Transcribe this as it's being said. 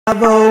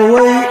The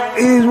way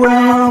is where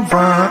I'm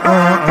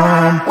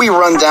from. We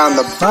run down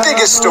the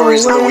biggest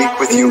stories of the week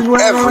with you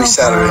every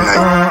Saturday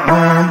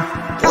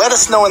night. Let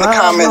us know in the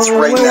comments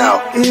right now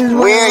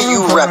where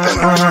you reppin'.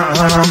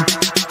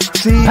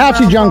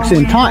 Apache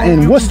Junction,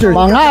 Taunton, Worcester,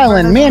 Long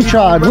Island,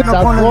 Manchard,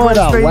 South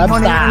Florida,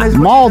 Webster,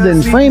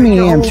 Malden,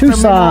 Framingham,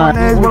 Tucson,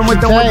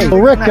 Wichita,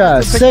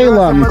 Billerica,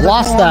 Salem,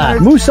 Gloucester,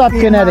 Moosop,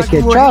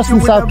 Connecticut,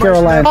 Charleston, South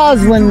Carolina,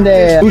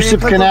 Roslindale,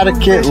 Moosop,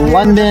 Connecticut,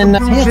 London,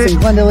 Hanson,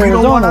 Glendale,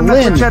 Arizona,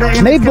 Lynn,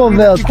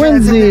 Mapleville,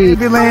 Quincy.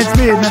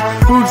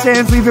 Food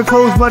stands, leave your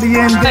clothes, buddy,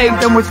 and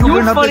then we're You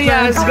a funny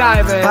ass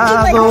guy, man.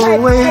 Have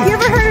you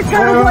ever heard of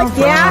Turtle Boy?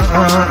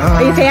 Yeah?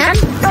 Are you a fan?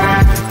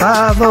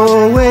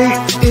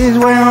 508 is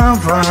where I'm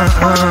from.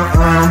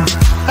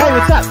 Hey,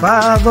 what's up?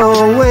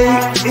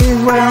 508 is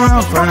where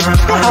I'm from.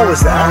 How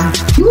was that?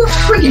 You a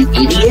freaking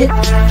idiot.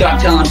 Stop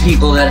telling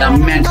people that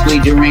I'm mentally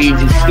deranged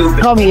and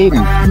stupid. Call me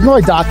Aiden. I'm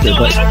not a doctor,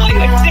 but...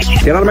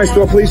 Get out of my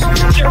store, please.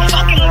 You're a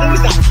fucking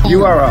loser.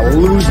 You are a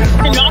loser.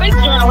 You're not a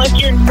journalist.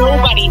 You're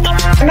nobody.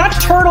 You're not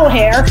turtle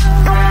hair.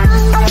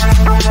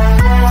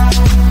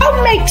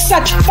 Don't make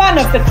such fun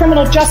of the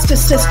criminal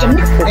justice system.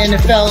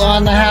 NFL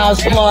on the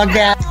house, blog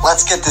out.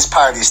 Let's get this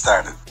party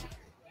started.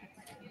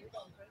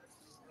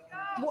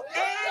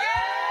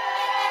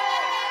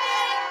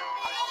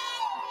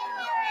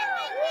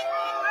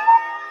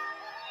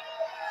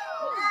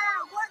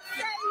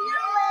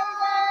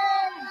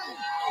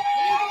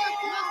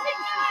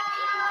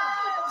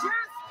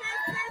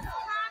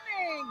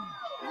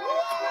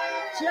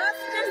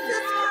 Justice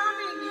is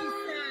coming, he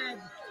said.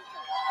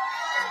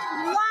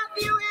 Love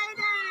you,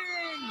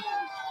 Aiden.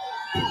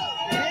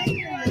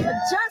 A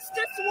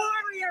justice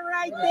warrior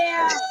right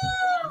there.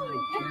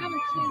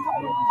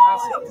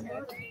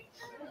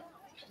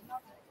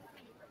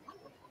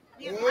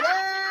 Yeah. You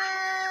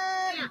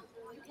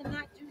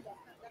cannot do that.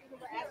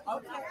 Okay, all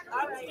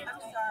right,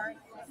 I'm sorry.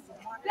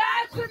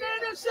 That's an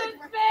innocent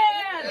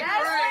man.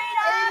 Yes,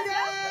 this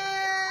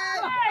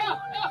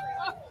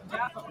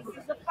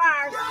is a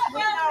farce. We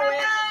know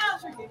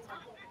it.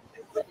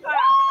 It's a farce.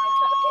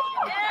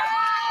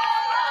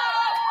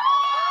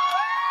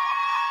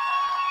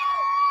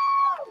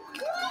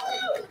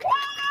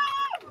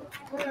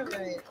 All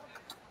right.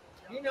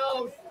 He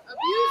knows.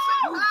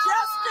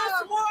 Justice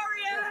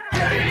warrior.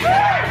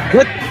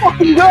 Let's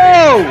fucking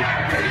go!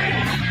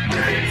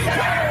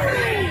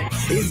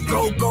 It's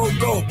go, go,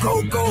 go,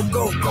 go, go,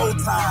 go, go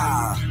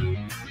time.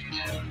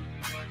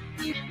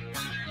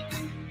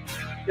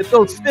 Get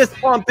those fists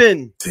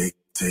pumping. Tick,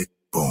 tick,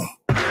 boom.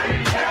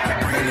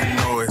 Bringing the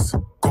noise.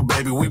 Go,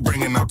 baby, we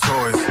bringing our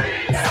toys.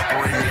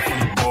 Separating from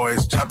the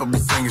boys. Chopper be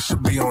singing,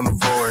 should be on the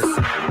voice.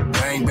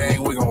 Bang,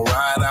 bang, we gon'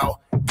 ride out.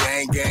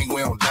 Gang, gang,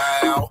 we don't die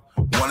out.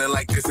 Want it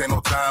like this, ain't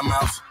no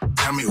timeouts.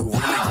 Tell me who really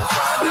gon'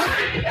 find out.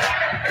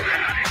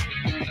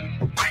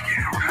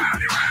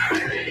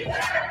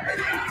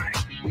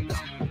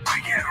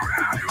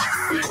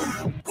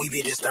 We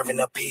be disturbing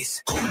the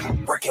peace.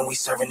 Working, we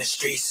serving the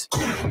streets.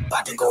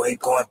 About to go ape,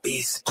 going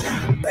beast.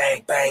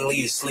 Bang, bang, leave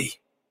you sleep.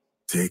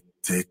 Tick,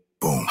 tick,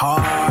 boom.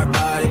 Hard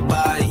body,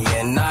 body,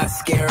 and not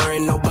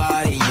scaring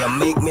nobody. You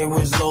make me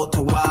resort to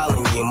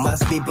wildin'. You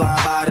must be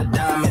blind by the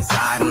diamonds.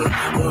 I don't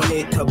want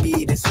it to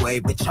be this way,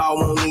 but y'all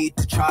won't need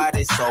to try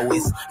this. So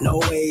it's no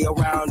way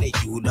around it.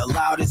 You the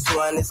loudest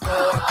one, it's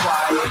going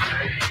quiet.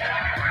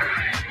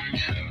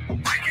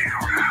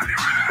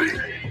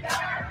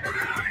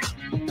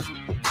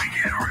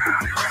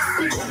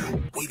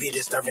 We be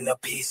disturbing the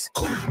peace.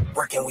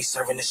 Working, we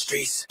serving the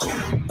streets.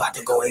 About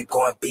to go ape,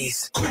 going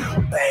beast.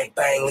 Bang,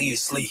 bang, leave you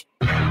sleep.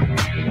 Woo!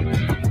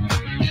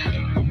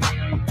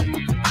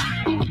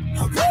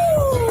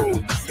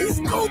 It's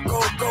go,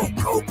 go, go,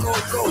 go, go,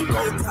 go,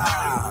 go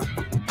time.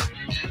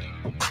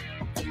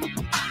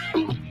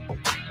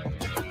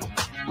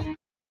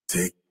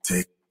 Tick,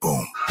 tick,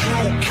 boom.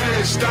 You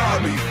can't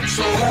stop me,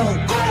 so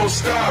who gon'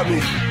 stop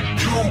me?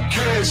 You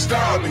can't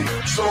stop me,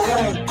 so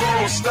who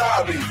gon'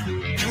 stop me?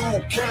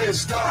 You can't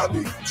stop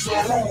me, so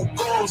who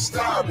gon'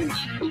 stop me?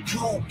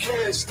 You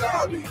can't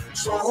stop me,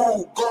 so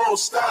who gon'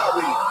 stop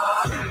me?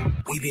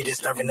 We be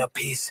disturbing the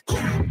peace.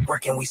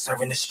 Working, we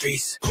serving the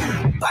streets.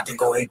 About to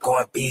go ape,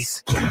 going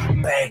beast.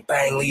 Bang,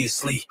 bang, leave you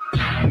sleep.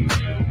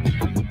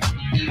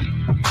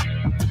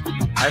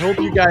 I hope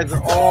you guys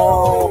are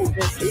all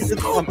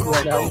pumping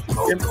right now.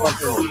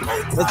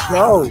 Let's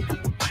go.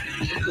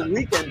 It's the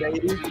weekend,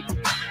 baby.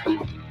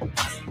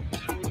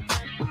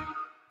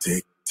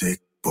 Tick, tick,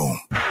 boom.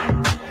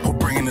 We're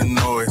bringing the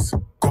noise.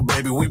 Go,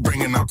 baby, we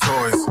bringing our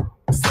toys.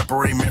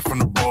 Separate men from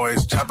the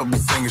boys. Chopper be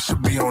singing,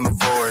 should be on the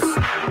voice.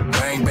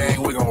 Bang,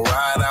 bang, we gon'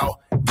 ride out.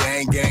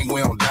 Gang, gang,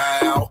 we don't die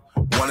out.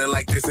 Want it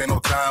like this, ain't no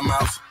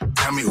timeouts.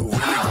 Tell me who really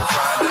gon'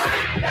 find out.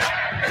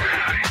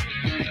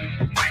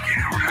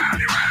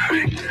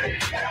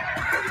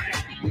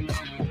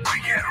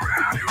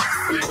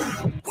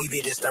 We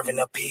be disturbing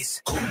the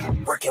peace.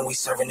 Working, we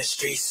serving the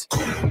streets.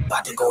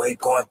 About to go ape,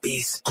 going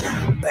beast.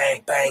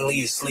 Bang, bang, leave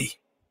you sleep.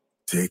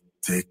 Tick,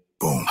 tick,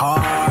 boom.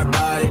 Hard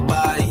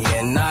body,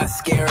 and not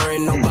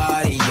scaring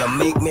nobody. You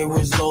make me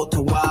resort to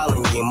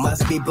wildin'. You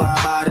must be blind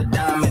by the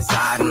diamonds.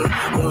 I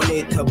didn't want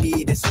it to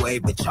be this way,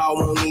 but y'all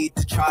won't need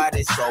to try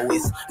this. So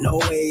it's no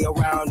way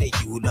around it.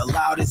 You the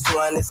loudest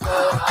one, it's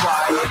go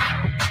quiet.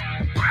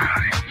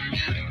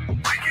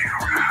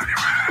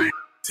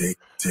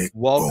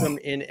 Welcome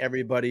in,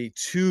 everybody,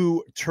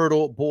 to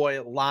Turtle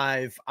Boy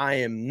Live. I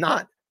am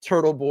not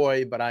Turtle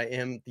Boy, but I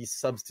am the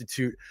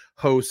substitute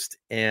host,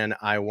 and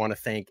I want to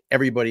thank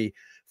everybody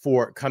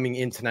for coming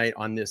in tonight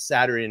on this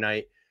Saturday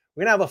night.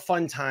 We're gonna have a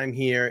fun time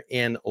here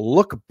and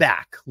look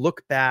back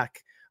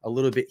a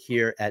little bit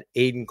here at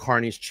Aidan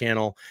Carney's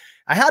channel.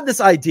 I had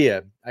this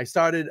idea. I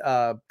started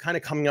kind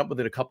of coming up with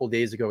it a couple of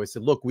days ago. I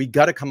said, look, we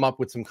got to come up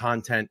with some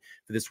content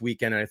for this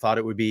weekend, and I thought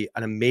it would be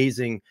an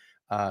amazing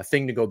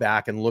thing to go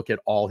back and look at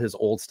all his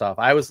old stuff.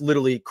 I was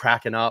literally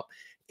cracking up,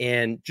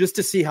 and just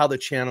to see how the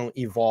channel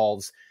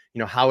evolves, you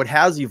know, how it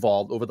has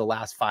evolved over the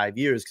last 5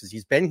 years, because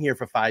he's been here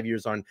for 5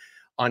 years on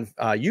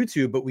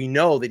YouTube, but we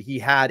know that he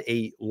had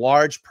a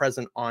large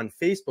presence on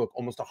Facebook,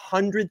 almost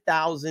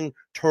 100,000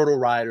 turtle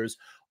riders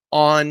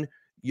on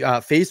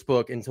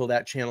Facebook until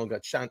that channel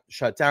got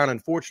shut down,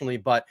 unfortunately.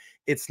 But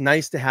it's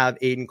nice to have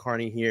Aidan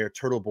Carney here,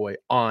 Turtle Boy,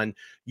 on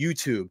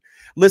YouTube.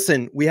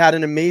 Listen, we had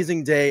an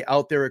amazing day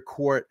out there at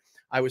court.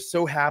 I was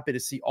so happy to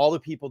see all the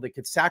people that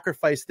could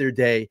sacrifice their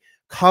day,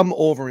 come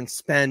over and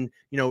spend,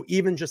 you know,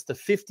 even just the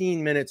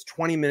 15 minutes,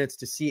 20 minutes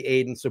to see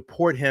Aidan,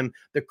 support him.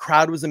 The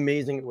crowd was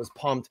amazing. It was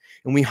pumped,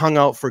 and we hung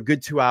out for a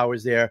good 2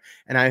 hours there.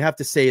 And I have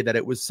to say that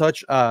it was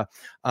such a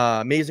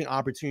amazing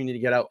opportunity to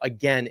get out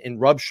again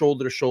and rub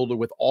shoulder to shoulder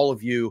with all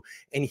of you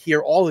and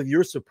hear all of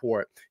your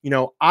support. You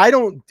know, I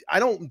don't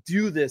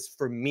do this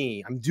for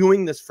me. I'm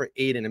doing this for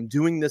Aidan. I'm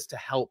doing this to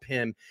help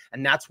him.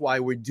 And that's why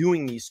we're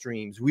doing these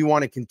streams. We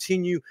want to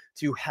continue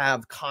to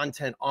have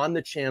content on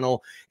the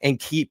channel and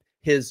keep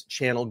his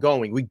channel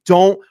going. We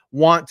don't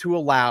want to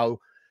allow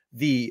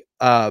the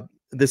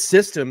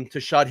system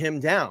to shut him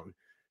down.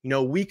 You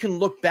know, we can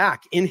look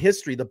back in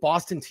history, the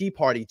Boston Tea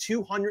Party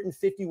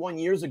 251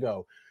 years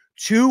ago,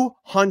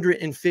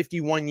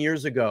 251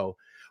 years ago,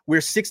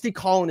 where 60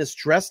 colonists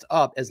dressed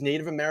up as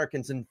Native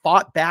Americans and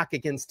fought back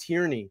against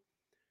tyranny,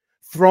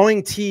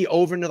 throwing tea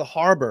over into the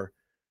harbor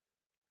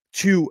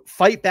to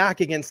fight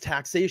back against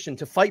taxation,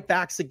 to fight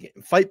back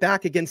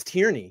against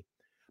tyranny.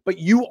 But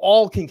you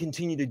all can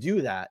continue to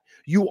do that.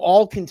 You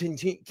all can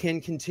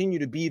continue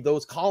to be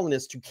those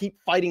colonists to keep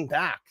fighting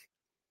back.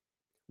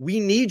 We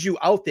need you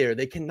out there.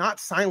 They cannot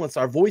silence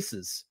our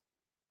voices.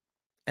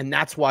 And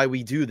that's why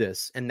we do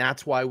this. And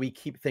that's why we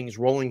keep things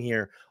rolling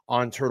here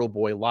on Turtle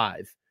Boy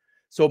Live.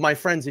 So, my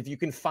friends, if you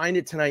can find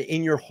it tonight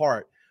in your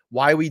heart,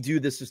 why we do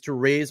this is to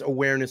raise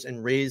awareness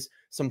and raise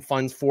some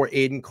funds for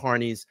Aidan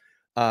Carney's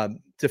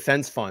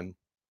defense fund.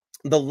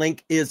 The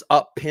link is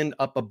pinned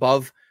up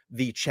above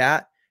the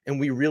chat. And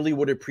we really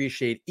would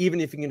appreciate, even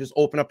if you can just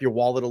open up your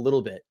wallet a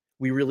little bit,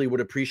 we really would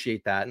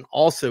appreciate that. And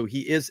also,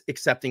 he is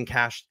accepting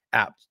Cash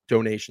App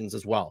donations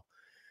as well.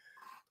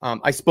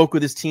 I spoke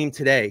with his team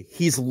today.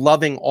 He's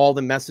loving all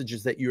the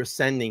messages that you're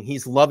sending.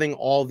 He's loving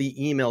all the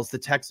emails, the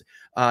text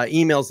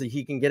emails that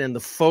he can get in, the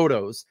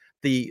photos,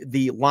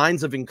 the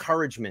lines of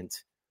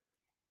encouragement.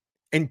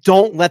 And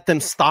don't let them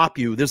stop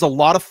you. There's a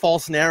lot of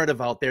false narrative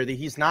out there that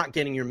he's not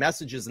getting your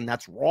messages, and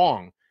that's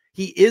wrong.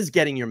 He is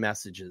getting your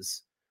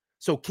messages.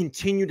 So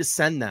continue to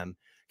send them.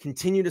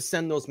 Continue to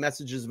send those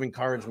messages of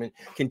encouragement.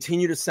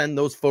 Continue to send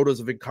those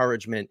photos of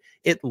encouragement.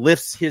 It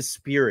lifts his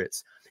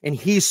spirits. And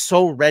he's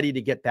so ready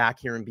to get back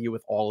here and be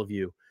with all of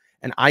you.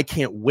 And I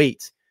can't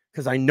wait,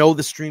 because I know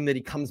the stream that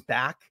he comes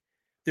back,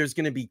 there's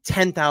going to be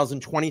 10,000,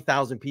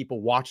 20,000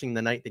 people watching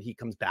the night that he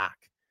comes back.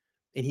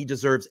 And he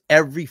deserves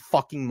every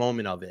fucking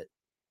moment of it.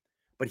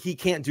 But he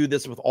can't do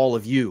this with all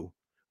of you.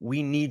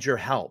 We need your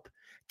help.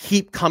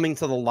 Keep coming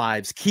to the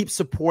lives. Keep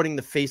supporting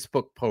the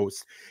Facebook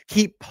posts.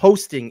 Keep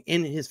posting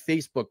in his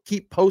Facebook.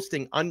 Keep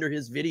posting under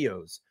his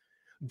videos.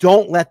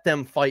 Don't let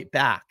them fight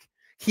back.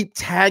 Keep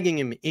tagging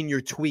him in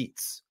your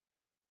tweets.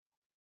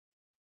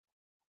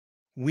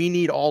 We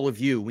need all of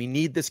you. We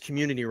need this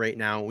community right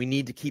now. We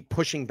need to keep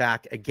pushing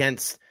back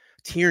against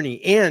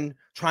tyranny and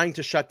trying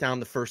to shut down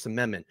the First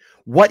Amendment.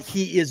 What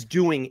he is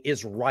doing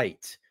is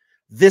right.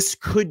 This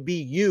could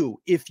be you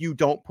if you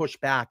don't push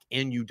back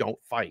and you don't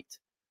fight.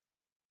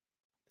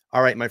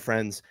 All right, my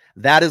friends,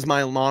 that is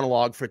my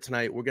monologue for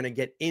tonight. We're going to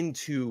get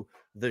into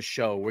the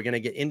show.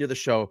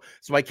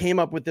 So I came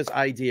up with this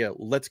idea.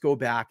 Let's go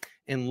back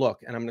and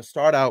look. And I'm going to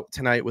start out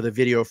tonight with a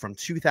video from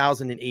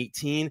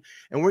 2018.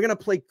 And we're going to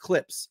play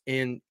clips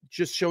and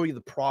just show you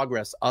the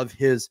progress of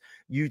his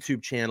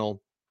YouTube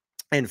channel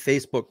and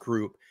Facebook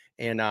group.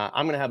 And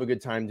I'm going to have a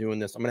good time doing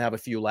this. I'm going to have a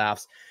few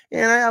laughs.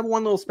 And I have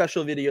one little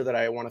special video that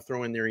I want to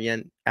throw in there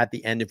at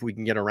the end if we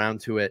can get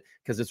around to it,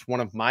 because it's one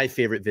of my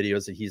favorite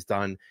videos that he's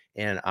done.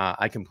 And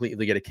I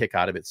completely get a kick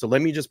out of it. So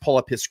let me just pull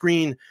up his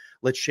screen.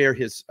 Let's share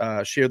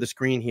the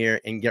screen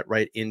here and get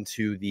right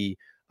into the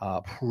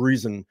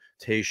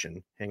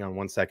presentation. Hang on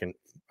one second,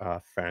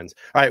 friends.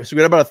 All right, so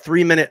we got about a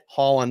 3-minute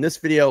haul on this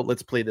video.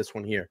 Let's play this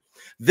one here.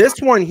 This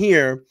one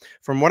here,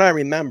 from what I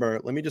remember,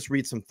 let me just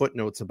read some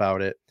footnotes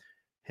about it.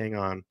 Hang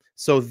on.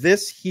 So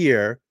this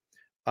here,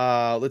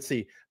 let's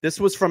see. This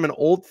was from an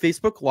old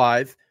Facebook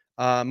Live.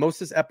 Most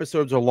of his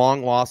episodes are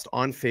long lost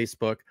on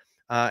Facebook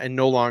and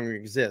no longer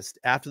exist.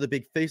 After the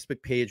big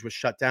Facebook page was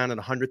shut down and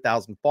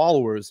 100,000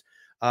 followers,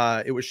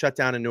 it was shut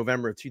down in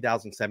November of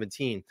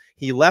 2017.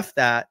 He left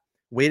that,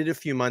 waited a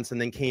few months,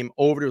 and then came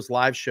over to his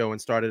live show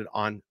and started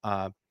on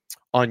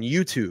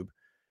YouTube.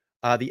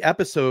 The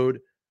episode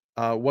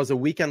was a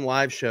weekend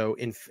live show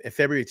in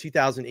February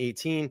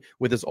 2018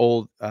 with his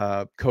old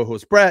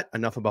co-host Brett.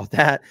 Enough about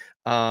that.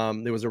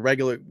 There was a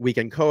regular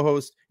weekend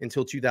co-host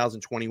until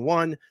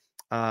 2021.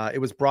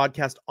 It was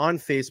broadcast on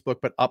Facebook,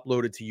 but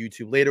uploaded to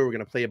YouTube later. We're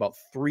going to play about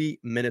 3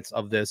 minutes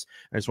of this.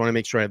 I just want to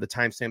make sure I have the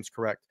timestamps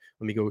correct.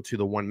 Let me go to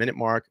the 1 minute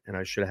mark, and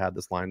I should have had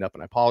this lined up,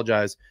 and I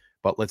apologize,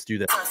 but let's do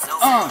this.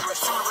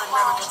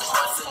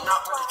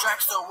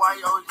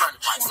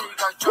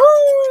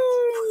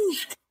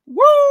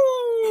 Woo!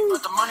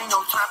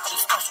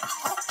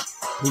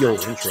 The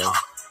old intro.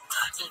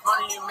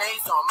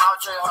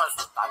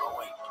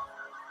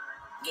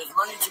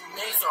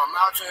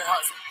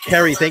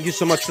 Kerry, thank you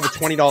so much for the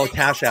 $20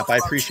 Cash App. I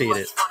appreciate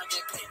it.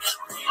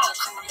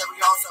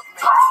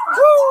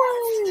 Woo!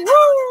 Woo!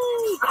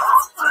 Woo!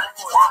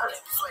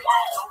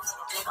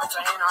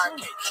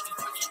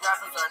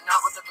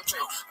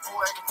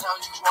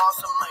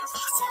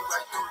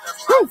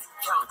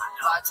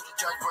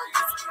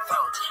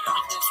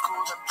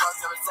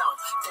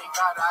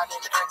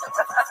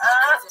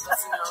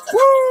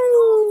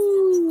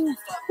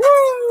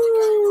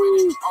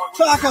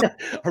 Woo!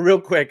 Real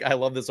quick, I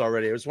love this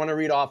already. I just want to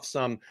read off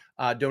some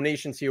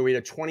donations here. We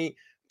had a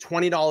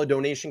 $20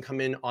 donation come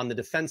in on the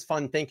defense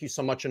fund. Thank you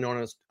so much,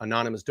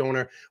 anonymous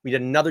donor. We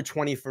did another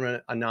 20 from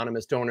an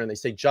anonymous donor, and they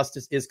say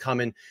justice is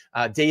coming.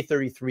 Day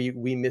 33,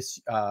 we miss.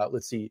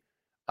 Let's see.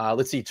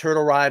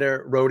 Turtle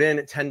Rider wrote in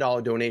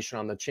 $10 donation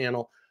on the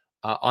channel.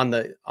 On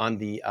the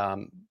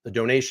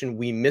donation,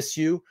 we miss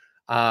you.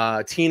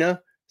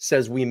 Tina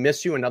says we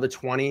miss you. Another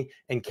 20,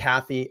 and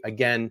Kathy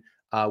again.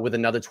 With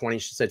another 20,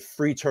 she said,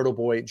 free Turtle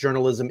Boy.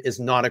 Journalism is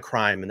not a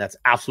crime. And that's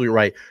absolutely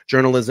right.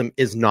 Journalism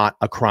is not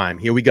a crime.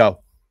 Here we go.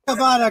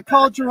 About a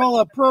cultural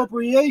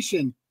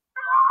appropriation.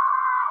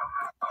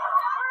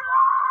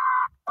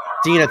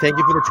 Dina, thank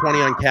you for the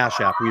 20 on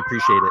Cash App. We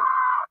appreciate it.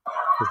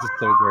 This is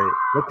so great.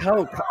 Look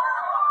how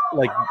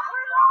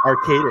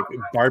archaic,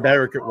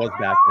 barbaric it was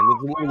back then. This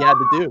is what we had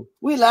to do.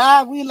 We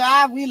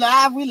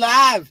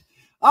live.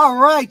 All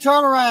right,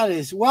 Turtle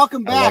Riders,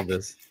 welcome back I love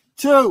this.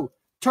 to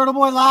Turtle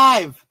Boy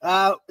Live.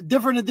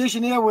 Different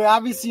edition here. We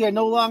obviously are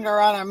no longer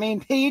on our main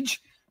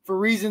page for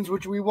reasons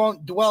which we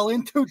won't dwell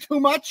into too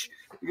much,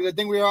 because I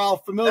think we are all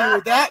familiar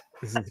with that.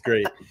 This is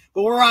great.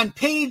 But we're on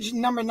page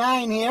number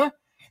 9 here,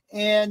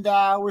 and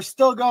we're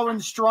still going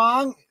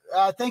strong.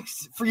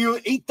 Thanks for you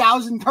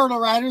 8,000 Turtle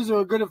Riders who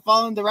are good at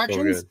following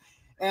directions,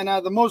 and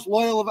the most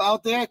loyal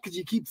out there, because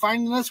you keep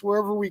finding us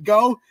wherever we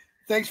go.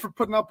 Thanks for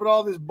putting up with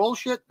all this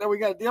bullshit that we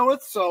got to deal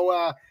with.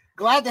 So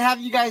glad to have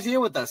you guys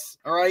here with us.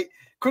 All right.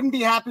 Couldn't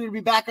be happier to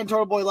be back on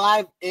Turtle Boy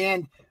Live,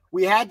 and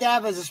we had to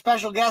have as a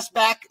special guest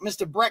back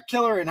Mr. Brett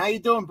Killer. And how you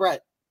doing,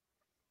 Brett?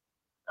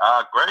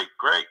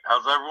 Great.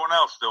 How's everyone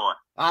else doing?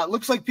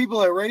 Looks like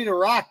people are ready to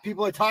rock.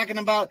 People are talking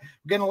about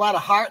getting a lot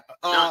of heart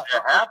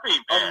happy,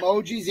 man.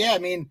 Emojis. Yeah, I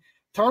mean,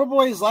 Turtle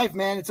Boy's life,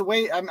 man. It's a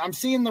way. I'm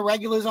seeing the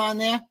regulars on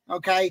there.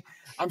 Okay,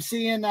 I'm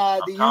seeing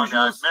the usuals.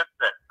 I've missed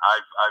it.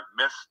 I've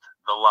missed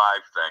the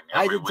live thing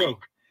every week.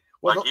 Too.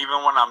 Well,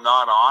 even when I'm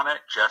not on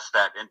it, just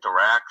that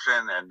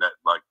interaction and that,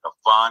 the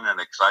fun and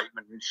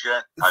excitement and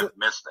shit, I've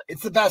missed it.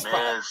 It's the best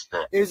part.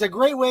 It was a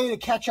great way to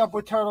catch up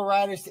with Turtle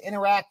Riders, to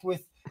interact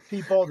with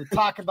people, to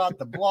talk about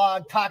the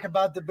blog, talk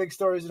about the big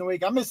stories in the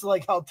week. I miss it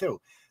like hell too.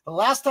 The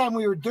last time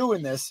we were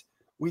doing this,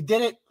 we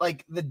did it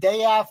the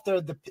day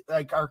after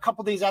or a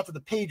couple days after the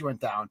page went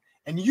down,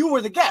 and you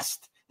were the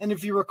guest. And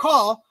if you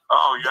recall,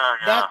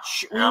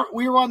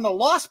 we were on the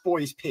Lost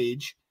Boys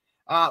page,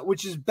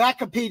 which is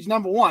back at page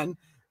number 1.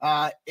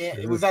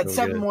 We've had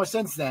 7 more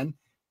since then.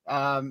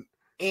 And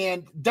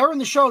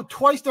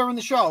twice during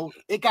the show,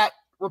 it got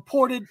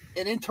reported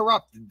and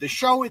interrupted, the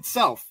show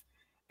itself.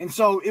 And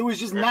so it was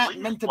just not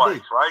meant to be.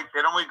 Right?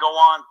 Didn't we go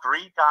on 3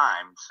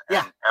 times?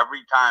 And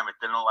every time it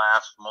didn't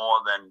last more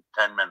than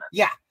 10 minutes.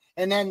 Yeah.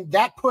 And then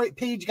that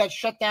page got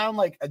shut down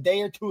a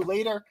day or 2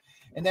 later.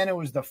 And then it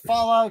was the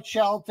Fallout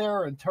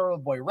Shelter and Turtle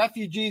Boy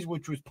Refugees,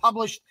 which was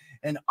published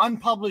and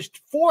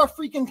unpublished 4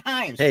 freaking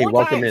times. Hey,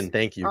 welcome times. in.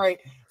 Thank you. All right.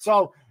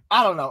 So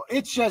I don't know.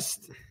 It's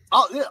just this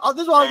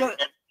is all I got.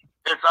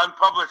 It's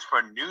unpublished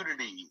for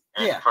nudity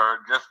and for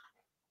just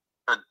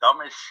the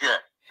dumbest shit.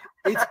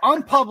 It's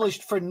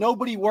unpublished for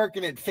nobody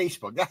working at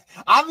Facebook.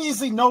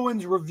 Obviously, no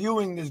one's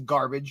reviewing this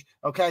garbage.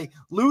 Okay,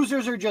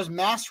 losers are just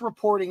mass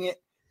reporting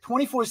it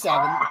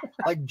 24/7,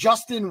 like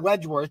Justin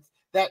Wedgeworth.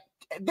 That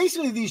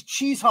basically these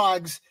cheese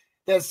hogs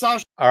That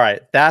Sasha. All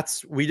right.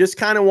 We just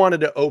kind of wanted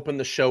to open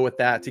the show with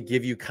that to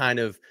give you kind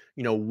of,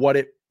 what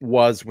it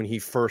was when he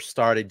first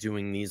started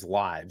doing these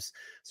lives.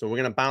 So we're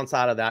going to bounce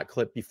out of that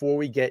clip. Before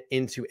we get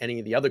into any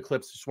of the other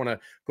clips, just want to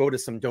go to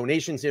some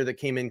donations here that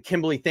came in.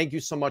 Kimberly, thank you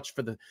so much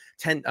for the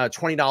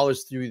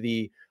 $20 through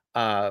the,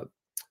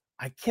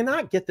 I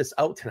cannot get this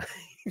out tonight.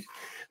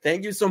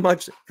 Thank you so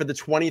much for the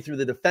 20 through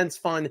the Defense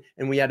Fund.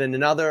 And we had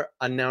another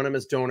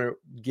anonymous donor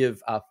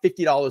give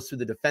 $50 through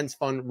the Defense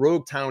Fund.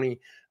 Rogue Townie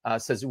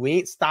says, we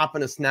ain't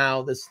stopping us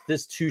now.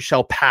 This too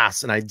shall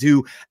pass. And I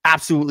do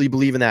absolutely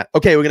believe in that.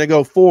 Okay, we're going to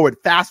go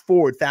fast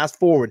forward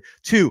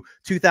to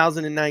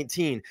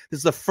 2019. This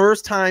is the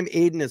first time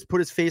Aiden has put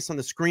his face on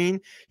the screen.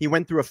 He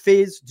went through a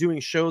phase doing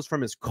shows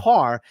from his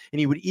car, and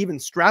he would even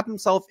strap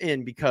himself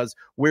in because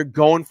we're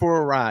going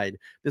for a ride.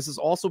 This is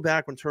also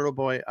back when Turtle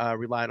Boy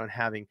relied on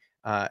having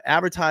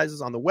advertisers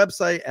on the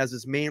website as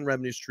his main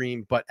revenue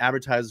stream, but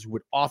advertisers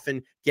would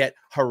often get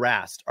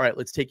harassed. All right,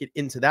 let's take it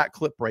into that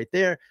clip right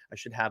there. I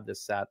should have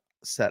this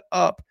set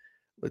up.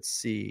 Let's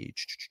see.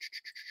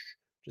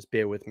 Just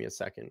bear with me a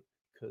second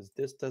because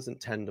this doesn't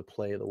tend to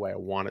play the way I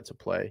want it to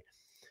play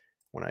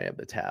when I have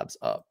the tabs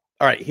up.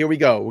 All right, here we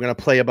go. We're going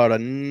to play about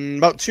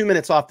 2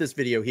 minutes off this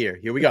video here.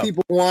 Here we go.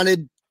 People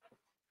wanted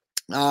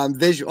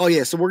visual. Oh,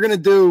 yeah. So we're going to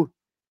do.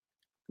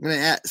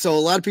 So a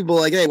lot of people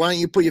are like, hey, why don't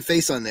you put your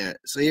face on there?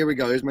 So here we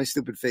go. Here's my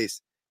stupid face.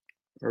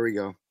 There we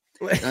go.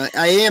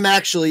 I am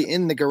actually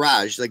in the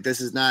garage. Like, this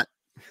is not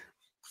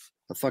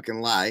a fucking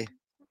lie.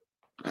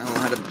 I don't know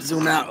how to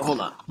zoom out.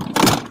 Hold on.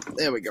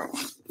 There we go.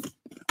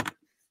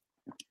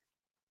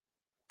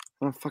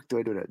 How the fuck do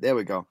I do that? There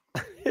we go.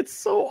 It's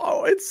so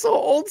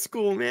old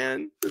school,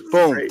 man.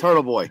 Boom. Great.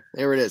 Turtle Boy.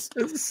 There it is.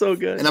 This is so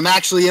good. And I'm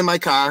actually in my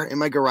car, in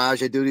my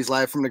garage. I do these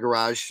live from the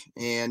garage.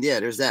 And yeah,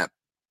 there's that.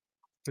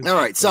 All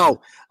right,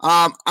 so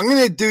I'm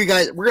gonna do, you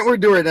guys. We're gonna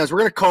do it now. We're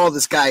gonna call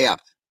this guy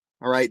up.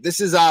 All right, this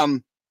is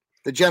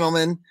the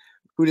gentleman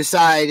who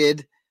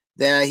decided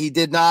that he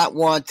did not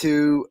want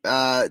to,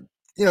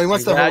 he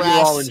wants to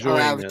harass our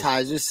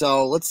advertisers.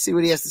 So let's see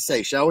what he has to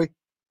say, shall we?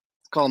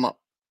 Let's call him up.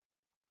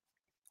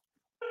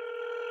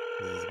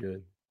 This is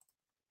good.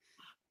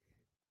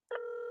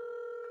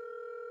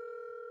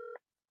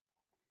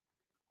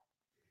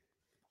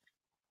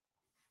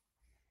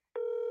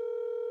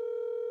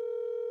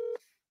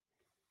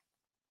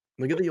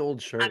 Look at the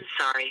old shirt. I'm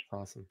sorry.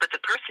 Awesome. But the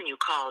person you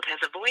called has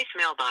a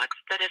voicemail box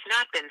that has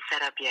not been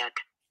set up yet.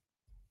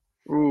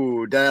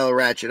 Ooh, dial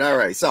ratchet. All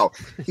right. So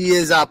he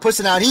is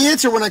pussing out. He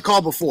answered when I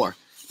called before.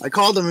 I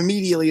called him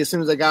immediately as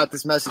soon as I got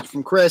this message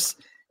from Chris.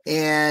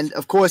 And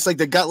of course, like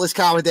the gutless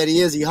coward that he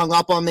is, he hung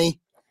up on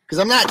me. Because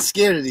I'm not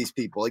scared of these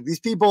people. Like, these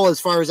people, as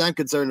far as I'm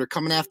concerned, are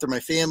coming after my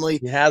family.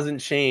 He hasn't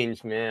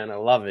changed, man. I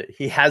love it.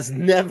 He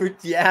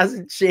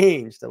hasn't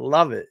changed. I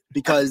love it.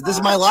 Because this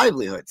is my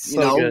livelihood.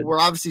 Good.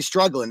 We're obviously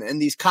struggling.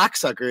 And these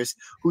cocksuckers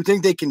who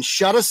think they can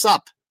shut us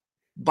up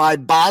by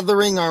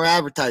bothering our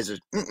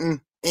advertisers,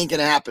 ain't going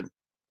to happen.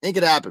 Ain't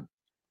going to happen.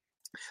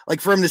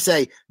 Like for him to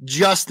say,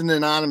 just an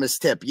anonymous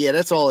tip. Yeah,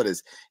 that's all it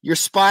is. You're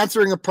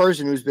sponsoring a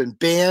person who's been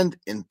banned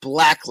and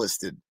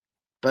blacklisted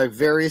by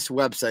various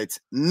websites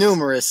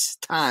numerous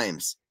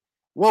times.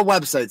 What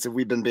websites have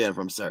we been banned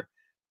from, sir?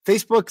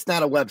 Facebook's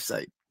not a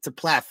website. It's a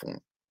platform.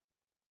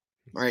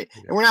 All right.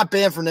 And we're not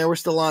banned from there. We're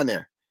still on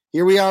there.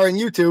 Here we are in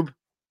YouTube.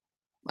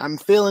 I'm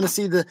failing to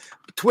see the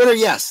Twitter.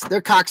 Yes,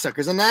 they're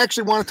cocksuckers. And I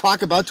actually want to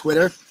talk about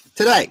Twitter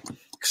today.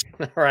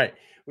 All right.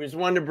 We just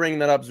wanted to bring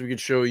that up so we could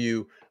show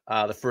you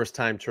the first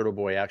time Turtle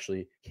Boy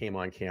actually came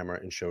on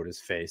camera and showed his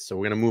face. So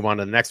we're going to move on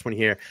to the next one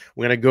here.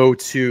 We're going to go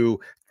to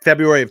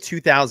February of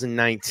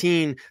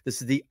 2019.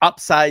 This is the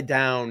upside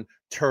down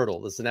turtle.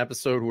 This is an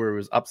episode where it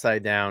was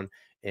upside down,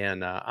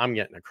 and I'm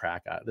getting a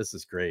crack at it. This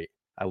is great.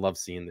 I love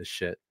seeing this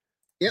shit.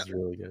 Yeah, it's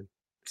really good.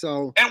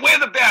 So, and we're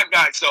the bad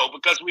guys, though,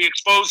 because we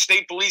expose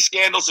state police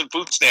scandals and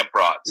food stamp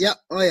frauds. Yeah.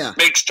 Oh, yeah.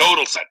 Makes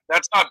total sense.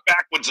 That's not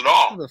backwards at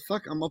all. What the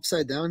fuck? I'm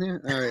upside down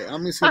here? All right.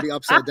 I'm just going to be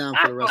upside down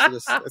for the rest of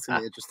this. That's going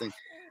to be interesting.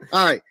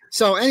 All right.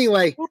 So,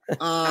 anyway,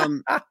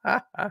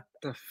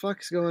 the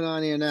fuck's going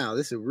on here now?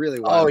 This is really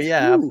wild. Oh,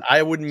 yeah. Ooh.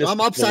 I wouldn't miss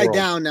I'm upside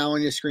down now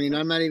on your screen.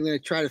 I'm not even going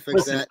to try to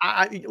fix that.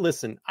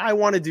 I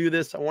want to do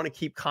this. I want to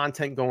keep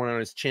content going on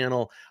his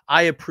channel.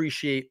 I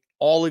appreciate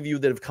all of you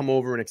that have come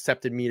over and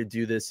accepted me to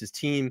do this. His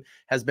team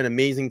has been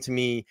amazing to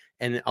me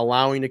and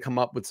allowing to come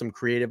up with some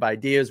creative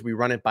ideas. We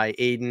run it by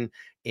Aiden,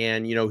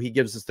 and he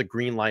gives us the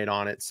green light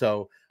on it.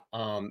 So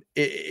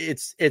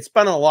it's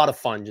been a lot of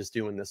fun just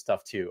doing this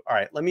stuff too. All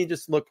right, let me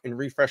just look and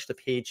refresh the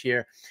page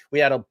here. We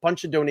had a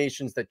bunch of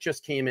donations that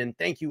just came in.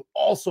 Thank you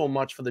all so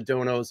much for the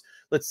donos.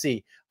 Let's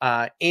see.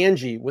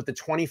 Angie with the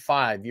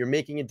 25. You're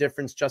making a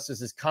difference.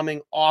 Justice is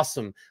coming.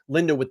 Awesome.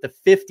 Linda with the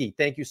 50.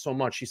 Thank you so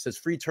much. She says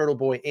free Turtle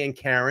Boy and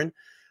Karen.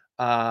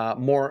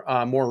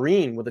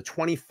 Maureen with a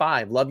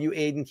 25. Love you,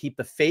 Aiden. Keep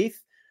the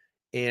faith.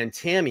 And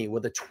Tammy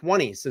with a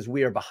 20 says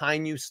we are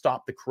behind you.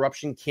 Stop the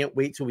corruption. Can't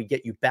wait till we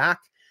get you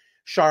back.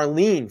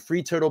 Charlene,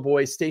 Free Turtle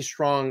Boy, stay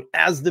strong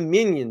as the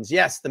Minions.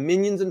 Yes, the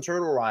Minions and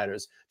Turtle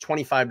Riders,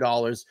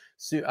 $25.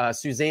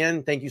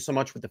 Suzanne, thank you so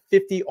much with the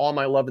 50. All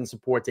my love and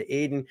support to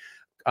Aiden,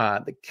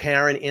 the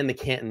Karen, and the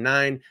Canton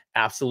 9.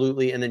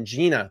 Absolutely. And then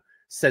Gina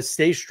says,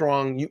 stay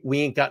strong.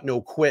 We ain't got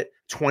no quit.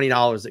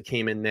 $20 that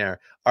came in there.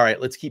 All right,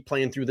 let's keep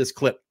playing through this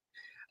clip.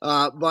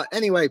 But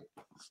anyway,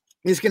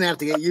 he's going to have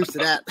to get used to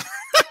that.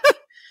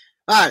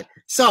 All right,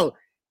 so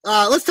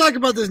let's talk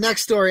about this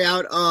next story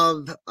out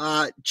of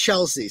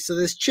Chelsea. So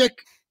this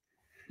chick,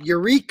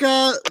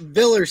 Eureka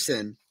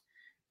Villerson,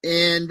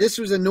 and this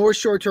was a North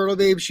Shore Turtle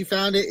Babe. She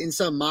found it in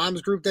some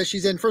moms group that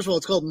she's in. First of all,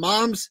 it's called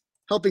Moms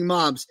Helping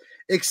Moms,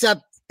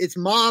 except it's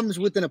moms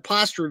with an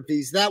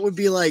apostrophe. So that would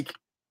be like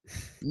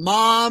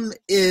mom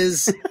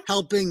is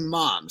helping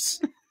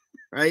moms,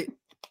 right?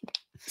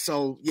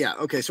 So yeah,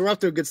 okay. So we're off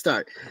to a good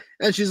start.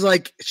 And she's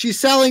like, she's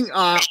selling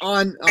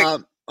on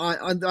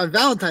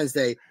Valentine's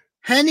Day.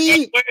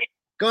 Henny,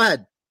 go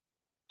ahead.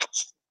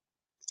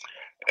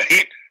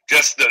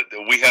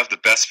 We have the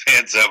best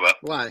fans ever.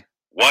 Why?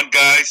 One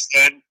guy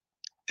said,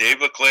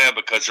 Dave LeClaire,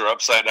 because you're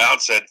upside down,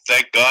 said,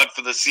 thank God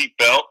for the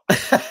seatbelt.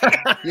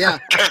 Yeah.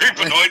 Terry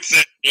Benoit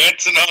said,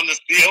 dancing on the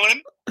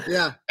ceiling.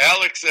 Yeah.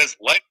 Alex says,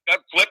 light got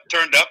flipped,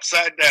 turned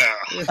upside down.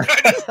 Yeah.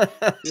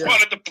 I just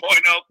wanted to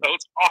point out those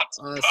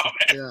awesome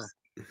comments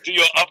to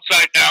your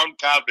upside down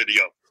cow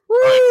video. Woo!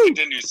 All right,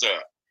 continue,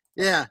 sir.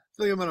 Yeah. I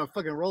feel like I'm on a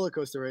fucking roller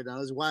coaster right now.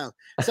 This is wild.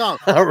 So,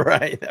 all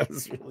right. That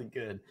was really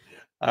good.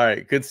 All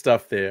right. Good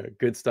stuff there.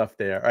 Good stuff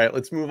there. All right.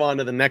 Let's move on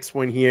to the next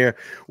one here.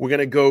 We're going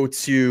to go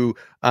to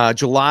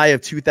July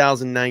of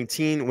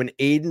 2019 when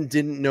Aiden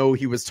didn't know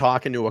he was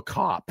talking to a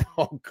cop.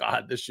 Oh,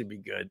 God, this should be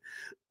good.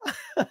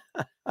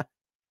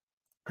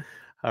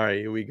 All right.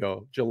 Here we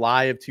go.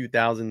 July of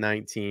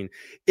 2019.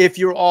 If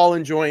you're all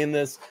enjoying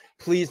this,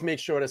 please make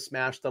sure to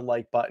smash the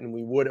like button.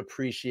 We would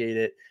appreciate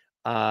it.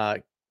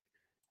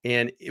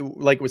 And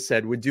like was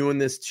said, we're doing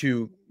this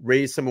to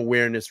raise some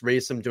awareness,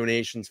 raise some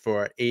donations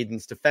for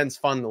Aiden's Defense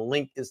Fund. The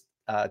link is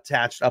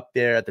attached up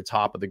there at the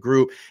top of the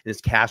group. And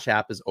his Cash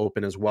App is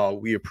open as well.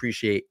 We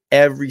appreciate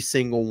every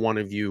single one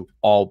of you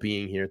all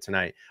being here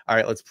tonight. All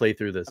right, let's play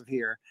through this.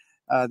 Here,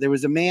 there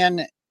was a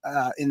man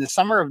in the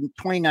summer of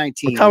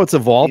 2019. Look how it's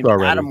evolved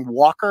already. Adam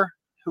Walker,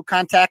 who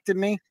contacted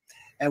me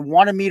and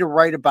wanted me to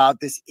write about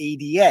this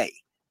ADA.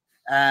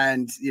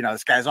 And, you know,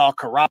 this guy's all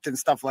corrupt and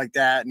stuff like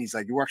that. And he's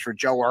like, he works for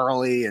Joe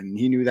Early and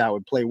he knew that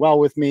would play well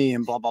with me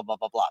and blah, blah, blah,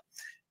 blah, blah.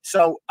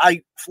 So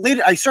I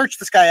searched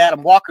this guy,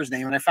 Adam Walker's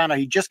name, and I found out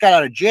he just got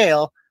out of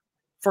jail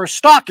for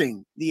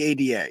stalking the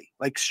ADA,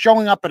 like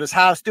showing up at his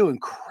house, doing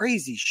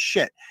crazy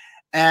shit.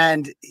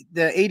 And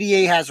the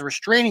ADA has a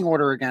restraining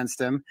order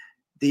against him.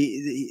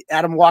 The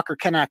Adam Walker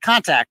cannot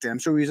contact him.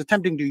 So he's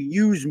attempting to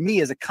use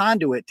me as a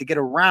conduit to get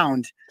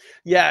around.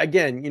 Yeah.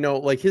 Again, you know,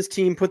 like his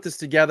team put this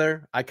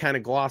together. I kind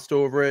of glossed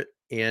over it.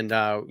 And,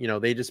 you know,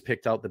 they just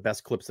picked out the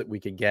best clips that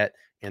we could get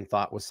and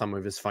thought was some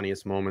of his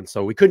funniest moments.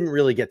 So we couldn't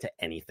really get to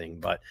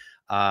anything, but,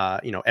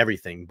 you know,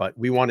 everything. But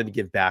we wanted to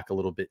give back a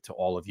little bit to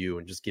all of you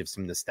and just give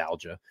some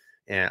nostalgia.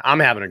 And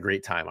I'm having a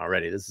great time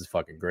already. This is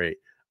fucking great.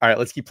 All right,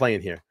 let's keep playing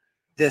here.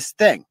 This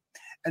thing.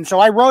 And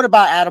so I wrote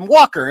about Adam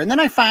Walker. And then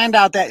I find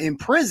out that in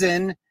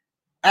prison,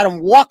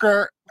 Adam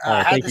Walker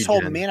had this whole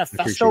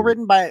manifesto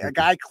written by a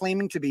guy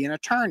claiming to be an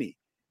attorney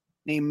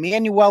named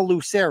Manuel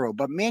Lucero.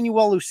 But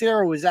Manuel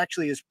Lucero was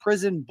actually his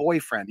prison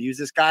boyfriend. He was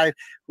this guy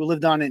who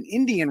lived on an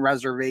Indian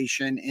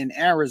reservation in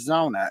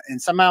Arizona and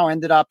somehow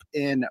ended up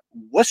in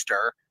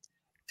Worcester,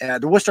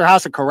 the Worcester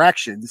House of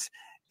Corrections,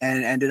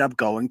 and ended up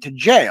going to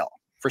jail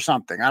for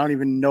something. I don't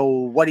even know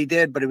what he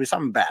did, but it was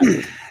something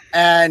bad.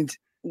 And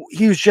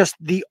he was just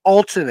the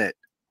ultimate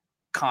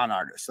con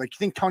artist. Like, you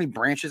think Tony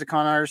Branch is a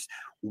con artist?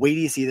 Wait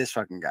till you see this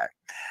fucking guy.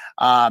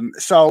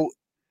 So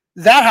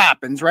that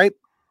happens, right?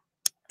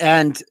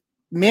 And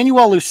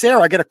Manuel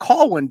Lucero, I get a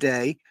call one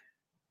day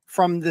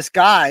from this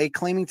guy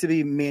claiming to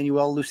be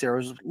Manuel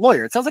Lucero's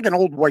lawyer. It sounds like an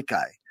old white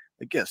guy.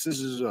 Like, yes, this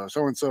is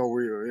so-and-so,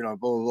 we, you know,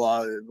 blah,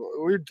 blah,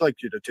 blah. We'd like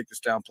you to take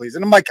this down, please.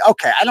 And I'm like,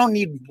 okay, I don't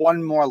need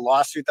one more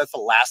lawsuit. That's the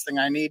last thing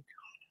I need.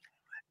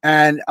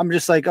 And I'm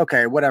just like,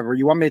 okay, whatever.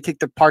 You want me to take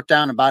the part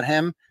down about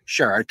him?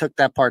 Sure. I took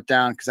that part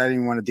down because I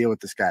didn't want to deal with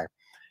this guy.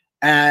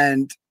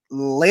 And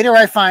later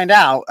I find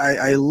out,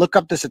 I look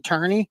up this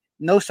attorney.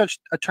 No such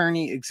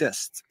attorney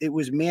exists. It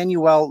was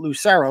Manuel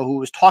Lucero who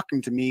was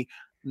talking to me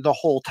the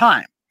whole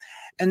time.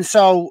 And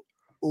so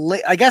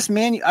I guess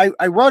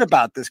I wrote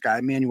about this guy,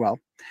 Manuel,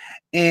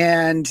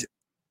 and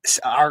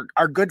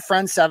our good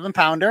friend 7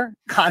 Pounder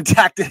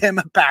contacted him,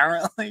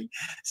 apparently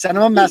sent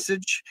him a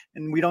message,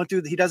 and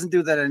he doesn't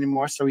do that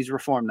anymore. So he's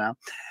reformed now.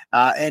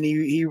 And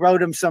he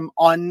wrote him some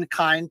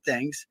unkind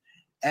things.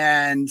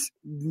 And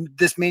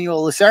this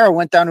Manuel Lucero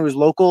went down to his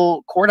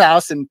local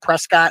courthouse in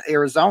Prescott,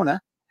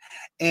 Arizona,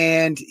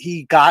 and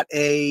he got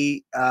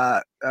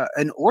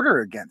an order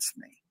against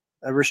me,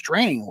 a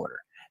restraining order,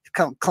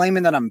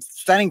 claiming that I'm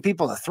sending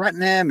people to threaten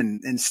him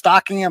and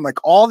stalking him, like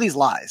all these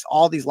lies.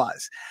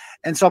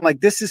 And so I'm like,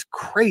 this is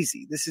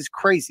crazy. This is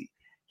crazy.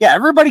 Yeah,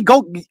 everybody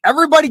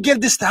give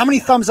this. How many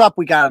thumbs up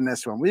we got on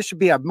this one? This should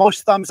be a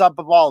most thumbs up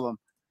of all of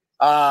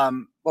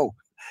them.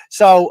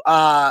 So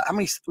how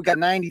many? We got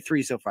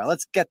 93 so far.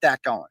 Let's get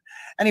that going.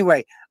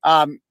 Anyway,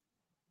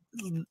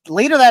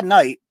 later that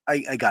night,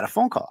 I got a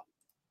phone call,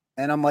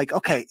 and I'm like,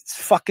 okay, it's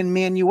fucking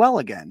Manuel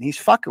again. He's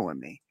fucking with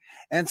me,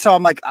 and so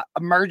I'm like,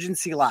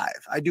 emergency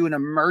live. I do an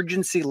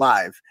emergency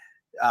live,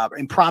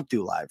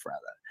 impromptu live rather,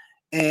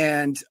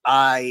 and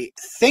I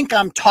think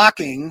I'm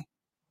talking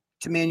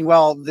to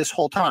Manuel this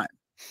whole time,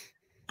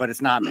 but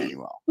it's not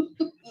Manuel.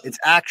 It's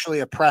actually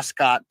a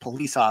Prescott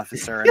police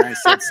officer, and I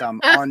said some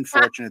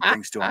unfortunate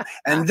things to him.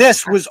 And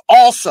this was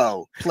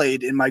also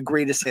played in my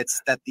greatest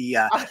hits but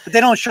they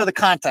don't show the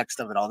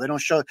context of it all. They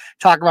don't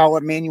talk about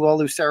what Manuel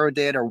Lucero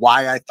did or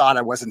why I thought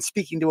I wasn't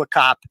speaking to a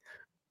cop.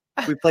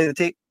 Can we play the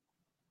tape?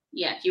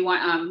 Yeah. Do you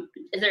want,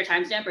 is there a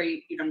timestamp or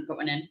you don't put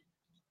one in?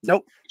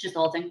 Nope. Just the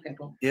whole thing? Okay,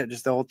 cool. Yeah,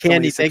 just the whole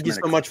Candy, thank you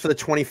so much for the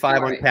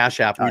 25 on Cash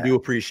App. We do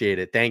appreciate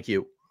it. Thank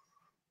you.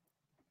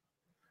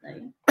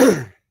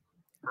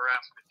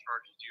 Harassment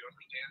charges. Do you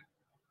understand?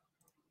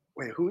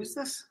 Wait, who is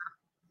this?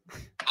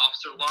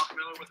 Officer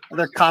Lockmiller with Are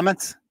there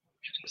comments?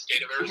 the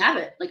state of I Arizona. have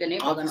it like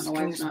enabled. I don't know why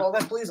Can you it's spell not.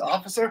 that, please,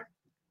 officer?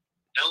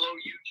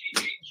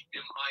 LOUGHMILLER.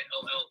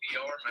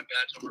 My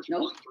badge number is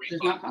Nope,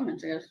 there's not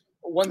comments, I guess.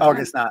 Oh,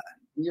 it's not.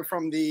 You're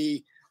from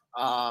the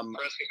Prescott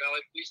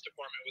Valley Police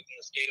Department within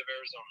the state of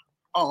Arizona.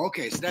 Oh,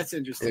 okay. So that's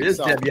interesting. It is,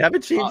 so, Deb. You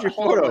haven't changed your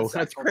hold on photo. one sec,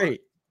 That's hold on.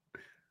 great.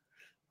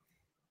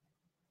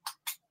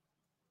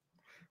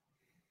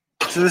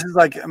 So this is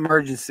like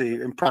emergency,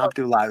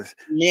 impromptu live.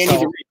 Manny So-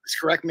 the rapist,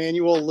 correct?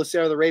 Manuel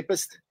Lucero the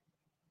rapist?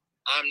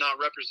 I'm not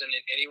representing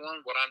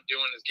anyone. What I'm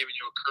doing is giving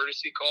you a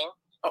courtesy call.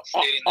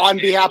 On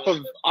behalf of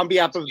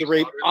the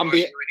rape, on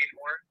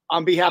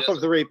behalf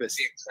of the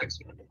rapist.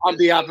 On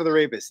behalf of the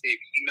rapist.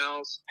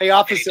 Emails. Hey,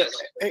 officer.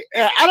 Hey,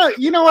 I don't.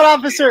 You know what,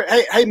 officer?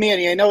 Hey,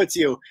 Manny. I know it's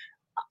you.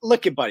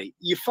 Look at buddy.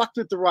 You fucked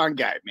with the wrong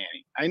guy,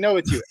 Manny. I know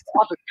it's you.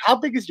 How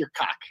big is your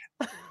cock?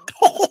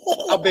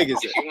 How big is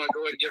it? If you want to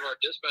go ahead and give our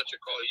dispatch a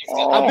call,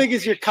 you can. How big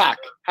is your cock?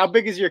 How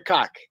big is your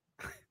cock?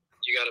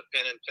 You got a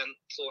pen and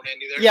pencil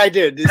handy there? Yeah, I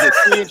did. Is it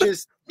 3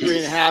 inches,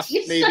 3.5,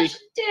 You're maybe? such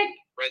a dick.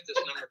 Write this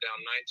number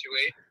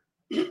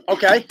down: 928.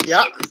 Okay.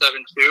 Yeah.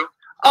 772.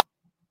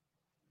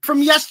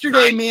 From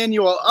yesterday,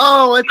 Manuel.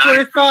 Oh, that's what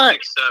I thought.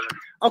 9367.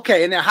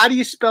 Okay, and now how do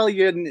you spell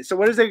your? So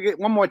what is it?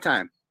 One more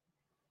time.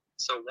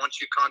 So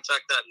once you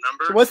contact that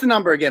number, So what's the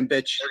number again,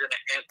 bitch? they're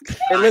gonna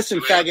answer. Hey, listen,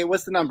 faggot.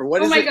 What's the number?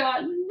 What Oh is my it?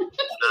 god.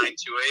 928.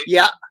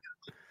 Yeah.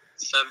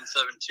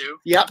 772.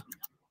 Yep.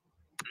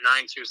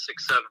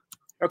 9267.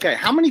 Okay.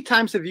 How many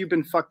times have you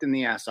been fucked in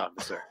the ass,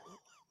 officer?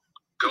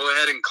 Go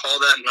ahead and call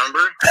that number.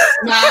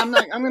 No, I'm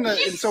not. I'm gonna.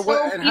 And so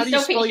what? And how do you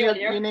he's so spell your,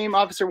 patient. your name,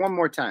 officer? One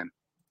more time.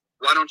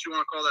 Why don't you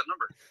want to call that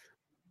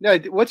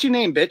number? No. What's your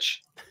name, bitch?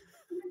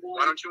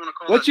 Why don't you want to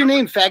call? What's that your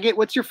number? name, faggot?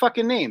 What's your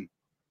fucking name?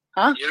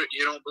 Huh?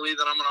 You don't believe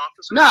that I'm an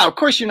officer? No, of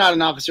course you're not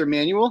an officer,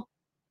 Manuel.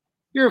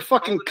 You're a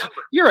fucking.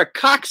 You're a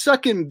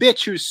cocksucking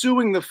bitch who's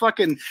suing the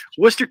fucking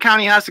Worcester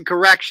County House of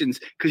Corrections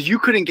because you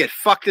couldn't get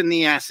fucked in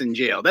the ass in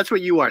jail. That's what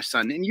you are,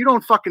 son. And you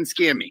don't fucking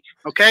scare me,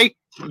 okay,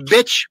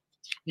 bitch?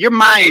 You're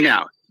mine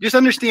now. Just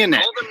understand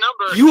that. Call the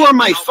number. You are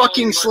my and I'll call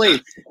fucking you right slave.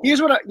 back.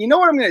 Here's what you know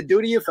what I'm going to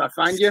do to you if I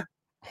find you?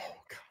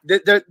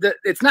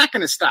 It's not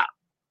going to stop.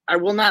 I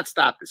will not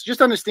stop this.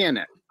 Just understand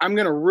that. I'm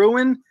going to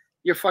ruin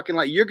your fucking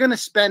life. You're going to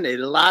spend a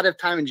lot of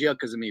time in jail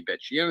because of me,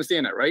 bitch. You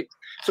understand that, right?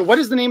 So what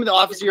is the name of the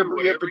officer you're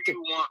Whatever you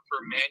want for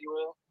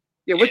Manuel,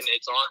 yeah, and what's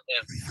it's on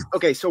him.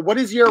 okay, so what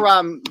is your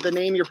the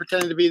name you're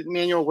pretending to be,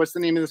 Manuel? What's the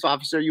name of this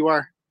officer you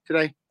are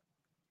today?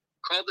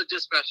 Call the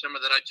dispatch number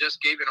that I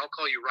just gave you, and I'll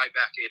call you right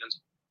back, Aiden.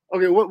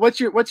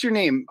 Okay, what's your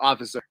name,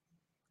 officer?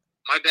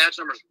 My badge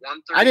number is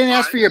 135. I didn't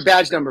ask for your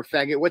badge number,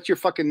 faggot. What's your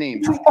fucking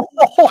name? Oh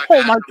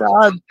my god.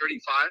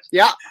 135.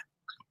 Yeah.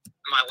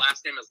 My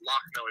last name is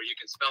Lockmiller. You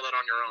can spell that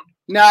on your own.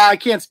 Nah, I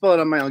can't spell it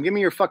on my own. Give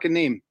me your fucking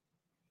name.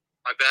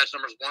 My badge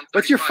number is 135.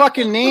 What's your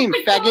fucking name,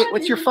 faggot?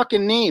 What's your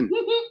fucking name?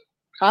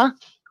 Huh?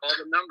 Call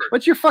the number.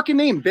 What's your fucking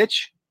name,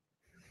 bitch?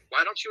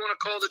 Why don't you want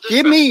to call the dispatch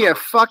Give me your number?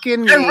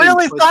 fucking I name.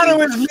 really pussy. thought it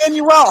was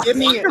Manuel. Give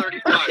me.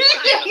 135.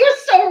 You're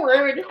so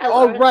rude. I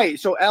Oh love it. right.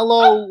 So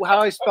L-O. How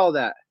do I spell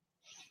that?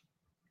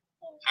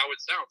 How it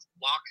sounds.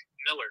 Lock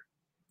Miller.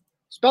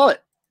 Spell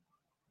it.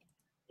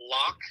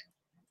 Lock.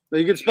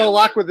 You can spell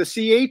lock with a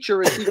CH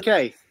or a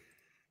CK.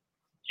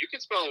 You can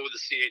spell it with a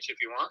CH if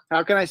you want.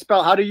 How can I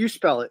spell? How do you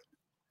spell it?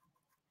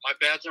 My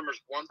badge number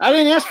is 135. I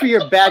didn't ask for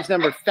your badge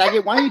number,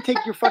 faggot. Why don't you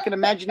take your fucking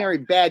imaginary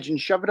badge and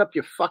shove it up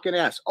your fucking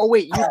ass? Oh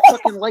wait, you'd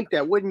fucking like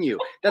that, wouldn't you?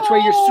 That's why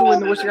you're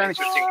suing the Worcester County.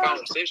 Interesting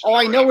conversation. Oh,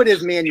 I know it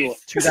is, Manuel.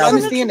 I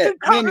understand that,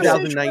 Manuel.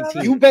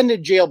 2019. You've been to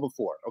jail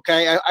before,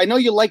 okay? I know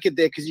you like it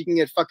there because you can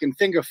get fucking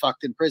finger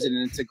fucked in prison,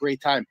 and it's a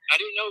great time. How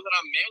do you know that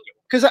I'm Manuel?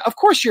 Because of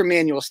course you're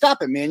Manuel. Stop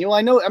it, Manuel. I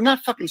know I'm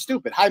not fucking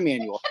stupid. Hi,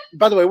 Manuel.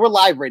 By the way, we're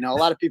live right now. A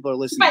lot of people are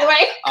listening. By the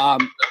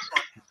way.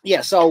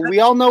 Yeah. So we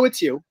all know it's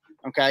you.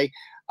 Okay.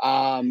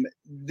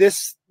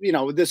 This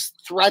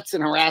threats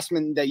and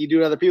harassment that you do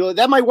to other people,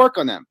 that might work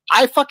on them.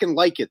 I fucking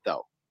like it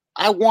though.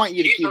 I want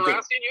you to He's keep it.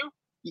 harassing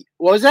you?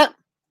 What was that?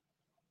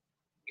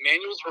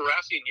 Manuel's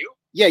harassing you?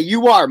 Yeah,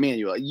 you are,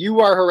 Manuel. You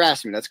are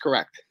harassing me. That's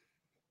correct.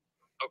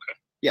 Okay.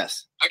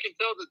 Yes. I can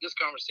tell that this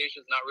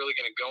conversation is not really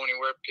going to go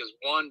anywhere because,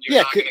 one,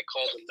 you're not going to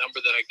call the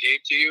number that I gave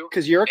to you.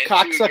 Because you're a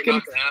cocksucking.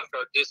 You're not going to ask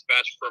our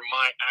dispatch for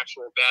my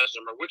actual badge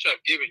number, which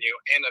I've given you,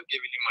 and I've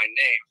given you my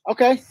name.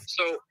 Okay.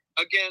 So,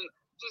 again,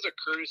 this is a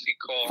courtesy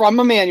call. From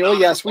Emmanuel,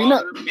 yes. We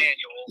know.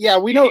 Manuel yeah,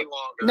 we know.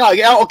 No,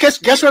 yeah. Oh,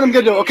 guess what I'm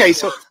going to do? Okay,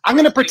 so I'm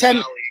going to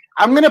pretend.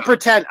 I'm going to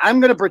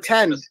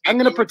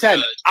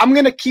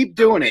keep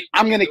doing it.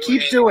 I'm going to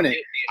keep doing it.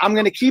 I'm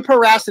going to keep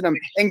harassing him.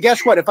 And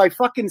guess what? If I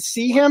fucking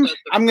see him,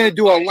 I'm going to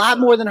do a lot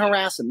more than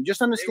harass him.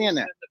 Just understand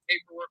that.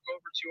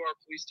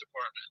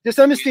 Just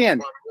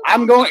understand.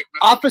 I'm going,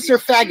 Officer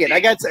Faggot. I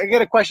got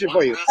a question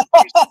for you.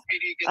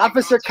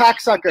 Officer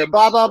Cocksucker.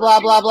 Blah, blah, blah,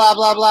 blah, blah,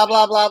 blah, blah,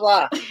 blah, blah,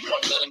 blah.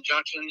 Once that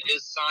injunction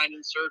is signed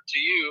and served to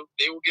you,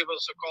 they will give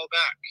us a call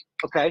back.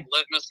 Okay.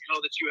 Letting us know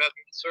that you have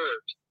been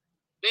served.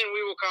 Then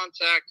we will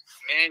contact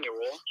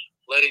Manuel,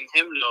 letting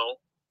him know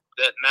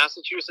that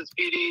Massachusetts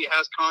PD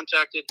has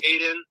contacted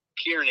Aiden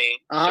Kearney,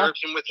 served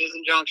him with his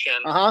injunction,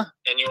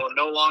 and you are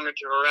no longer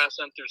to harass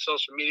him through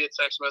social media,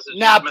 text messages.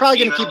 Nah, I'm probably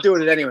going to keep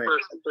doing it anyway.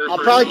 I'll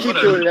probably keep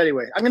doing it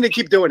anyway. I'm going to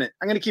keep doing it.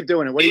 What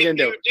are you going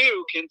to do? If you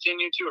do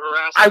continue to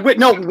harass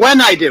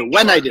when I do.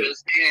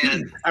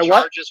 I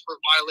what? Charges for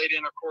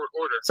violating a court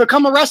order. So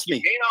come arrest me.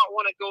 You may not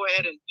want to go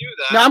ahead and do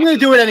that. No, I'm going to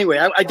do it anyway.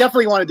 I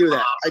definitely want to do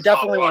that. I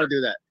definitely want to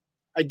do that.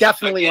 I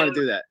definitely want to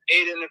do that.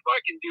 Aiden, if I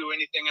can do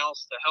anything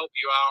else to help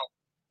you out,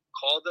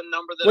 call the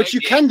number that what you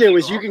can do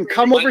is you can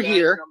come over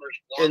here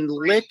and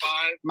lick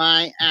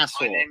my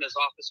asshole. My name is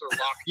Officer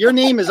Lock. Your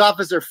name is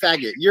Officer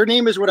Faggot. Your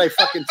name is what I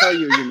fucking tell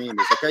you your name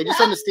is, okay?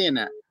 Just understand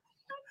that.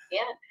 Yeah.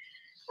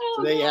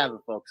 So there you have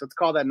it, folks. Let's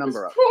call that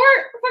number up.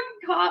 Poor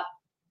fucking cop.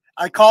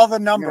 I call the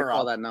number up.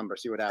 Call that number,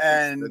 see what happens.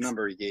 And the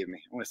number he gave me.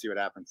 I want to see what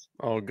happens.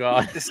 Oh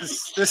God. This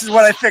is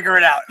what I figure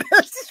it out.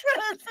 This is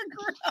what I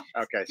figure it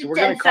out. Okay, so we're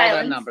gonna call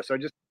that number. So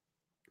just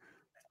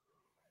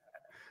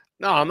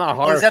No, I'm not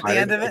horrified. Is that the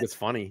end of it? It's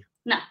funny.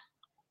 No.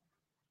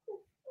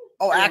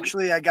 Oh,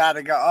 actually, I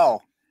gotta go.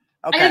 Oh,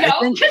 okay.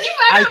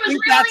 I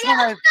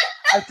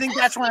think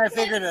that's when I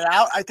figured it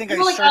out. I think I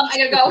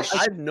gotta go.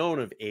 I've known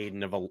of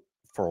Aiden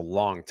for a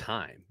long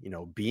time. You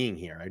know, being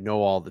here, I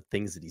know all the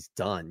things that he's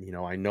done. You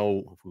know, I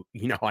know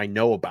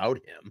about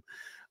him.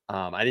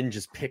 I didn't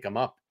just pick him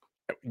up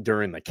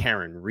during the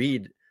Karen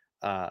Reed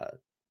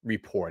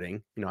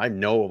reporting. You know, I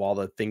know of all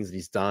the things that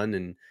he's done,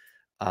 and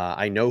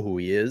I know who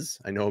he is.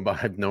 I've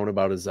known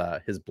about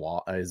his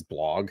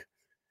blog,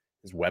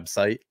 his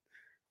website.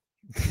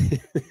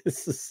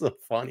 This is so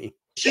funny.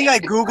 I think I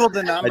Googled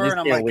the number and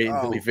I'm like, wait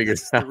until he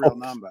figures the real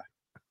number.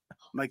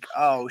 I'm like,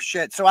 oh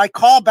shit. So I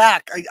call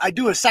back. I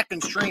do a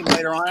second stream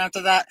later on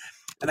after that.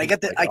 And I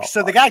get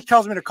so the guy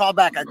tells me to call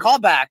back. I call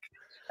back.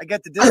 I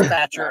get the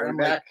dispatcher and I'm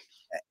like,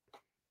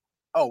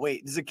 oh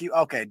wait, does it keep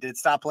okay, did it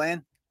stop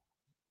playing?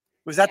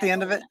 Was that the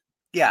end of it?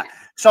 Yeah.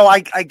 So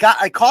I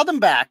called him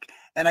back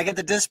and I get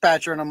the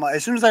dispatcher and I'm like,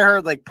 as soon as I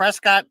heard like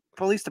Prescott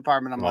Police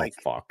Department, I'm like,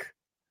 fuck.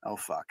 Oh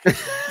fuck.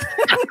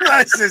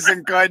 This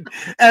isn't good.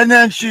 And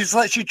then she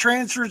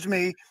transfers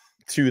me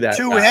to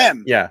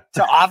him. Yeah.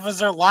 To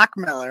Officer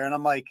Lockmiller. And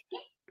I'm like,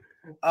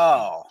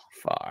 oh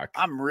fuck.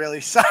 I'm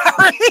really sorry.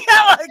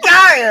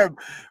 I am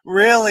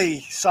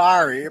really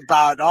sorry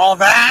about all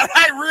that.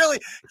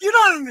 You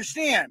don't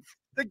understand.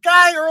 The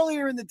guy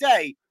earlier in the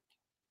day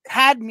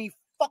had me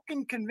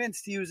fucking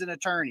convinced he was an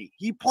attorney.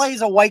 He plays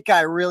a white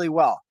guy really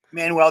well.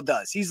 Manuel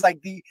does. He's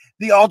like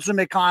the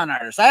ultimate con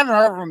artist. I haven't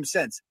heard of him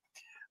since.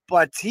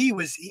 But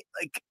he's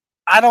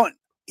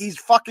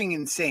fucking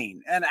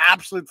insane, an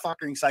absolute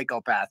fucking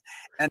psychopath.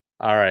 And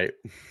all right,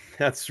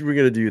 that's what we're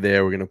going to do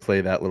there. We're going to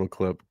play that little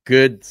clip.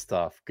 Good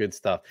stuff. Good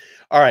stuff.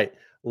 All right,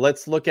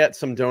 let's look at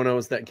some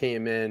donos that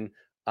came in.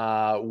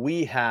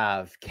 We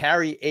have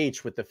Carrie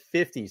H with the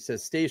 50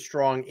 says, stay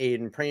strong,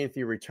 Aiden. Praying for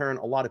your return.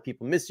 A lot of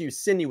people miss you.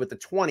 Cindy with the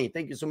 20.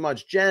 Thank you so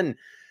much. Jen,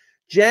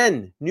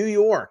 New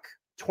York.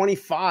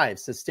 25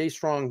 says, stay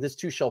strong. This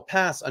too shall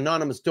pass.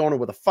 Anonymous donor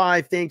with a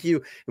 5. Thank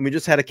you. And we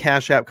just had a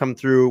cash app come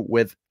through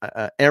with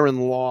Aaron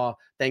Law.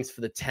 Thanks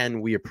for the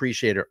 10. We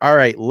appreciate it. All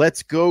right,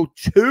 let's go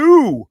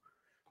to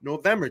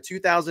November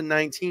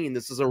 2019.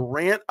 This is a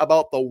rant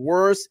about the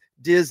worst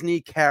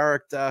Disney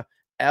character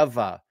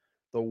ever.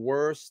 The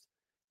worst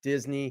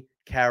Disney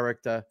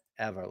character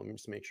ever. Let me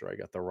just make sure I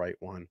got the right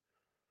one.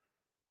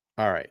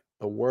 All right.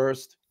 The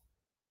worst.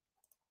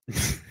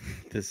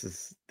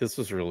 This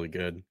was really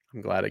good.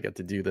 I'm glad I got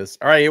to do this.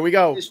 All right, here we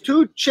go. There's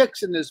 2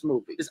 chicks in this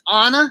movie. There's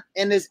Anna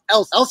and there's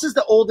Elsa. Elsa's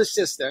the oldest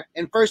sister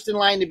and first in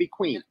line to be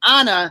queen.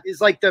 Anna is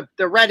like the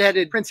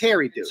redheaded Prince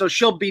Harry dude. So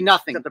she'll be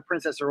nothing except the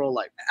princess her whole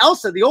life.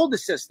 Elsa, the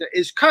oldest sister,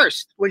 is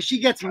cursed. When she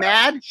gets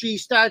mad, she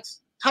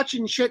starts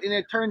touching shit and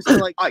it turns to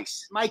like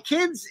ice. My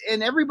kids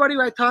and everybody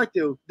I talk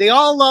to, they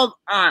all love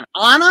Anna.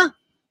 Anna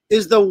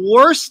is the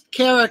worst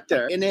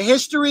character in the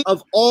history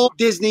of all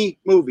Disney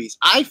movies.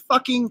 I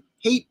fucking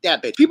hate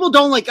that bitch. People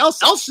don't like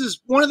Elsa.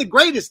 Elsa's one of the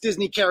greatest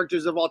Disney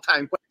characters of all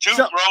time. Two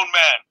grown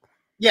men.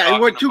 Yeah,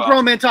 we're two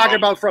grown men talking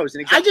about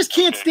Frozen. I just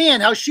can't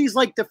stand how she's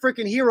like the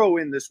freaking hero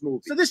in this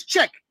movie. So this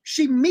chick,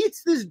 she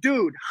meets this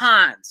dude,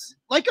 Hans,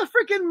 like a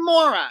freaking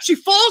moron. She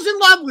falls in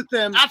love with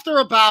him after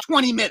about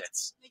 20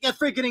 minutes. They get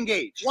freaking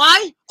engaged.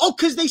 Why? Oh,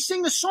 because they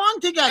sing a song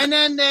together. And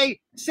then they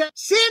said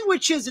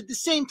sandwiches at the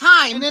same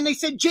time. And then they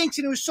said Jinx,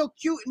 and it was so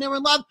cute, and they were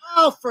in love.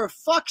 Oh, for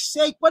fuck's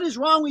sake, what is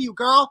wrong with you,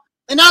 girl?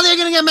 And now they're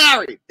going to get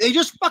married. They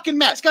just fucking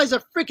met. This guy's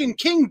a freaking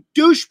king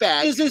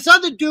douchebag. Is this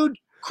other dude,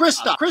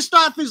 Kristoff.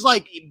 Kristoff is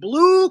like a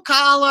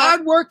blue-collar,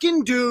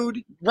 hard-working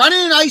dude running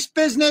an ice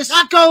business,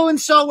 not going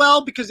so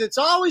well because it's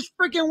always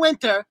freaking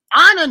winter.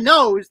 Anna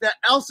knows that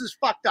Elsa's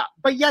fucked up,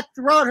 but yet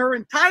throughout her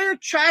entire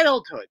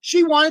childhood,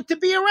 she wanted to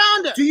be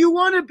around her. Do you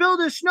want to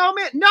build a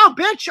snowman? No,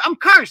 bitch, I'm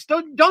cursed.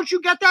 Don't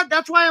you get that?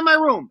 That's why I'm in my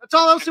room. That's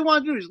all Elsa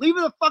wants to do is leave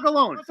her the fuck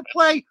alone. She wants to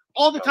play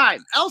all the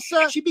time.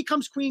 Elsa, she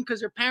becomes queen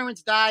because her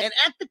parents died, and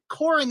at the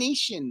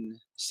coronation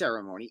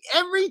ceremony,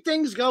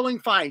 everything's going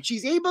fine.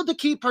 She's able to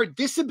keep her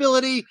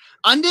disability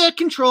under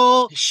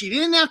control. She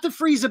didn't have to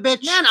freeze a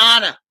bitch. Then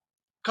Anna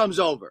comes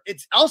over.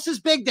 It's Elsa's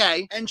big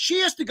day, and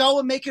she has to go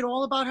and make it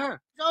all about her.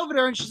 She's over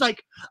there, and she's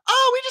like,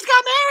 oh, we just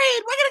got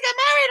married. We're gonna get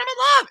married. I'm in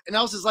love. And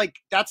Elsa's like,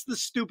 that's the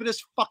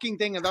stupidest fucking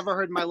thing I've ever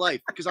heard in my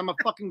life because I'm a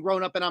fucking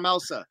grown up and I'm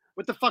Elsa.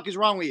 What the fuck is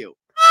wrong with you?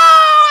 Oh,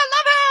 I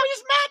love her. We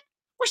just met.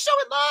 We're so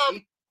in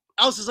love.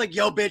 Elsa's like,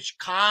 yo, bitch,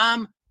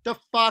 calm the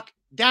fuck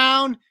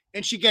down.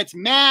 And she gets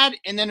mad,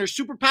 and then her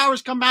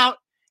superpowers come out,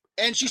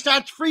 and she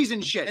starts freezing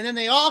shit. And then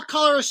they all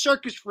call her a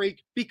circus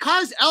freak.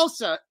 Because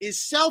Elsa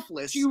is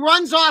selfless, she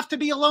runs off to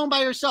be alone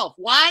by herself.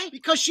 Why?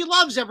 Because she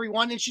loves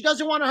everyone, and she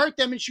doesn't want to hurt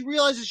them, and she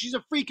realizes she's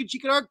a freak, and she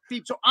can hurt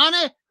people. So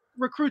Anna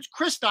recruits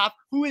Kristoff,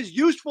 who is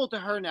useful to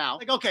her now.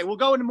 Like, okay, we'll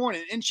go in the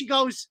morning. And she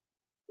goes,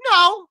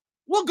 no,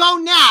 we'll go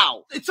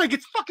now. It's like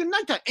it's fucking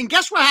nighttime. And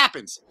guess what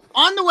happens?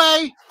 On the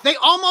way, they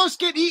almost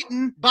get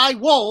eaten by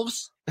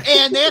wolves.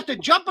 And they have to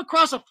jump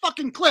across a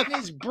fucking cliff.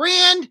 His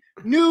brand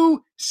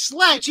new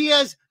sled she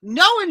has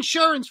no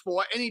insurance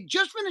for, and he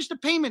just finished the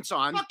payments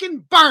on,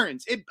 fucking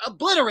burns. It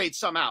obliterates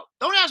somehow.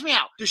 Don't ask me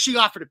how. Does she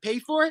offer to pay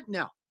for it?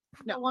 No.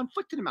 On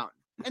foot to the mountain.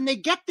 And they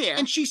get there,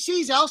 and she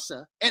sees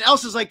Elsa, and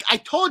Elsa's like, I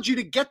told you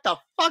to get the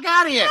fuck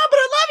out of here. No, but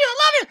I love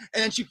you.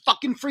 And then she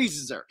fucking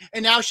freezes her.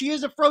 And now she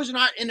is a frozen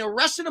heart, and the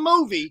rest of the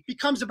movie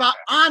becomes about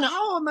Anna.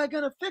 How am I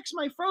going to fix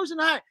my frozen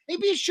heart?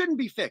 Maybe it shouldn't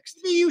be fixed.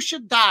 Maybe you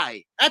should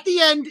die. At the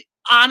end,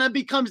 Anna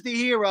becomes the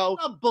hero.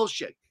 Oh,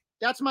 bullshit.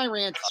 That's my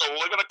rant. So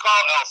we're going to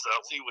call Elsa.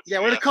 See what we're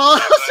going to call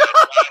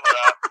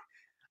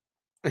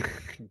Elsa.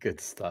 Good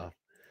stuff.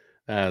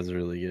 That was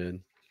really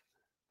good.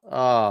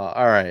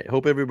 All right.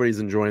 Hope everybody's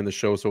enjoying the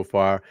show so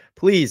far.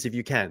 Please, if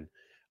you can,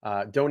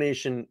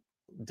 donation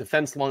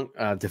defense fund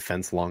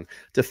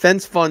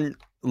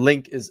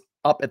link is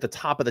up at the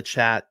top of the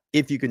chat.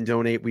 If you can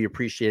donate, we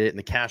appreciate it. And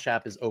the Cash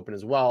App is open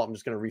as well. I'm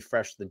just going to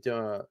refresh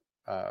the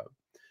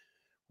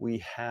we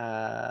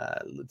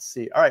had, let's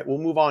see. All right, we'll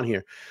move on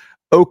here.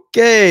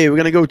 Okay, we're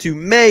going to go to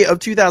May of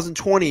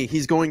 2020.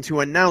 He's going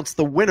to announce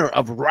the winner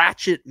of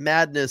Ratchet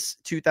Madness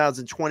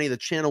 2020. The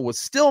channel was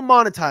still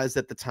monetized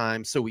at the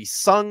time, so he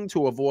sung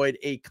to avoid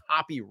a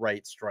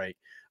copyright strike.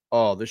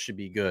 Oh, this should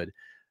be good.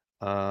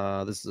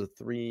 This is a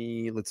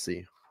 3. Let's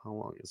see. How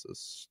long is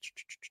this?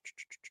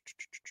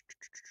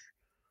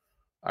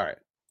 All right,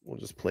 we'll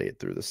just play it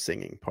through the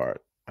singing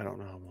part. I don't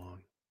know how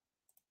long.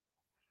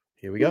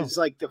 Here we go. It's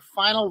like the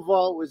final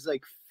vote was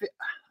like,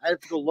 I have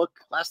to go look.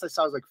 Last I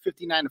saw it was like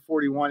 59 to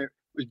 41. It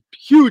was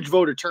huge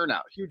voter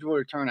turnout.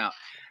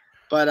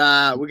 But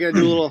we're going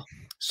to do a little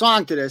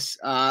song to this.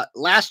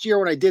 Last year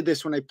when I did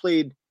this, when I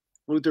played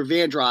Luther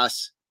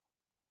Vandross,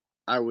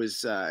 I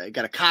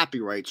got a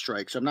copyright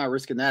strike, so I'm not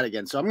risking that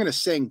again. So I'm going to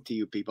sing to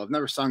you people. I've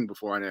never sung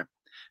before on here.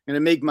 I'm going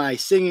to make my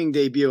singing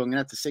debut. I'm going to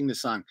have to sing the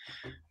song.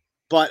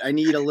 But I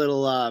need a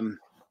little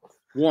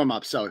warm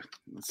up. So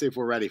let's see if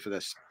we're ready for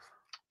this.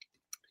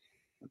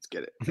 Let's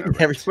get it.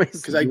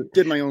 Because I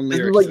did my own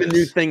lyrics. This is like the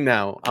new thing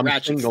now. I'm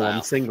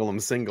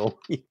single.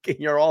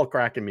 You're all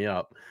cracking me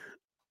up.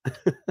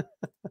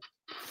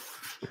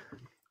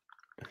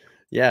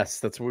 Yes,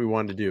 that's what we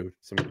wanted to do.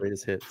 Some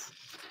greatest hits.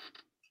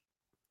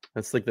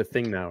 That's like the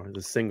thing now.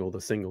 The single.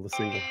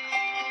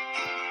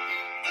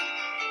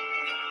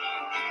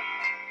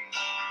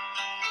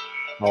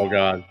 Oh,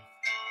 God.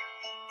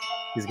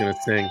 He's going to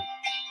sing.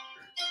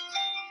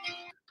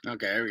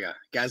 Okay, here we go.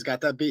 Guys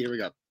got that beat? Here we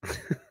go.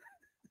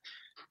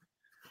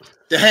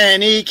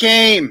 Then he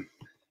came,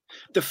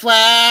 the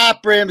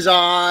flap rims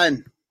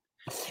on.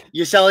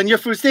 You're selling your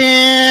food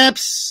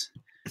stamps.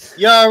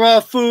 You're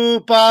a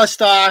football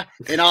star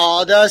and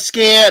all the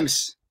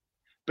scams.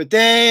 But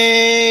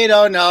they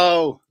don't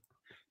know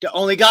that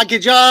only God can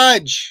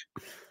judge.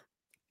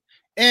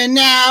 And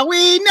now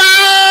we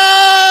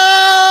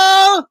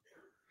know.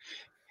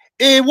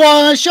 In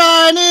one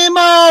shining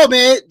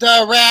moment,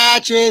 the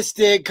ratchets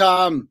did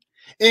come.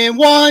 In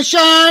one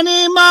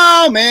shining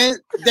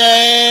moment,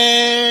 they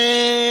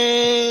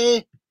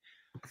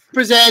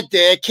present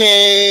their case.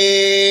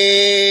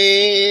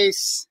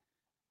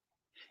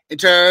 And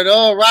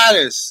Turtle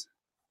Riders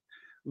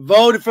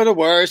voted for the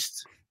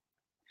worst.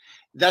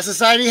 that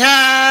society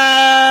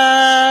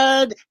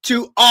had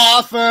to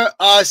offer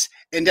us,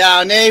 and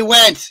down they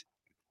went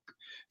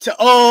to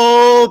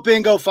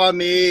open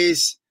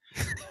GoFundMes.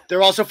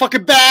 They're also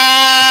fucking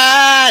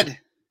bad,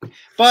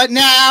 but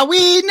now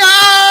we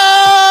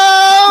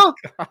know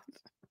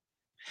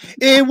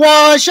it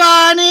was a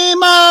shiny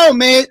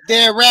moment.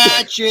 Their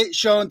ratchet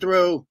shone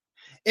through.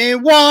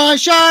 In one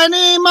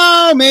shiny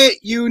moment,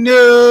 you knew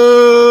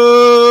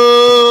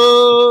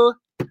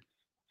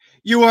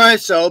you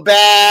weren't so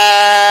bad.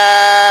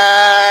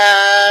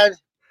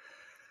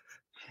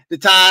 The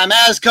time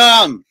has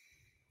come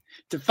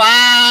to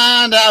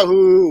find out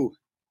who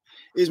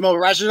is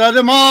more rational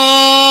than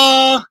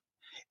more.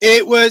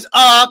 It was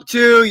up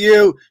to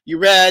you. You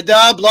read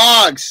the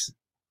blogs.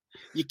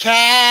 You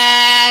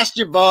cast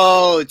your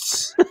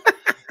votes.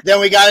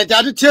 Then we got it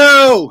down to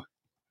 2.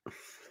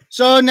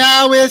 So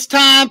now it's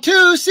time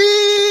to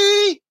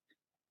see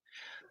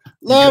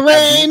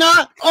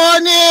Lorena or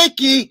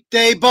Nikki.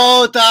 They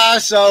both are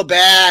so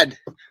bad.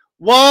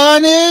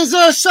 One is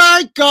a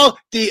psycho,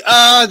 the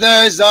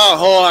other's a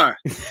whore.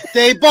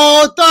 They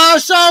both are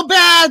so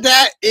bad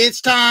that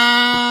it's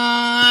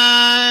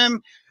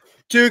time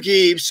to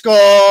keep score.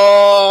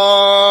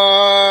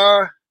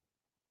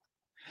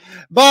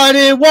 But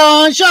in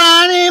one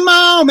shiny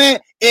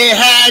moment, it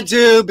had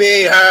to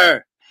be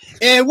her.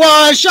 In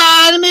one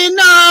shiny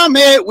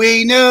moment,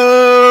 we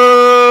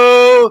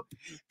knew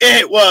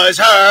it was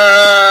her.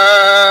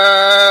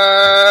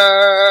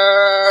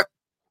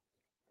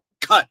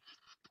 Cut.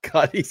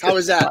 How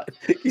was that?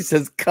 He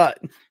says cut.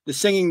 The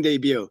singing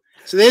debut.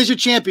 So there's your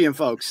champion,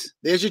 folks.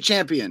 There's your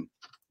champion.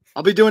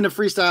 I'll be doing the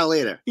freestyle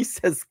later. He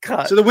says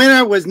cut. So the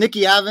winner was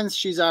Nikki Evans.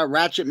 She's our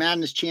Ratchet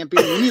Madness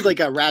champion. We need like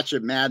a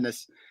Ratchet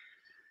Madness.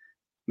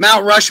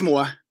 Mount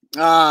Rushmore.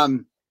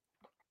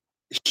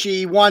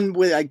 She won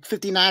with like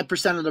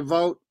 59% of the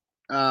vote.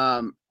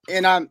 And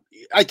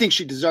I think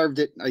she deserved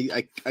it.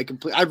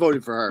 I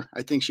voted for her.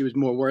 I think she was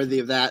more worthy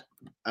of that.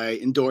 I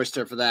endorsed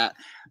her for that.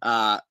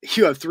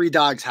 You have 3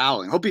 dogs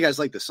howling. Hope you guys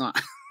like the song.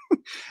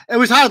 It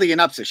was hardly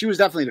an upset. She was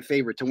definitely the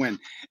favorite to win.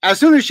 As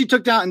soon as she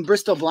took down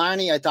Bristol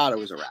Blarney, I thought it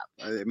was a wrap.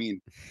 I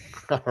mean,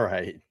 all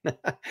right.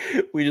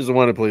 We just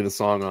want to play the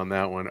song on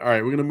that one. All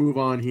right, we're going to move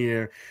on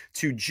here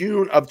to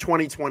June of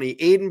 2020.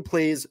 Aiden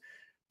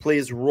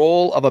plays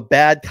role of a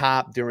bad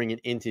cop during an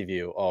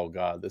interview. Oh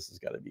God, this has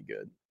got to be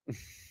good.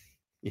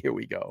 Here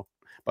we go.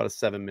 About a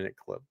 7-minute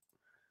clip.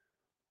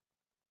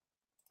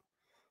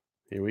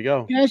 Here we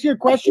go. Can I ask you a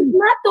question? It's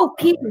not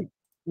okay.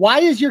 Why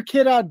is your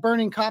kid out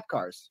burning cop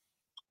cars?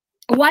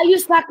 Why are you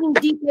sucking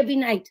deep every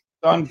night?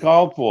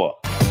 Uncalled for.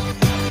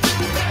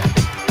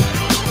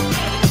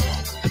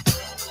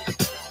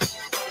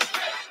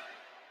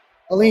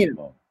 Alina.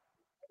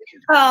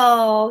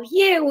 Oh,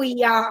 here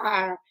we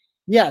are.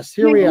 Yes,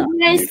 here we are.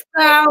 You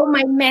saw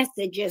my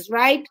messages,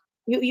 right?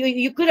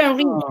 You couldn't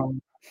read.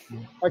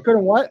 I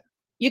couldn't what?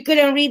 You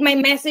couldn't read my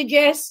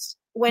messages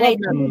when I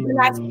did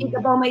not speak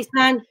about my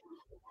son.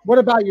 What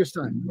about your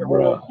son?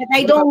 But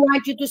I don't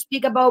want you to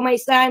speak about my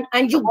son,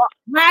 and you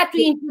had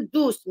to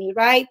introduce me,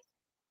 right?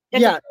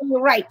 That's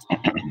right.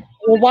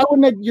 Well, why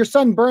wouldn't your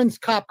son burns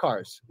cop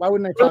cars? Why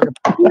wouldn't I talk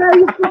about it? None of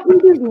your fucking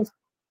business.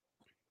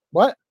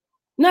 What?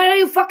 None of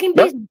your fucking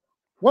business.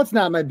 What's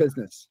not my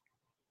business?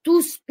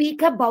 To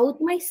speak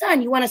about my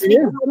son. You want to speak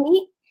about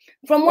me?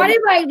 From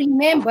whatever I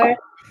remember,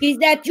 is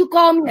that you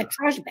call me a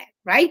trash bag,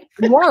 right?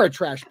 You are a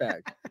trash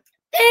bag.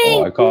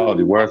 I called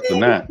you worse than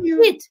that.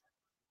 Shit.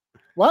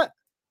 What?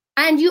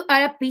 And you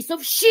are a piece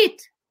of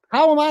shit.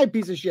 How am I a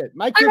piece of shit?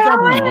 My kids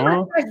are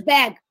a trash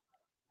bag.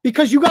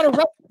 Because you got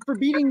arrested for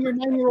beating your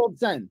 9-year-old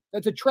son.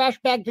 That's a trash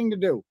bag thing to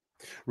do.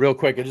 Real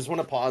quick, I just want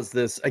to pause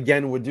this.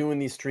 Again, we're doing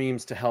these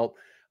streams to help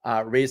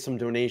raise some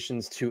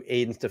donations to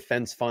Aiden's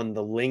Defense Fund.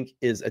 The link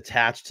is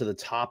attached to the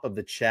top of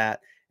the chat,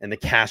 and the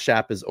Cash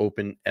App is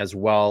open as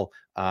well.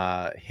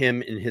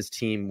 Him and his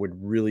team would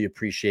really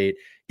appreciate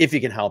if you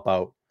can help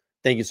out.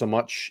 Thank you so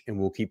much, and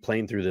we'll keep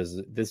playing through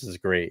this. This is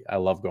great. I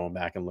love going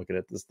back and looking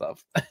at this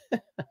stuff.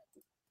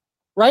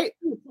 Right?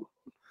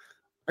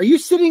 Are you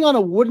sitting on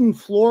a wooden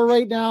floor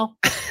right now?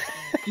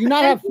 Do you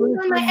not have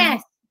furniture? On my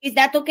ass. Is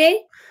that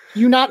okay?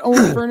 Do you not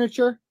own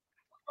furniture?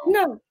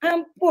 No,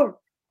 I'm poor.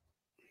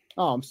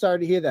 Oh, I'm sorry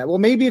to hear that. Well,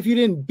 maybe if you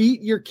didn't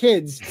beat your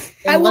kids,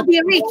 I would be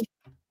rich.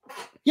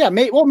 Yeah,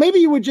 maybe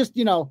you would just,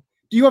 do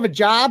you have a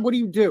job? What do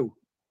you do?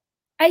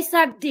 I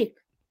suck dick.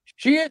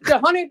 She is the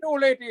honeydew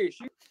lady.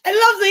 I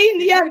love the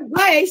Indian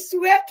guy. I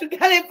swear to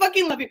God, I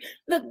fucking love you.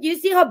 Look, you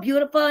see how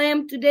beautiful I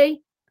am today?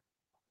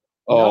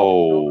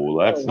 Oh,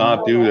 let's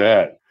not do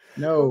that.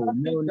 No.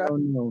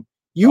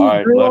 You, all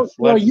right, let's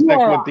stick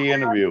with the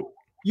interview.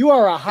 You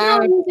are a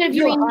high.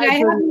 Interviewing. I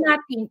have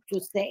nothing to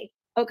say.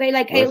 Okay,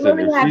 like listen, I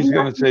really have. She's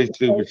gonna say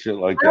stupid shit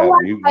like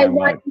that. I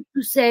wanted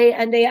to say,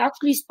 and I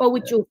actually spoke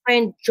with your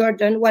friend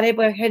Jordan,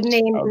 whatever her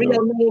name,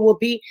 real name will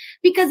be,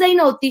 because I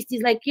know this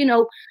is like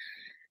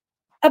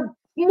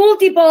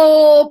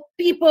multiple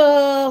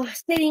people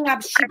setting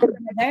up shit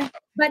together,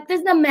 but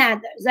does not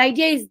matter. The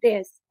idea is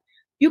this: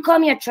 you call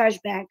me a trash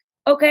bag,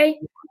 okay?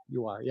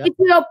 You are, yeah. It's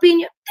your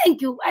opinion.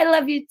 Thank you. I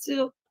love you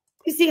too.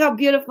 You see how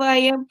beautiful I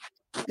am?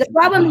 The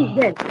problem is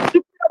this,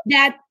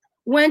 that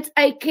once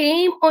I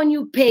came on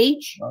your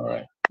page, all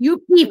right, you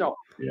people,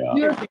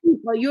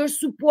 your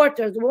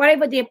supporters,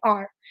 whatever they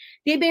are,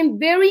 they've been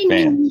very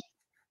mean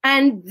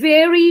and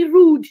very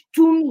rude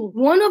to me.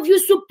 One of your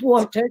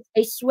supporters,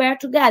 I swear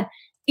to God,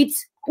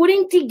 it's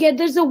putting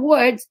together the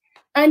words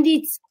and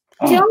it's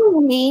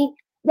telling me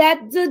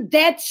that the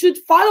death should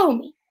follow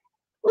me.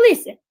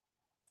 Listen,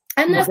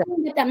 I'm not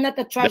saying that I'm not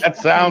a trash. That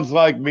sounds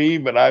like me,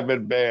 but I've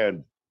been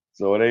banned.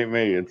 So it ain't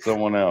me. It's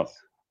someone else.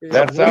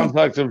 That sounds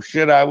like some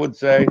shit I would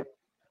say,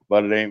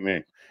 but it ain't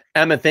me.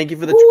 Emma, thank you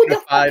for the Who the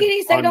fuck it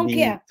is? I don't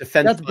care.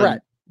 That's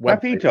Brett.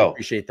 Papito.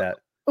 Appreciate that.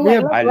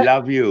 I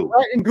love you.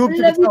 I love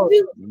you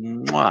too.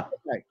 Mwah.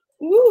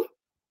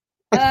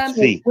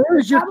 See.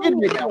 Where's your kid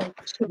now?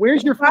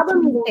 Where's your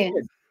problem?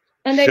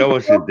 Show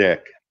us your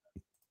dick.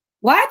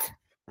 What?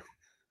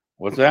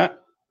 What's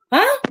that?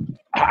 Huh?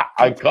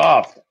 I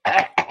coughed.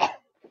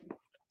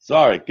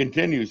 Sorry.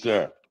 Continue,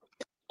 sir.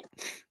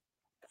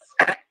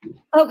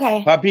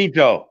 Okay.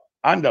 Papito,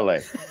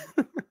 andale.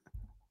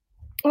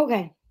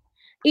 Okay.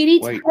 It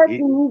is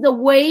hurting me the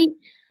way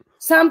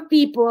some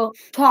people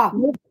talk.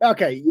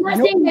 Okay. I'm not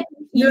saying that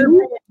it's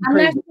you. I'm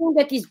not saying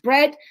that it's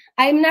Brett.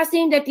 I'm not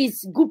saying that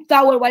it's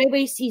Gupta or whatever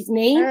is his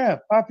name. Yeah,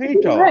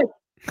 Papito.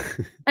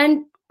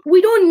 And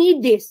we don't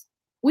need this.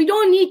 We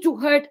don't need to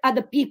hurt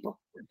other people.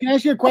 Can I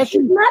ask you a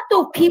question? It's not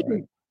okay.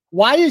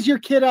 Why is your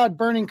kid out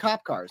burning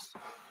cop cars?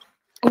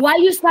 Why are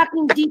you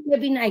sucking deep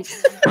every night?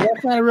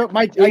 That's not a real.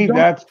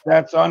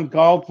 That's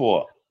uncalled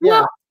for.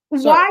 Yeah.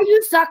 Well, why are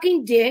you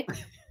sucking dick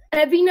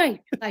every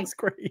night? That's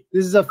great.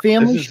 This is a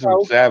family this is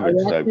show. Some savage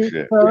type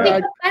shit.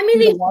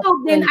 Family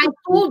show. Then I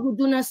told you,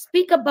 do not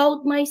speak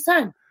about my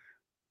son.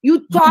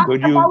 You talk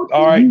about.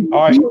 All right.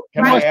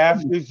 Can I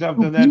ask you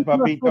something then,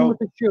 Papito?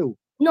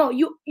 No,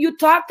 you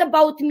talked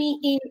about me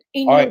in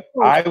all your right,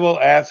 post. I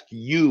will ask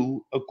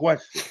you a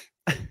question.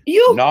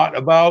 You not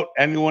about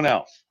anyone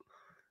else.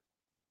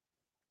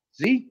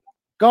 See?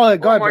 Go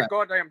ahead. Oh my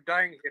God, I am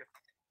dying here.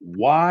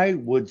 Why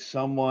would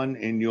someone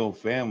in your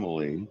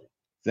family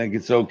think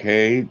it's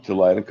okay to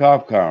light a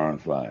cop car on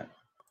fire?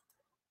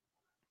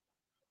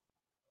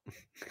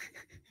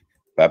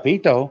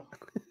 Papito.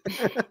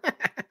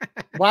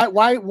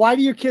 Why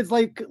do your kids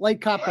like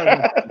cop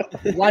cars?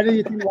 Why do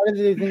they think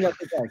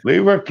that's okay?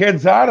 Leave our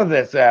kids out of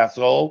this,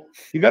 asshole.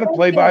 You got to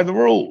play by the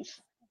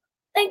rules.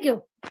 Thank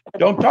you.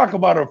 Don't talk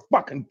about our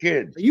fucking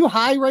kids. Are you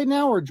high right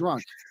now or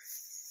drunk?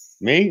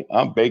 Me?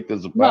 I'm baked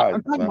as a No, pie.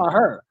 I'm talking about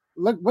her.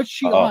 Look, what's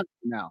she on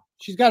now?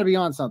 She's got to be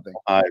on something.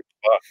 I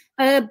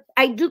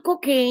do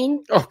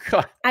cocaine. Oh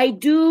God. I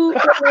do.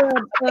 Those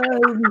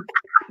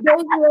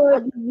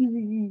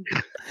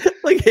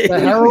like the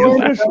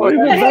heroin.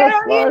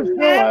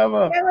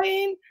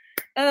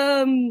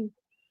 Heroin.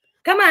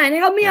 Come on,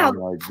 help me out.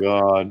 Oh my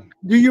God.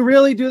 Do you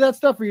really do that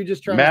stuff, or you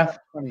just trying meth?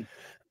 To be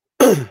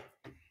funny?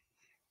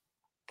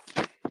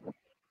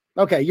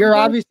 Okay, you're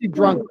obviously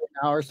drunk right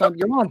now, or something.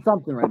 You're on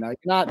something right now. You're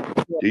not.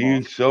 Do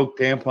you soak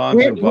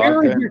tampons in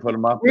vodka and put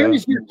them up there? Where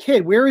is your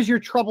kid? Where is your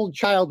troubled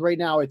child right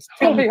now? It's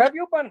Hey, have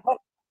you been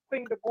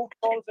huffing the goop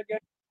balls again?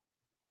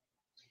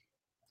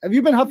 Have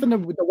you been huffing the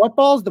what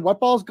balls? The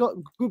what balls,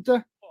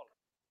 Gupta?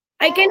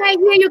 I cannot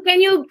hear you. Can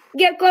you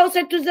get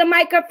closer to the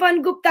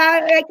microphone, Gupta?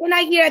 I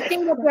cannot hear a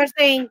thing that you're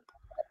saying.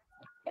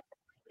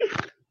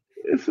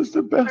 This is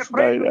the best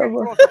night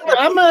ever.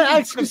 I'm gonna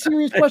ask you a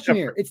serious question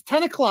here. It's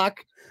 10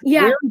 o'clock.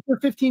 Yeah. Where is your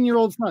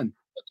 15-year-old son?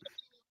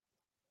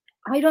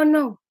 I don't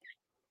know.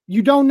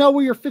 You don't know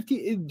where your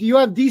 15? Do you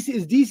have DC?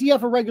 Is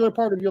DCF a regular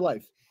part of your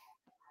life?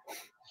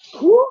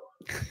 Who?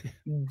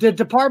 The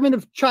Department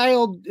of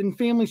Child and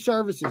Family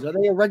Services. Are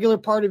they a regular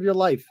part of your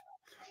life?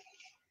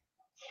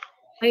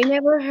 I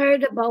never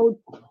heard about.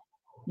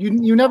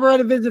 You never had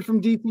a visit from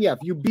DCF.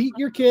 You beat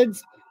your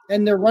kids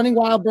and they're running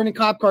wild, burning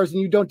cop cars,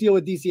 and you don't deal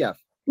with DCF.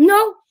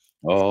 No.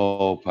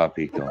 Oh,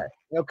 Papito.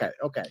 Okay.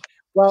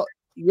 Well,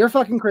 you're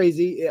fucking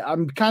crazy.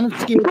 I'm kind of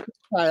scared for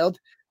the child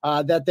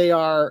that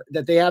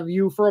they have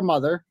you for a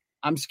mother.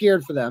 I'm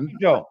scared for them.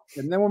 Yo,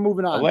 and then we're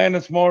moving on.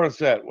 Alanis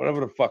Morissette,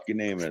 whatever the fuck your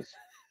name is.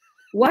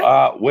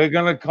 What? We're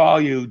gonna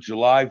call you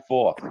July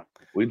 4th.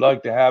 We'd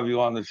like to have you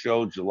on the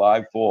show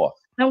July 4th.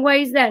 And why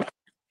is that?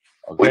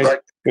 Okay,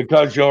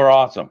 because you're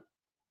awesome.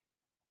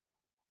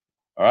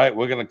 All right,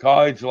 we're gonna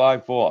call you July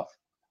 4th.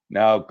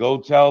 Now go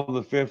tell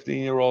the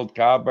 15-year-old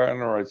car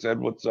burner I said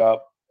what's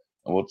up,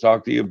 and we'll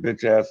talk to your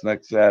bitch ass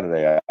next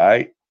Saturday. All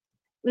right?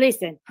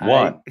 Listen.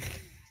 One.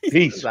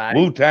 Peace.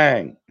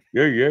 Wu-Tang.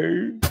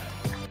 Yeah.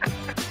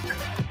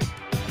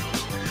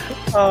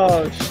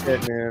 Oh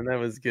shit, man, that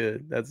was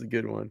good. That's a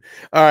good one.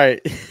 All right.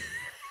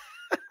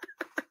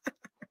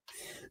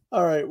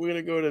 All right, we're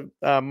gonna go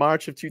to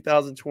March of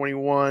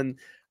 2021.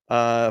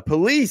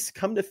 Police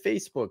come to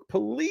Facebook.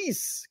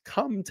 Police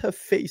come to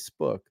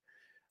Facebook.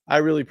 I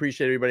really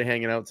appreciate everybody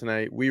hanging out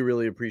tonight. We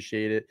really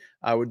appreciate it.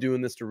 We're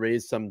doing this to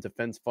raise some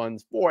defense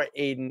funds for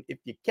Aiden. If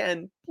you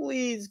can,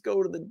 please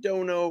go to the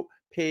Dono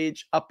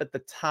page up at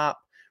the top.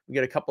 We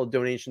got a couple of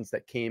donations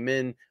that came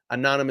in.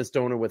 Anonymous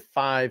donor with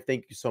 5.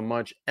 Thank you so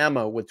much.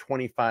 Emma with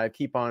 25.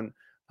 Keep on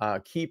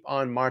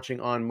marching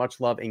on. Much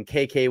love. And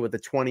KK with the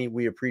 20.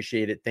 We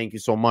appreciate it. Thank you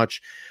so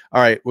much.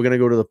 All right, we're gonna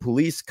go to the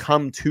police.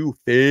 Come to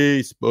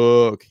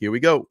Facebook. Here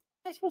we go. What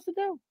am I supposed to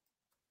do?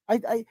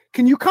 I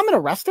can you come and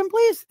arrest him,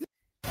 please? Like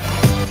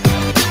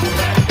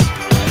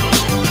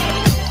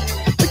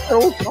that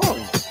old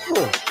song.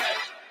 Cool.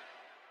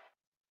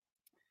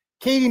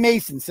 Katie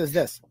Mason says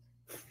this.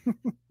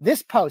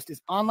 This post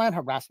is online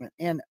harassment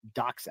and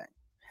doxing,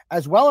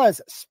 as well as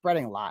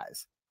spreading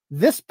lies.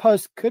 This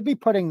post could be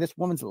putting this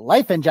woman's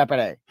life in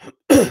jeopardy.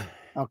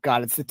 Oh,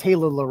 God, it's the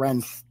Taylor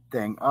Lorenz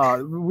thing.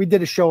 We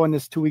did a show on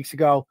this 2 weeks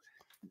ago.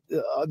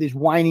 These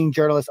whining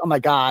journalists. Oh, my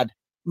God,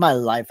 my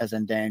life is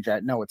in danger.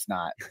 No, it's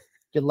not.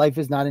 Your life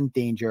is not in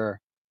danger.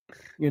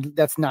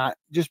 That's not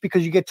just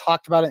because you get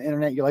talked about on the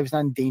internet. Your life is not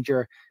in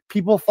danger.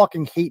 People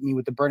fucking hate me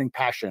with the burning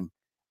passion,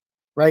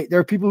 right? There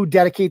are people who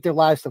dedicate their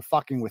lives to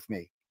fucking with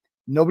me.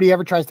 Nobody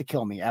ever tries to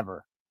kill me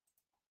ever.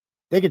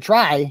 They could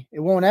try.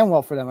 It won't end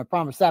well for them. I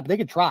promise that, but they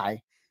could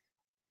try.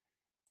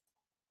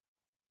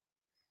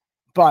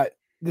 But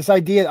this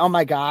idea, oh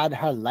my God,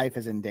 her life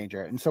is in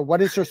danger. And so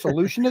what is her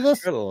solution to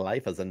this? Her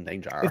life is in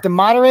danger. If the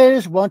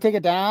moderators won't take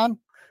it down,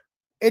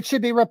 it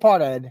should be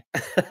reported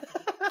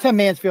to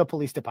Mansfield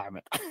Police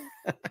Department.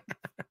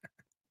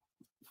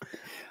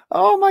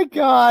 Oh my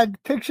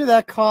God. Picture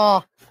that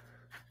call.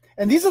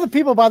 And these are the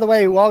people, by the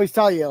way, who always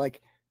tell you,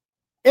 like,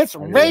 it's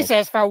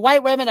racist for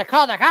white women to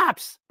call the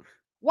cops.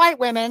 White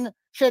women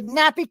should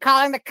not be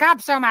calling the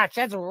cops so much.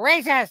 That's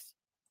racist.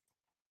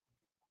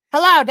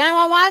 Hello,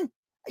 911?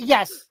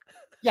 Yes.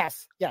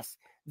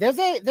 There's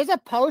a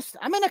post.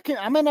 I'm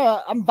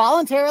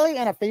voluntarily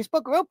in a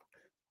Facebook group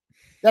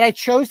that I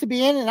chose to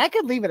be in, and I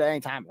could leave it at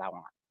any time if I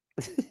want.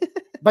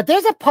 But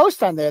there's a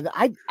post on there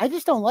that I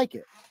just don't like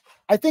it.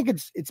 I think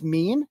it's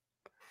mean.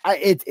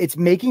 It's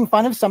making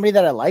fun of somebody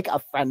that I like, a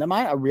friend of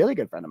mine, a really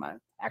good friend of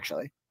mine,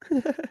 actually.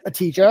 A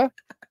teacher.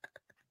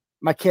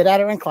 My kid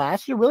had her in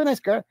class. She's a really nice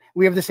girl.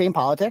 We have the same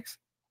politics.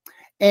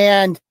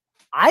 And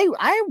I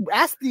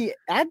asked the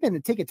admin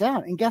to take it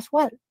down. And guess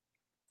what?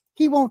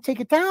 He won't take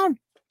it down.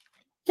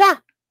 Yeah.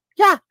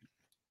 I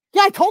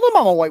told him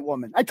I'm a white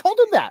woman. I told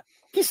him that.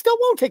 He still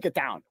won't take it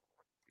down.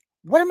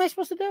 What am I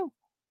supposed to do?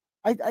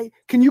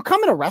 Can you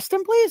come and arrest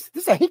him, please?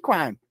 This is a hate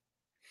crime.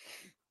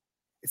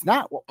 It's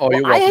not. Oh,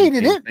 you're welcome. I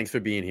hated it. Thanks for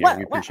being here.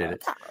 We appreciate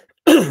it.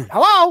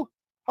 Hello?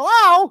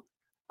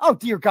 Oh,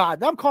 dear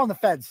God. I'm calling the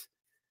feds.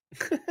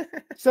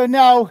 So,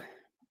 no.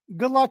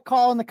 Good luck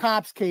calling the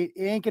cops, Kate.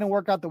 It ain't going to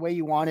work out the way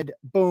you wanted.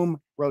 Boom.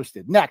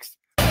 Roasted. Next.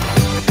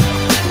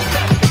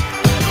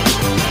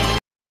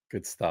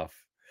 Good stuff.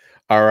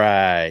 All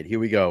right. Here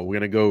we go. We're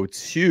going to go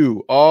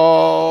to,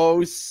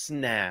 oh,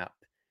 snap.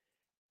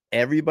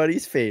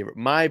 Everybody's favorite.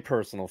 My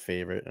personal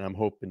favorite. And I'm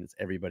hoping it's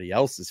everybody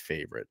else's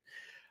favorite.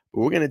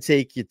 We're going to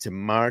take you to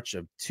March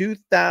of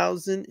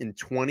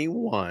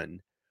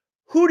 2021.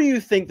 Who do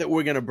you think that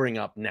we're going to bring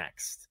up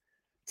next?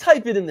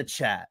 Type it in the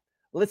chat.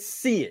 Let's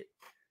see it.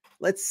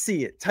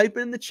 Type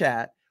it in the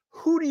chat.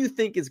 Who do you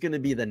think is going to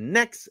be the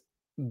next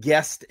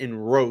guest in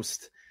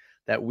roast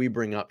that we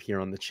bring up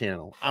here on the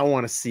channel? I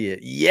want to see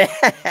it. Yes.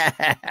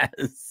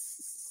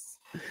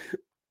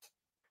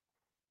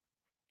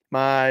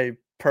 My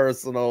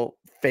personal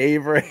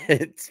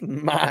favorite.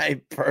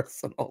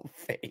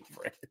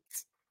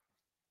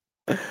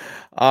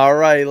 All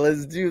right,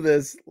 let's do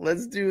this.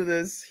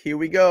 Here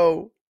we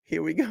go.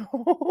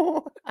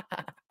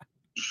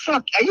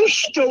 Fuck, are you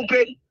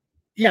stupid?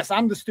 Yes,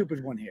 I'm the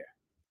stupid one here.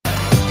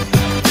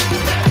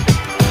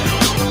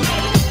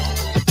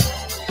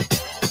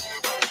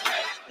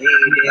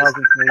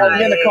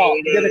 Get a call.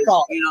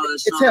 You know,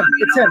 it's him.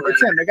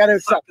 I got to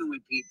accept.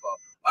 With people.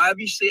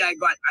 Obviously, I need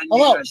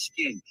your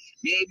skin.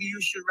 Maybe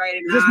you should write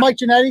it. Is this Mike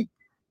Giannetti?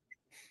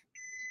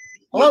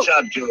 Hello? What's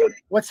up, dude?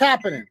 What's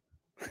happening?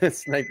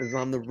 Sniper's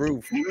on the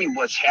roof. What do you mean,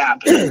 what's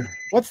happening?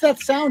 What's that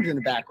sound in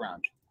the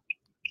background?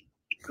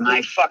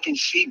 My fucking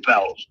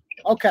seatbelt.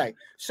 Okay.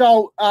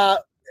 So,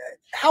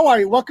 how are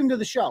you? Welcome to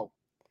the show.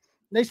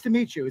 Nice to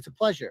meet you. It's a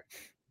pleasure.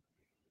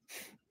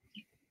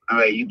 All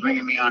right, you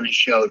bringing me on the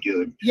show,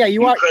 dude. Yeah,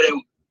 you are.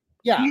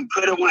 Yeah. You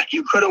could have went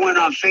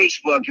on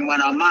Facebook and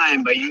went on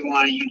mine, but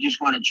you just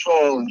want to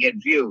troll and get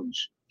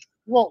views.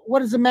 Well, what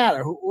does it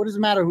matter? What does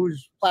it matter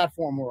whose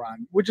platform we're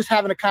on? We're just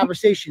having a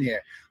conversation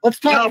here. Let's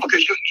talk. No,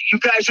 because you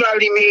guys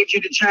already made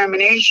your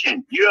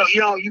determination. You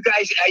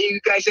guys are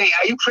you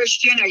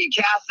Christian? Are you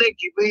Catholic?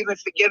 Do you believe in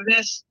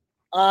forgiveness?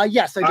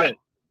 Yes, I do.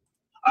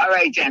 All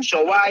right, then.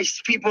 So why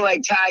is people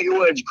like Tiger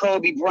Woods,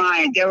 Kobe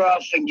Bryant, they're all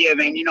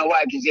forgiven? You know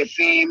why? Because they're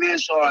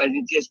famous, or is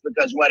it just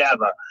because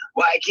whatever?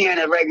 Why can't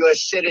a regular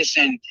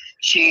citizen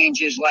change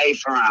his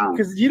life around?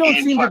 Because you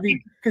don't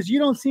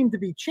seem to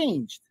be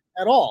changed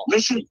at all.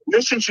 Listen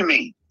to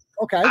me.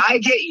 Okay.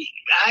 My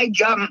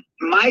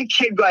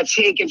kid got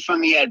taken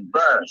from me at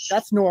birth.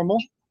 That's normal.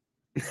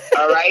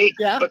 All right?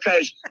 Yeah.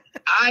 Because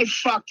I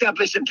fucked up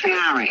as a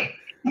parent.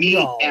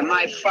 And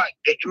my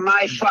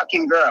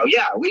fucking girl.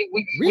 Yeah,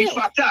 we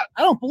fucked up.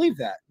 I don't believe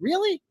that.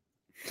 Really?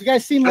 You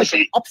guys seem like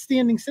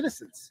upstanding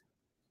citizens.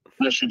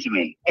 Listen to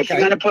me. If you're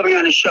gonna put me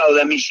on a show,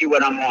 let me see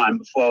what I'm on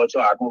before we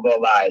talk. We'll go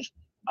live.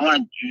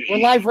 We're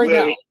live right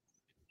now.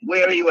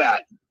 Where are you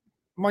at?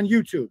 I'm on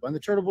YouTube, on the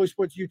Turtle Boy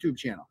Sports YouTube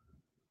channel.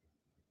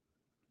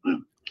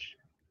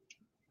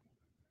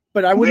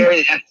 But I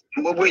wouldn't.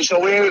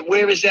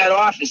 Where is that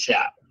office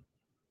at?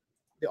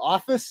 The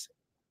office?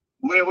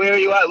 Where are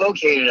you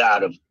located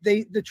out of?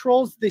 The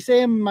trolls, they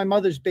say I'm in my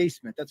mother's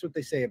basement. That's what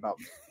they say about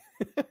me.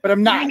 But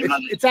I'm not.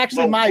 It's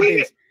actually my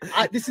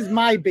basement. This is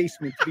my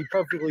basement, to be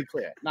perfectly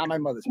clear, not my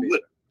mother's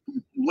basement.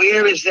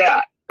 Where is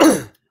that?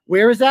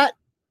 Where is that?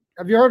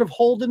 Have you heard of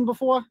Holden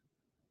before?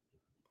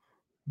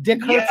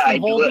 Dick Hurts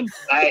from Holden?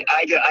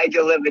 I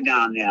deliver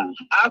down there.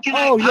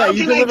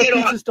 You deliver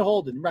pizzas to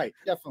Holden. Right,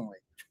 definitely.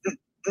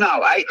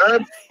 No,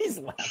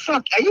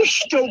 fuck, are you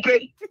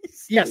stupid?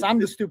 Yes, I'm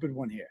the stupid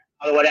one here.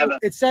 Or whatever.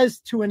 It says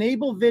to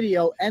enable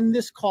video, end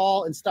this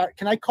call and start.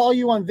 Can I call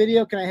you on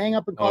video? Can I hang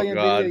up and call you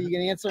on video? You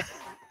can answer?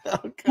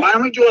 Why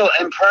don't we do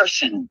an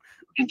in-person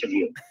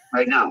interview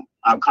right now?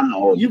 I'll come to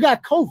hold you. You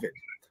got COVID.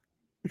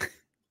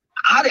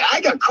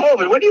 I got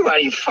COVID. What are you out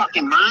of your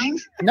fucking mind?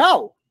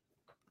 No.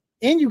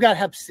 And you got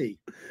Hep C.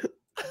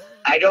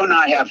 I do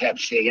not have Hep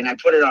C, and I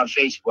put it on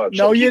Facebook.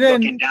 No, you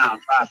didn't. Looking down.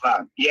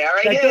 Yeah,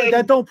 I did.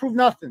 That don't prove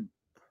nothing.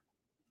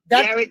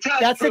 It does.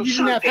 That said you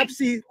didn't have Hep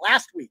C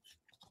last week.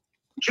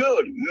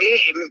 Dude,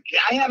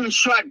 I haven't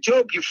shot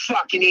dope, you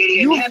fucking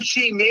idiot. Hep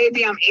C,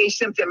 maybe I'm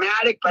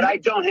asymptomatic, but I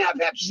don't have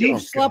Hep C.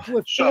 You've slept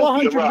with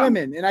 400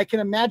 women, and I can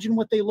imagine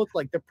what they look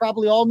like. They're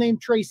probably all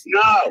named Tracy.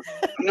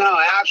 No,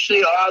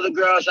 actually, all the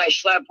girls I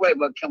slept with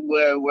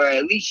were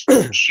at least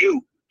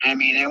cute. I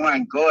mean, they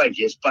weren't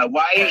gorgeous, but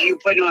why are you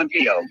putting on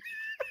video?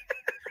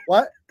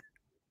 What?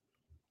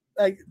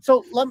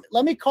 So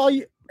let me call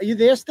you. Are you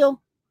there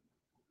still?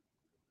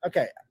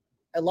 Okay,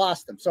 I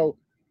lost him. So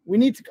I'm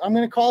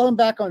going to call him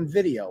back on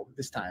video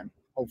this time,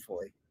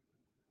 hopefully,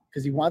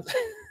 because he wants.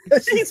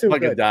 He's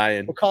fucking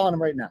dying. We're calling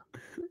him right now.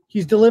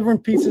 He's delivering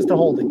pizzas to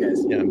Holden,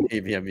 guys. Yeah,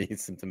 maybe I'm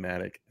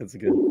asymptomatic. That's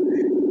good.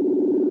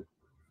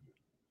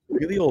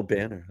 Look at the old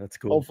banner. That's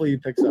cool. Hopefully he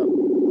picks up. I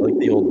like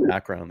the old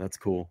background. That's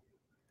cool.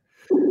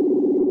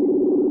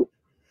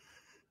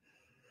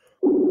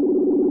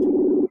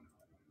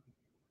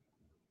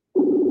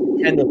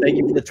 Kendall, thank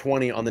you for the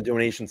 20 on the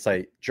donation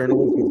site.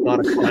 Journalism is not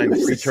a crime.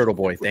 Free Turtle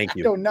Boy. Thank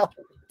you. I don't know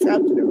what's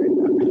happening right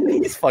now.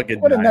 He's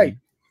fucking What dying. a night.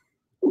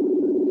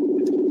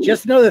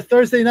 Just know that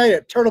Thursday night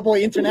at Turtle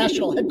Boy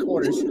International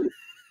headquarters in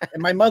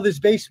my mother's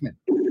basement.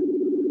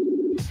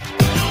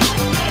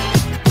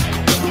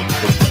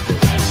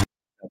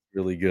 That's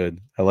really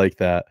good. I like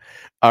that.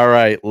 All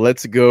right,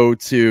 let's go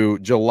to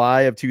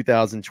July of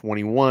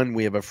 2021.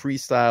 We have a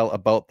freestyle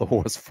about the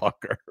horse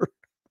fucker.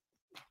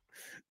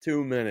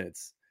 2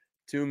 minutes.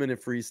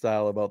 2-minute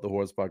freestyle about the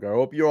horse fucker. I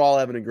hope you're all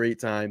having a great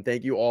time.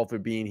 Thank you all for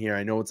being here.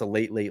 I know it's a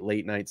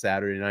late night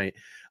Saturday night.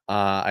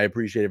 I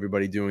appreciate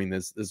everybody doing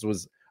this. This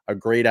was a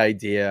great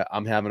idea.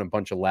 I'm having a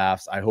bunch of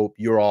laughs. I hope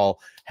you're all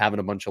having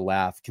a bunch of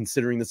laughs,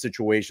 considering the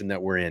situation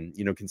that we're in.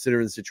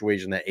 Considering the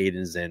situation that Aiden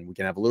is in. We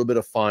can have a little bit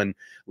of fun,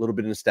 a little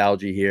bit of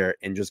nostalgia here,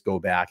 and just go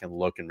back and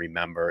look and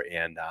remember.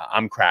 And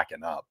I'm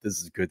cracking up. This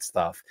is good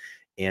stuff.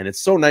 And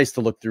it's so nice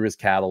to look through his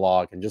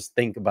catalog and just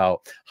think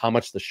about how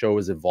much the show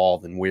has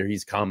evolved and where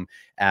he's come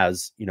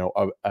as,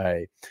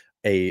 a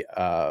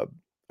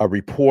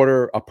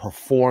reporter, a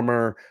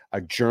performer,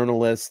 a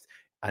journalist,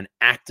 an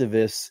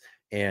activist,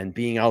 and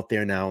being out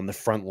there now in the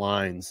front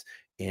lines.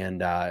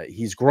 And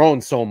he's grown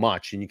so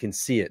much, and you can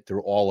see it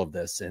through all of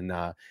this. And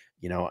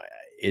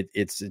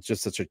it's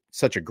just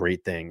such a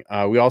great thing.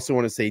 We also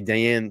want to say,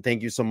 Diane,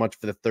 thank you so much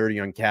for the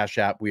 30 on Cash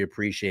App. We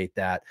appreciate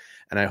that,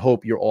 and I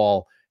hope you're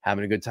all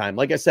having a good time.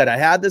 Like I said, I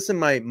had this in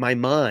my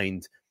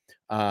mind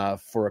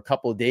for a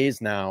couple of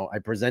days now. I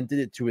presented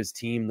it to his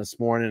team this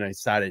morning. I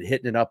started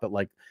hitting it up at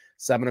like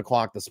 7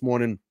 o'clock this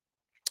morning.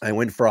 I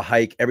went for a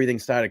hike. Everything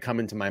started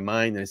coming to my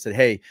mind. And I said,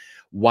 hey,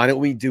 why don't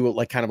we do it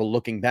like kind of a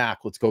looking back?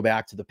 Let's go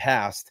back to the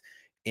past.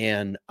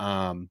 And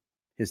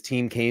his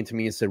team came to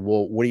me and said,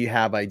 well, what do you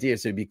have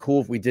ideas? It'd be cool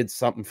if we did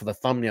something for the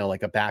thumbnail,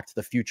 like a Back to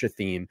the Future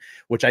theme,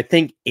 which I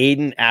think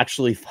Aiden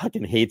actually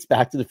fucking hates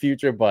Back to the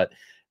Future, but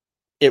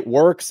it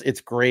works.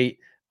 It's great.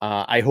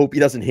 I hope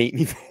he doesn't hate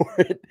me for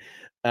it.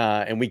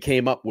 And we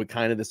came up with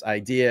kind of this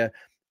idea.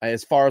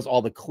 As far as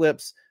all the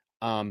clips,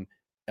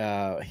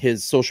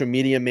 his social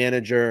media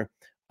manager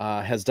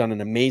has done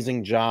an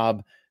amazing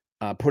job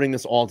putting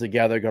this all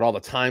together, got all the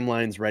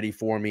timelines ready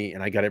for me,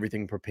 and I got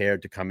everything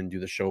prepared to come and do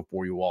the show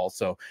for you all.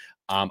 So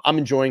I'm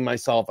enjoying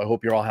myself. I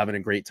hope you're all having a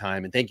great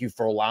time. And thank you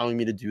for allowing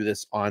me to do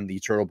this on the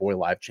Turtle Boy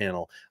Live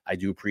channel. I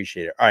do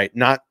appreciate it. All right,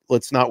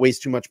 let's not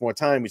waste too much more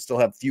time. We still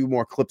have a few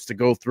more clips to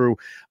go through.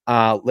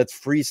 Let's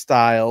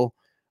freestyle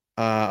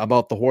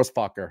about the horse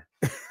fucker.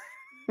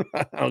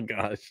 Oh,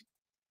 gosh.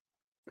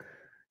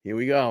 Here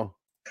we go.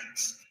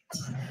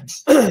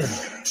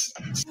 Norfolk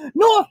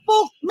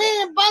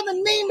man by the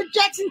name of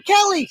Jackson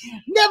Kelly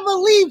never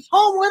leaves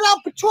home without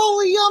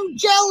petroleum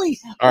jelly.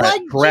 All right,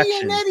 like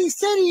correction. Giannetti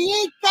said, he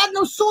ain't got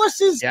no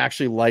sources. He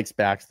actually likes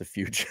Back to the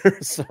Future,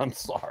 so I'm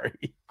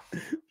sorry.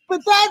 but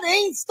that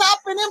ain't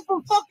stopping him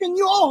from fucking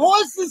your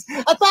horses.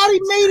 I thought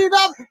he made it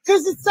up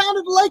because it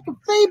sounded like a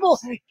fable.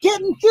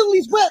 Getting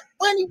Phillies wet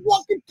when he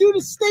walking through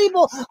the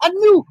stable. I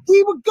knew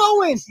we were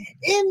going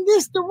in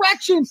this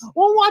direction.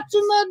 While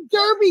watching the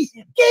Derby,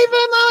 gave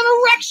him an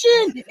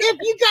erection. If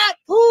you got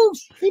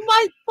hooves, he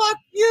might fuck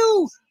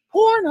you.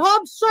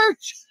 Pornhub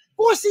search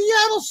for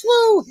Seattle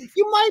Slew.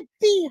 You might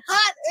be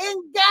hot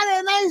and got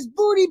a nice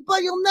booty,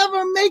 but you'll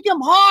never make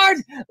him hard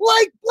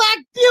like Black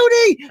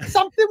Beauty.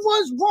 Something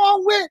was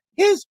wrong with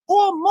his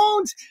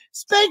hormones.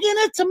 Spanking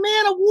it to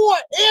Man of War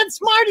and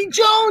Smarty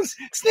Jones.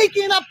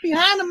 Sneaking up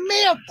behind a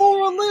man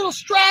for a little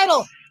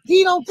straddle.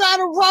 He don't got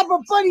a rubber,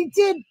 but he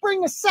did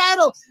bring a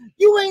saddle.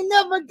 You ain't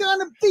never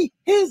gonna be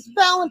his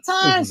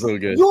Valentine. So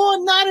good.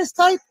 You're not his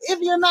type if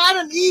you're not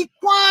an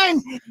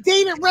equine.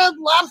 Dated Red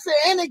Lobster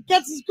and it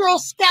gets his girl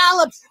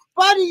scallops.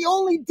 But he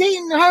only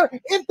dating her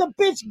if the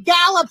bitch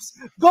gallops.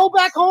 Go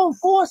back home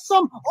for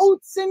some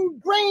oats and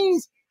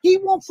grains. He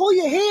won't pull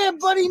your hair,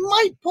 but he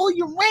might pull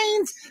your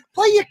reins.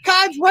 Play your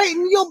cards right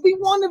and you'll be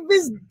one of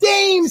his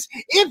dames.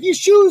 If your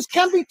shoes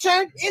can be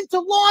turned into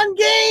lawn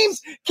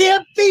games,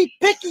 can't be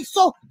picky,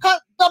 so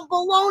cut the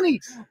baloney.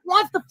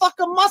 Wants to fuck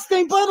a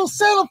Mustang, but he'll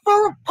settle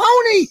for a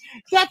pony.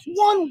 That's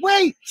one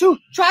way to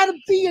try to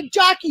be a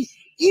jockey.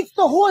 Eats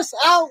the horse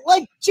out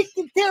like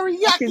chicken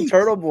teriyaki.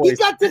 Turtle Boy. He's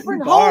got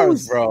different Bars,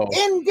 hoes bro.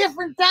 in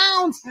different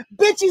towns.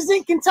 Bitches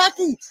in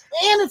Kentucky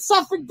and it's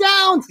Suffolk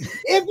Downs.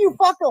 If you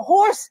fuck a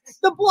horse,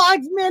 the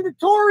blog's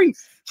mandatory.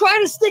 Try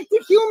to stick to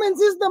humans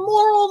is the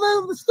moral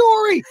of the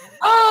story.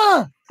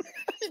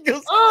 He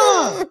goes,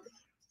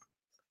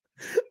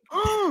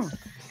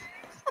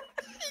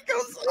 He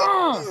goes,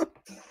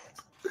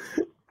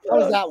 What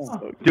was that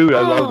one? Dude,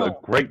 I love the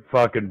great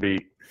fucking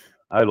beat.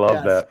 I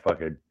love that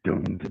fucking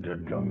dun, dun,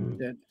 dun,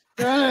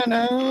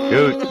 dun.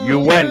 Dude, you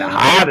went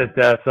hard at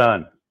that,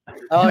 son.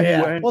 Oh You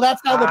yeah. went Well, that's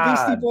how the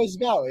Beastie hard. Boys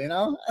go, you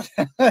know.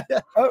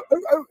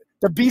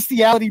 The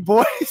Bestiality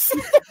Boys.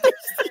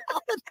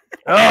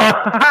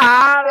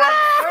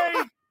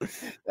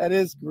 That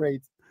is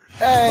great.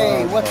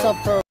 Hey, what's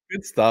up, bro?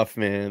 Good stuff,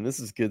 man. This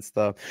is good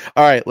stuff.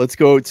 All right, let's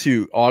go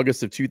to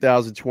August of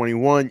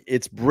 2021.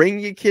 It's Bring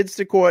Your Kids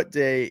to Court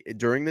Day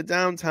during the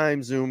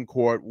downtime Zoom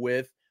court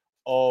with,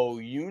 oh,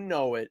 you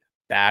know it,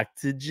 Back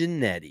to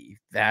Janetti.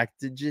 Back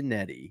to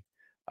Janetti.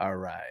 All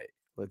right,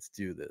 let's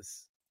do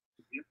this.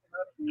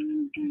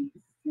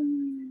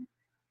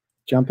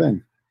 Jump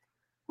in.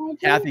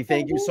 Kathy,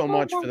 thank you so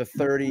much for the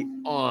 30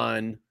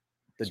 on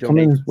the Come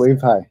in, donation.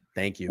 wave high.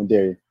 Thank you. I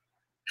dare you.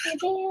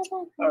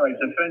 All right,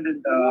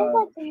 defendant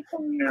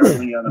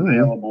apparently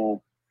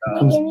unavailable.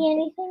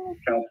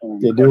 Counsel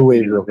Yeah, do a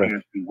wave real quick.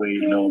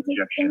 Waive, no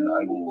objection.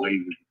 I will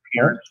waive his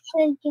appearance.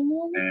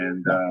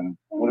 And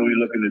what are we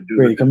looking to do?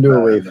 Great, come do a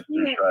wave. Mr.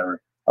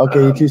 Shriver? Okay,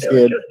 you're too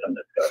scared.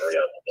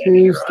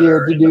 Too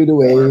scared to do the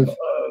wave.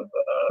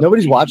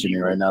 Nobody's watching me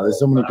right now. There's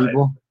so many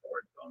people.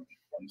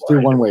 Let's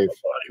do one wave.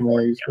 Come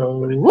here, you go.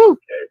 Woo!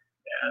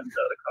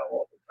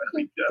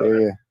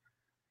 There you go.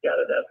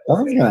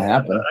 Nothing's gonna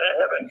happen. I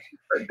haven't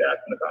heard back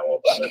from the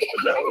Commonwealth on this,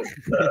 but that was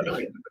the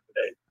reason for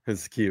today.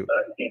 That's cute.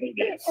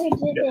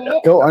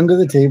 Go under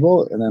the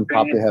table and then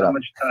pop your head How up.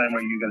 much time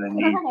are you going to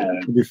need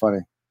It'll be funny.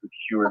 to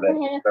secure that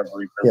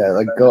discovery? Yeah,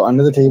 like go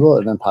under the table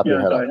and then pop your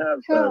head so up. I have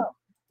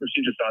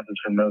procedure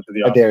documents from most of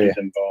the I dare officers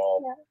you.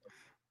 involved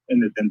in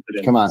this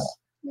incident. Come on.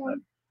 Why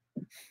With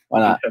the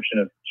not? exception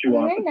of two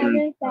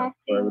officers. So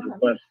I would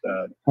request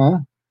Huh?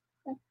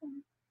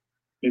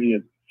 maybe a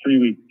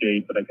 3-week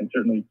date, but I can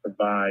certainly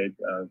provide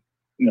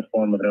in the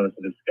form of notice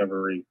of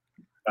discovery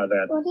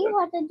that What do you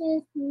have to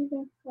do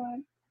with for?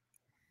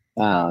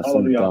 Ah, all of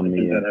some the dumb officers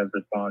idiot. that have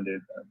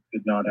responded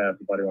did not have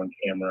the body on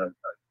camera.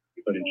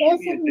 But it Yes,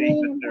 should be a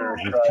date, Mr.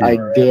 I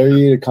Shriver. dare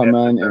you to come in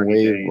and 30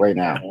 wave days, right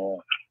now.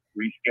 We'll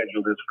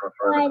reschedule this for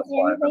Why further is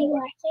everybody compliance.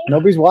 watching?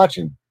 Nobody's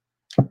watching.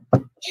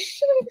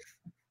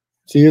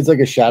 See, it's like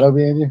a shadow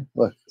behind you.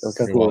 Look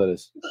how cool that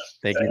is.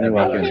 Thank you. You're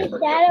welcome.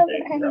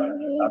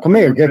 Shadow Come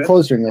here, get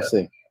closer and you'll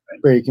see.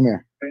 Brady, come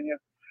here.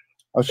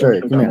 I'll show you.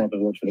 Come here.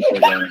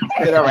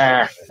 Get over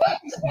here.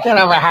 Get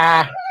over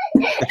here.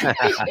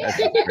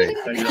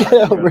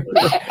 Get over here.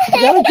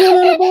 You got a good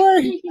little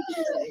boy.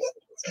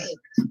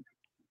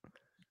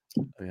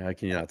 Yeah, I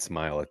cannot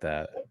smile at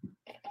that.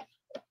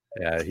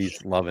 Yeah,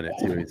 he's loving it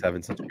too. He's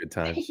having such a good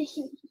time.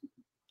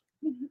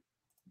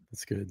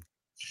 That's good.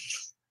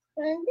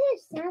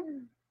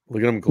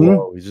 Look at him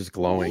glow. He's just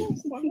glowing.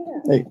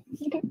 Hey.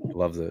 He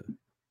loves it.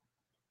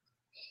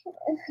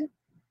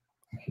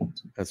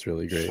 That's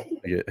really great.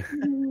 Look at-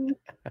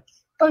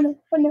 Oh no,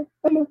 oh no,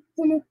 oh no,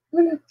 oh no, oh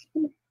no, oh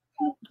no.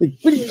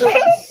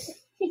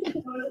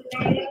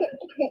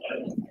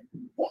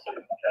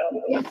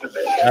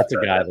 That's a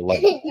guy that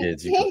loves his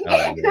kids. You can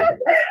tell. Man.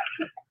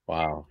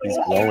 Wow, he's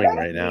glowing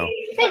right now.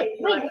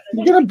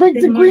 You're gonna break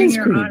the green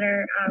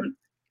screen.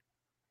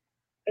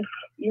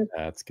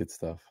 That's good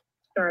stuff.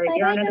 Sorry,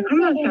 Your Honor, the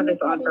Commonwealth have this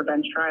on for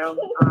bench trial.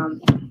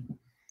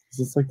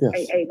 It's like this.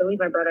 I believe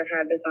my brother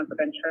had this on for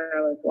Ben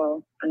Charles as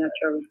well. I'm not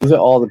sure. These are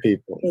all the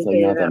people. It's like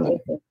not that that many.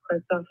 with the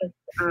clerk's office.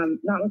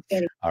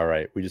 Notwithstanding. All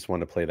right, we just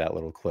wanted to play that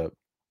little clip.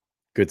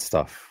 Good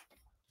stuff.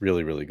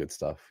 Really, really good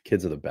stuff.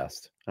 Kids are the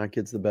best. Aren't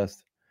kids the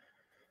best?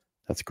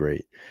 That's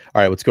great.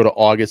 All right, let's go to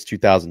August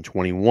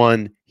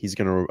 2021. He's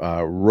going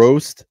to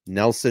roast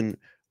Nelson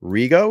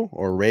Rigo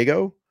or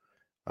Rago,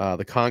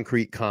 the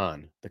Concrete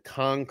Con. The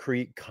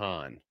Concrete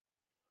Con.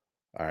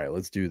 All right,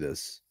 let's do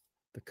this.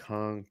 The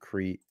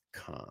Concrete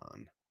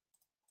Con.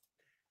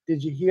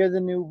 Did you hear the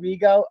new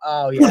Rigo?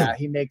 Oh, yeah.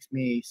 He makes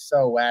me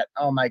so wet.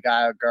 Oh, my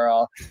God,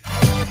 girl.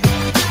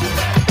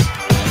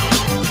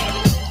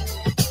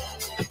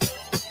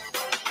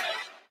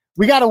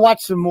 We got to watch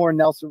some more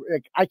Nelson.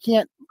 I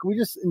can't. Can we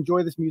just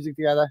enjoy this music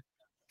together?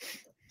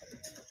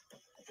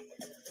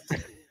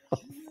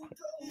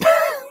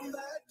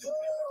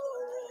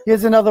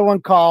 Here's another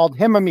one called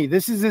Him or Me.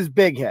 This is his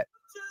big hit.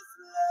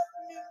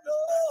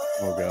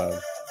 Oh,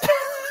 God.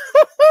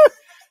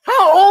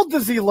 How old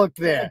does he look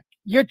there?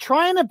 You're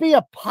trying to be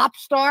a pop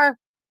star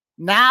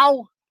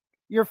now?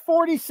 You're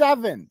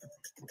 47.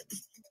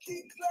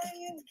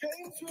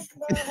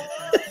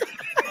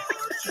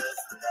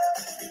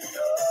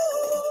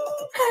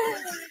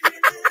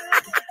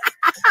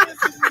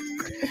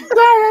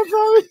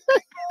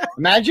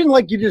 Imagine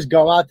like you just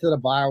go out to the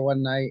bar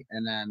one night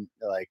and then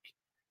you're like,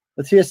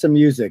 let's hear some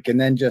music, and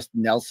then just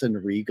Nelson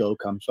Rigo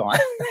comes on.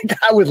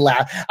 I would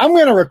laugh. I'm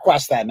going to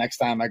request that next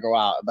time I go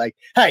out. Like,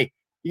 hey,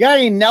 you got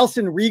any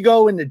Nelson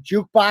Rigo in the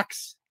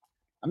jukebox?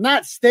 I'm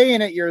not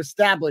staying at your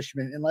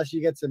establishment unless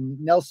you get some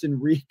Nelson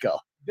Rigo.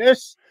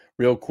 This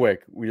real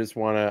quick, we just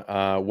want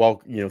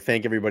to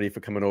thank everybody for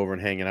coming over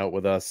and hanging out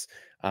with us.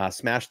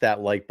 Smash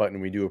that like button.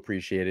 We do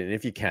appreciate it. And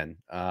if you can,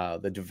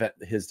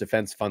 his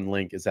defense fund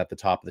link is at the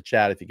top of the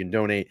chat. If you can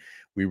donate,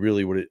 we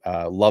really would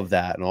love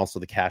that. And also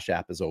the Cash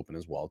App is open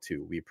as well,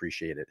 too. We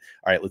appreciate it.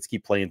 All right, let's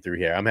keep playing through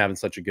here. I'm having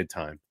such a good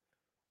time.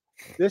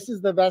 This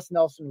is the best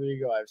Nelson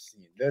Rigo I've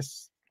seen.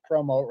 This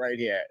promo right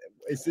here.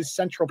 Is this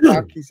Central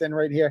Park he's in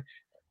right here?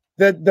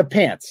 The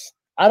pants.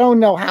 I don't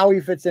know how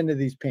he fits into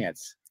these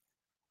pants,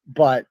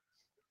 but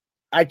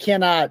I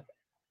cannot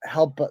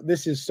help but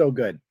this is so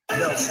good. Look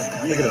at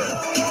it.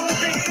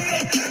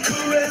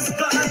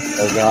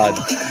 Oh God.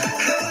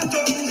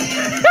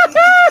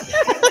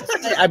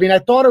 I mean, I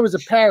thought it was a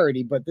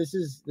parody, but this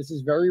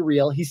is very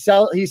real. He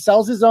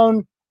sells his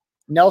own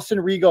Nelson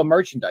Rigo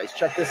merchandise.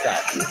 Check this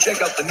out.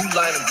 Check out the new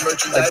line of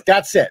merchandise. Like,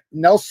 that's it.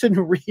 Nelson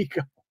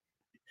Rigo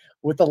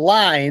with a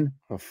line.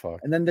 Oh fuck.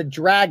 And then the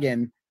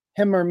dragon,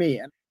 Him or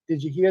Me.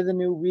 Did you hear the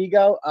new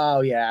Rigo?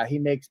 Oh yeah, he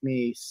makes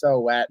me so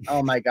wet.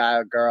 Oh my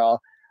God,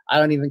 girl. I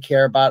don't even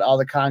care about all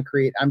the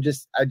concrete. I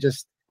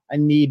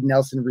need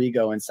Nelson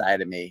Rigo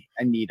inside of me.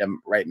 I need him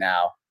right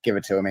now. Give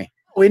it to me.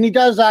 Oh, and he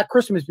does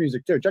Christmas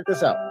music too. Check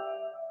this out.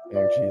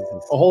 Oh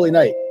Jesus. A Holy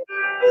Night.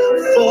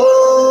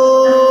 Fall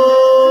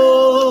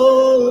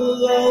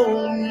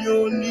on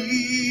your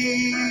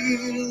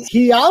knees.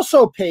 He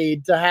also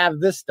paid to have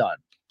this done.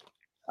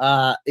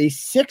 A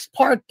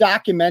 6-part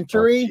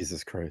documentary. Oh,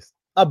 Jesus Christ.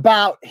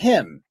 About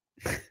him.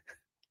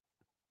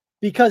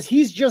 Because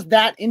he's just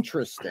that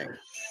interesting.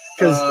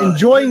 Because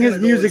enjoying his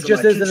music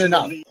just isn't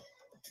enough.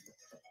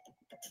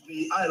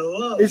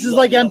 This is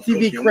like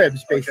MTV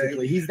Cribs,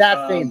 basically. He's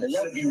that famous.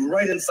 You're going to be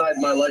right inside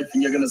my life,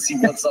 and you're going to see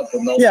what's up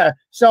with Nelson. Yeah.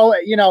 So,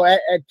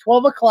 at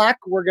 12 o'clock,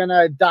 we're going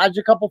to dodge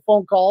a couple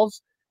phone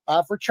calls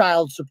for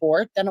child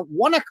support. Then at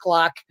 1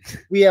 o'clock,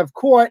 we have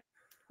court.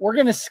 We're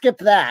going to skip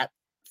that.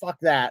 Fuck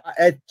that.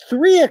 At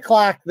 3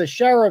 o'clock, the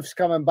sheriff's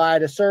coming by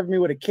to serve me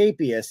with a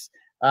capias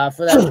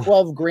for that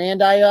 12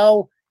 grand I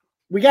owe.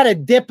 We got to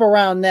dip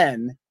around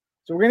then.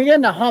 So we're going to get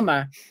in a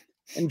Hummer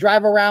and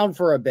drive around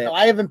for a bit.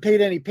 I haven't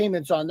paid any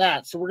payments on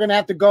that. So we're going to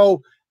have to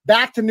go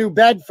back to New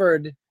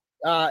Bedford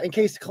in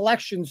case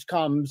collections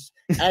comes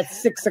at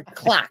 6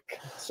 o'clock.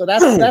 So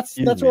that's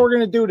what we're going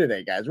to do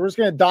today, guys. We're just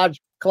going to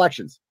dodge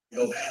collections.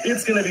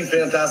 It's going to be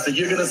fantastic.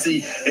 You're going to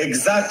see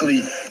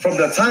exactly from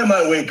the time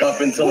I wake up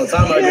until the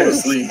time I go to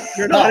sleep.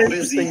 You're not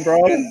busy,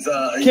 bro. And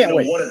Can't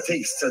wait. What it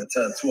takes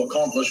to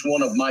accomplish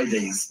one of my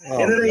days.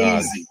 Oh, and it ain't God.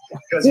 easy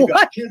because you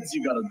got kids,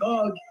 you got a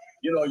dog,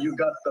 you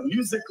got the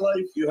music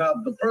life, you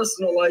have the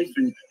personal life,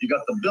 and you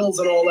got the bills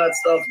and all that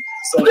stuff.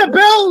 So The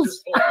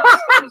bills!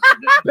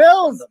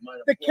 Bills!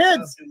 The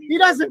kids! He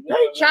doesn't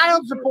pay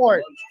child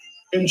support.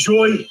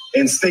 Enjoy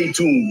and stay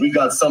tuned. We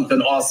got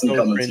something awesome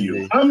coming to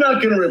you. I'm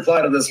not going to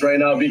reply to this right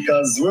now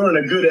because we're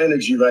in a good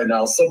energy right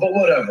now. So, but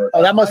whatever.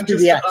 Oh, that must be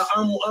the X.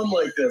 I'm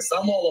like this.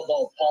 I'm all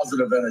about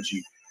positive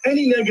energy.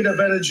 Any negative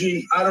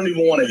energy, I don't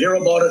even want to hear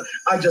about it.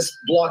 I just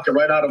block it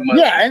right out of my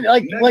life. And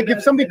like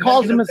if somebody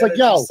calls him, it's like,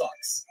 yo,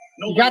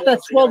 you got that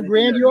 12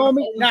 grand you owe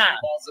me? Nah,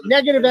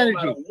 negative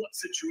energy.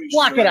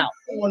 Block it out.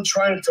 Someone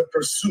trying to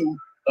pursue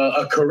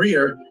a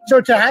career. So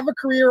to have a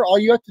career, all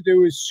you have to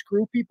do is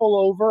screw people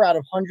over out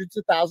of hundreds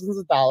of thousands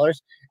of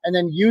dollars and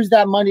then use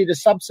that money to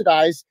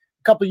subsidize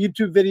a couple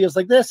YouTube videos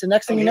like this. And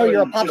next thing you know,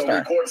 you're a pop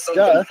star.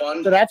 So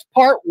that's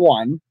part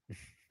one.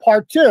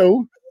 Part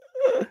two,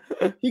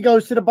 he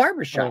goes to the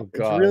barbershop. Oh,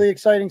 God. It's really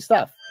exciting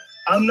stuff.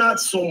 I'm not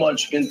so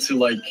much into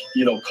like,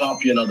 you know,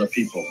 copying other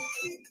people.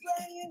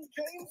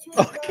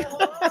 Oh,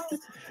 God.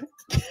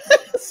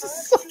 This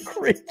is so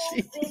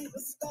cringy.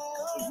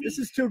 This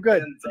is too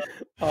good.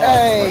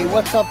 Hey,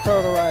 what's up,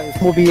 Turtle Riders?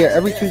 We'll be here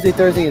every Tuesday,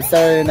 Thursday, and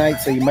Saturday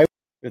night, so you might.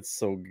 It's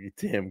so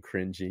damn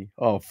cringy.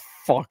 Oh,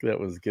 fuck, that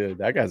was good.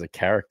 That guy's a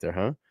character,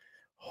 huh?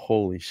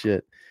 Holy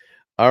shit.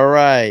 All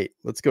right,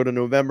 let's go to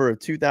November of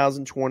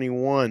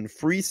 2021.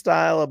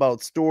 Freestyle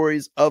about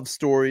stories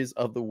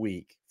of the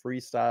week.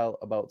 Freestyle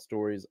about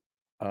stories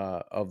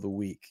of the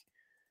week.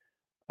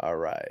 All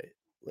right,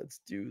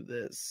 let's do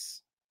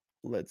this.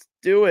 Let's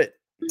do it.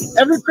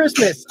 Every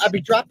Christmas, I be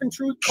dropping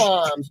truth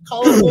bombs,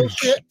 calling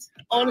bullshit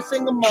on a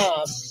single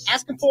mom,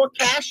 asking for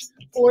cash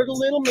for the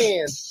little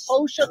man.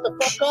 Oh, shut the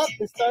fuck up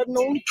and start an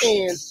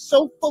OnlyFans.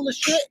 So full of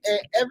shit and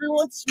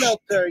everyone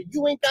smelt her.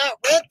 You ain't got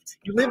rent,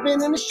 you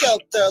living in a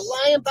shelter.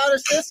 Lying about her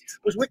sis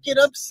was wicked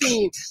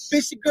obscene.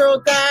 Fishy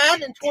girl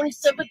died in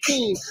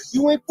 2017.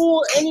 You ain't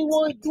fool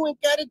anyone, you ain't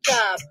got a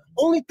job.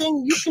 Only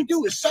thing you can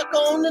do is suck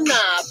on the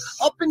knob.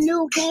 Up in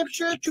New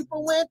Hampshire, trooper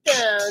went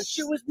down.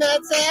 She was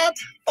mad sad.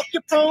 Fuck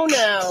your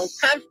pronouns.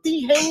 Cops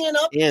be hanging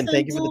up. And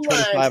thank you for the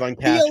 25 on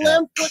Cash App.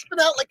 BLM flipping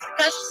out like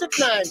Cash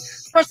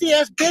 6ix9ine. Crusty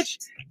ass bitch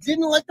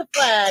didn't like the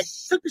flag.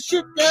 Took the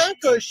shit down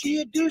cause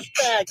she a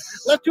douchebag.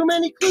 Left too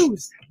many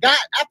clues. Got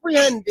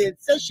apprehended.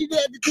 Said she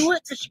had to do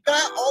it cause she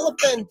got all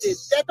offended.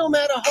 That don't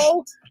matter,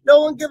 ho.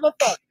 No one give a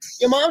fuck.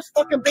 Your mom's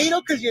fucking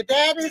Beto cause your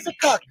dad is a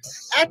cuck.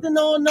 Acting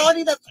all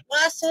naughty, that's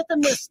why Santa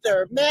missed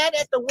her. Mad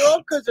at the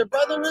world cause her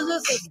brother is a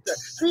sister.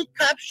 3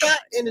 cops shot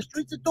in the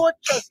streets of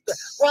Dorchester.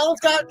 Rollins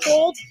got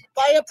trolled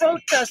by a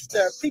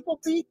protester. People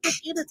be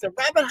thinking it's a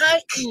rabbit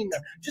hyena.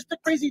 Just a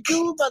crazy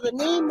dude by the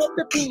name of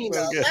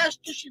Davina. Okay. Last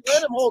year she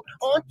let him hold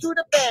on to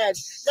the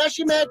badge. Now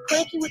she mad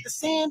cranky with the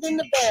sand in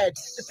the badge.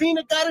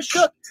 Davina got her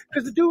shook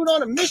cause the dude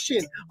on a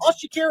mission. All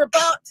she care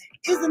about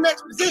is the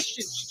next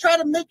position. She tried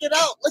to make it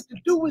out like the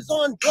dude was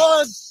on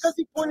drugs cause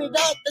he pointed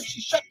out that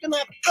she's shucking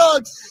off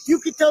thugs. You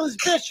could tell this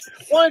bitch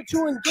wanted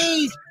to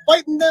engage,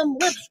 biting them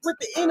lips with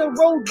the inner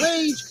road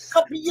rage.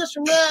 Couple years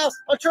from now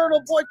on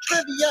Turtle Boy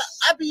Trivia,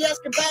 I be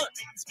asking about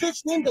this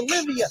bitch named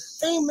Olivia.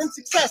 Fame and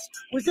success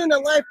was in her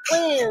life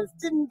plans.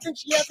 Didn't think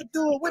she had to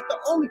do it with the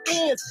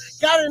OnlyFans.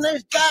 Got a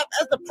nice job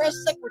as the press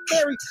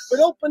secretary, but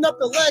opened up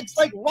the legs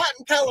like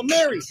rotten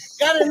calamari.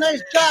 Got a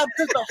nice job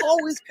because the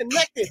hoe is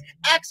connected.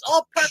 Acts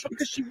all proper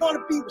because she want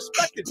to be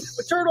respected.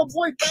 But Turtle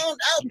Boy found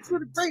out through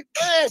the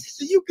grapevine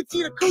that you could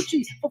see the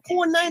coochie for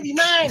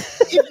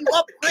 $4.99. If you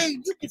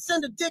upgrade, you can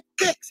send a dick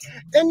pics.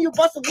 Then you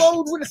bust a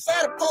load with a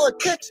side of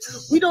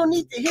politics. We don't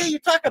need to hear you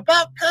talk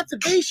about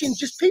conservation.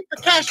 Just peep the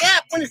Cash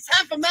App when it's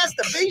time for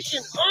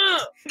masturbation.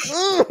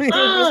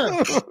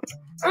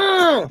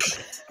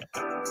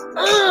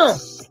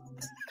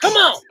 Come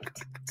on.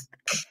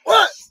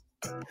 What?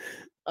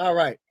 All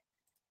right.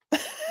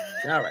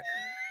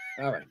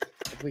 Hopefully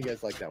you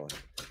guys like that one.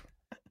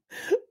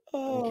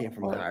 Oh, it came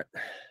from the heart.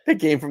 It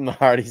came from the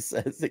heart, he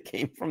says. It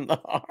came from the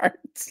heart.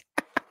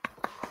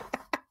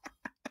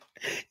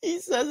 He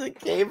says it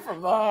came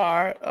from the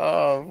heart.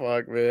 Oh,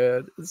 fuck,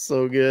 man. It's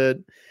so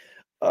good.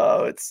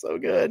 Oh, it's so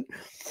good.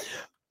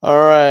 All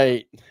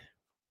right.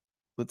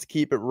 Let's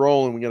keep it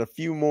rolling. We got a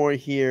few more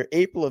here.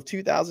 April of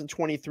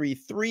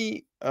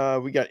 2023.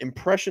 We got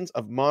impressions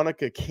of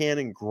Monica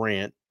Cannon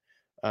Grant.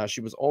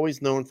 She was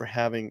always known for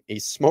having a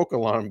smoke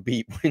alarm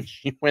beep when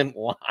she went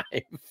live.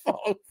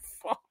 Oh,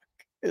 fuck.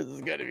 This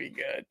is going to be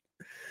good.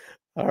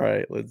 All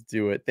right, let's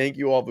do it. Thank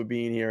you all for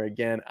being here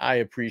again. I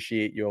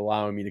appreciate you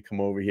allowing me to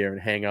come over here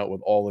and hang out with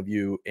all of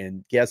you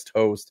and guest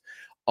host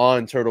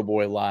on Turtle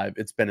Boy Live.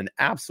 It's been an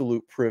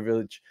absolute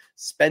privilege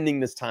spending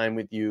this time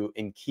with you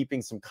and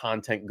keeping some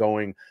content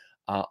going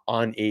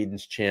on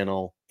Aiden's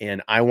channel.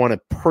 And I want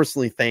to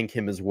personally thank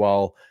him as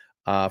well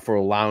for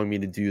allowing me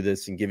to do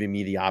this and giving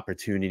me the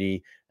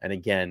opportunity. And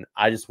again,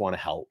 I just want to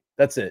help.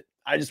 That's it.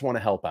 I just want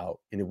to help out.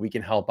 And if we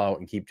can help out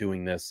and keep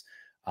doing this,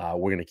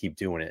 we're going to keep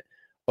doing it.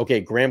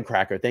 Okay, Graham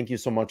Cracker, thank you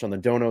so much on the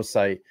Dono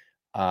site.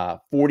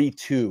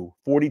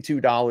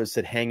 $42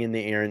 said, hang in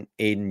the air,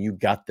 Aiden, you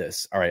got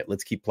this. All right,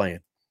 let's keep playing.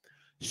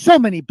 So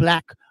many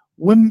black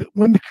women,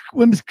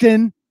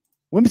 that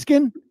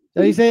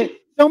you say it?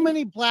 So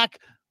many black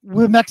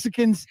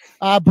Mexicans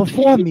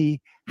before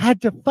me had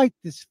to fight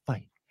this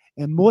fight,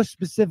 and more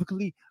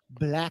specifically,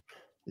 black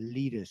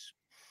leaders.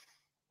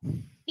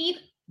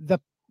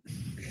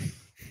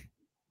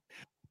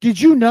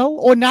 Did you know,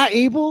 or not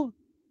able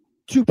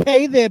to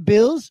pay their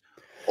bills,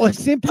 or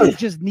simply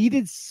just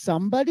needed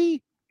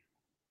somebody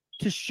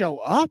to show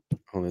up,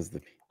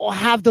 or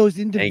have those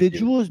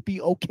individuals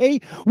be okay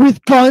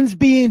with guns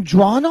being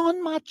drawn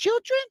on my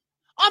children?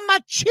 On my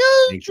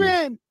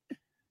children!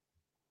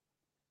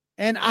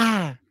 And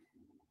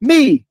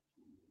me,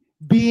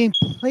 being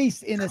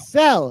placed in a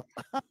cell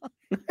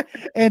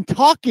and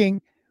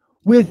talking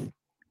with,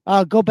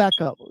 go back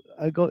up.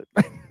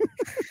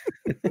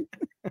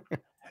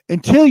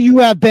 Until you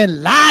have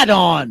been lied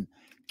on,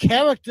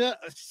 character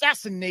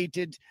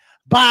assassinated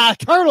by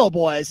Turtle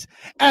Boys,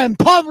 and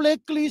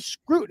publicly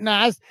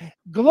scrutinized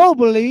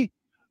globally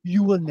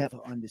You will never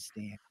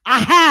understand. I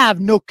have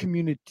no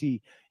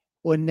community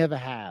or never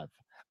have.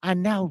 I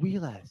now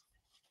realize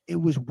it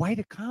was white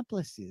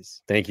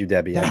accomplices Thank you,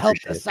 Debbie. that I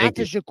helped appreciate it. Thank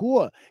Asata you.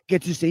 Shakur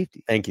get to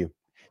safety. Thank you.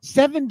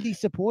 70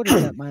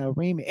 supporters at my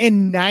arraignment,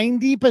 and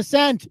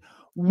 90%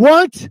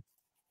 weren't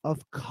of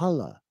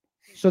color.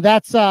 So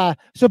that's so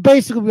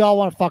basically we all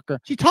want to fuck her.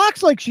 She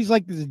talks like she's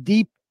like this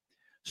deep,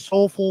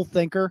 soulful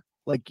thinker.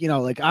 Like, you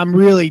know, like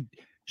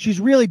she's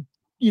really,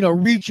 you know,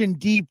 reaching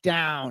deep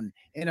down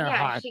in her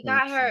heart. She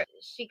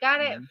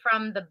got it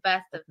from the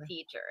best of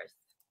teachers.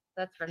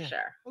 That's for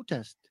sure.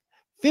 Protest.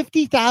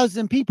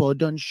 50,000 people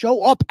done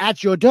show up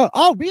at your door.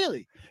 Oh,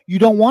 really? You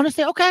don't want to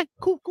say, okay,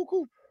 cool.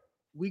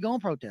 We gonna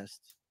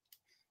protest.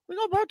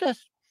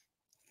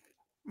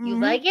 You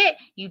like it?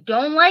 You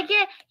don't like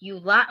it? You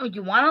want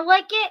to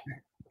like it?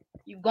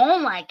 You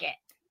gonna like it.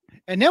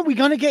 And then we're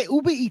gonna get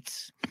Uber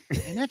Eats.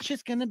 And that's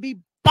just gonna be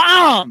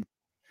bomb.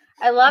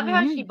 I love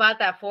how she bought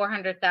that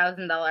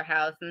 $400,000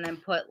 house and then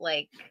put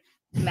like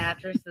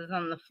mattresses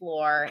on the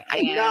floor.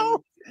 And, I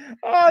know.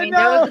 I mean,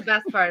 that was the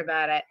best part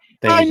about it.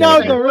 I know.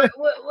 Like,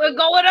 we're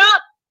going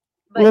up.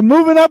 We're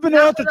moving up and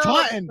out to with all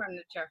this Taunton.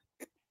 furniture.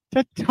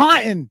 To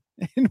Taunton.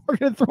 And we're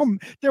gonna throw them.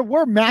 There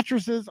were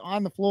mattresses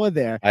on the floor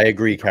there. I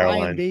agree, Crying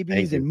Caroline. babies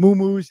Thank and you.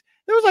 moo-moos.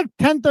 It was like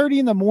 10:30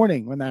 in the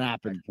morning when that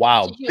happened.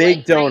 Wow. Did you, Big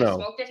like, bring dono.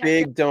 smoke detector?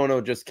 Big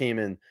dono just came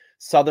in.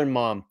 Southern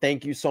Mom,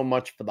 thank you so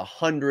much for the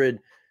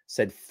 100.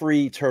 Said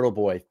free Turtle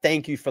Boy.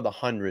 Thank you for the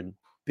 100.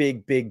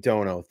 Big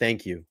dono.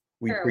 Thank you.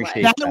 We Sure,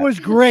 appreciate That was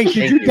great. Did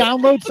Thank you you.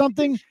 download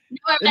something? No,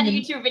 I've had the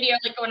YouTube video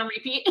like going on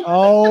repeat.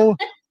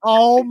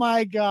 Oh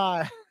my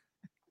God.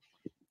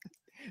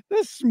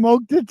 The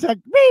smoke detector.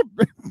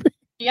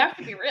 You have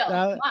to be real.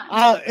 Come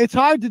on. It's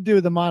hard to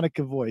do the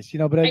Monica voice, you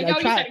know, but I I know you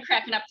tried. started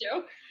cracking up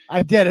too.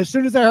 I did. As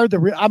soon as I heard the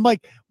real, I'm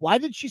like, why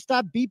did she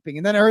stop beeping?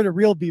 And then I heard a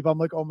real beep. I'm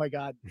like, oh my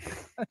God.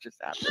 That just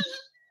happened.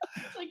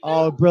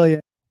 Oh,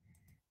 brilliant.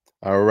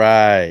 All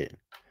right.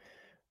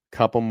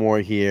 Couple more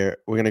here.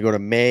 We're going to go to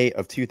May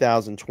of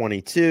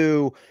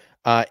 2022.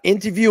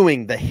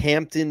 Interviewing the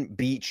Hampton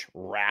Beach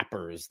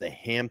Rappers. The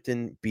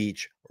Hampton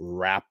Beach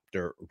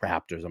Raptors.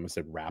 I'm going to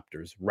say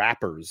Raptors.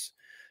 Rappers.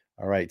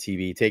 All right,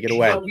 TV, take it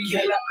away.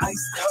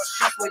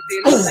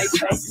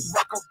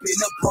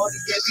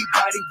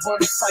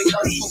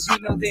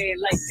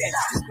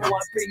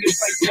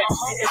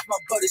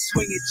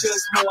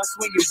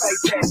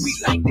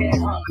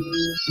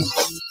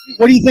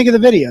 What do you think of the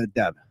video,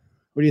 Deb?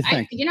 What do you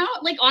think? You know,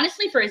 like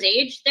honestly, for his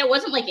age, that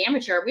wasn't like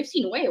amateur. We've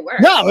seen way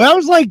worse. No, that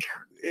was like,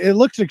 it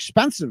looks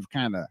expensive,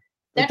 kind of.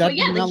 That's what,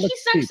 yeah, like he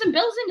sunk some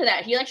bills into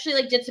that. He actually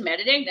like did some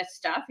editing, that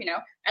stuff, you know.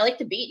 I like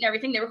the beat and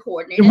everything. They were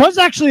coordinated. It was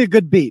actually a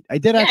good beat. I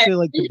did Yeah, actually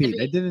like the the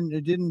beat. I didn't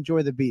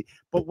enjoy the beat.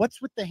 But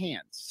what's with the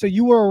hands? So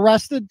you were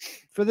arrested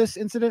for this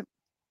incident?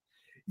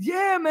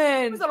 Yeah,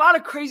 man. There's a lot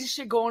of crazy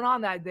shit going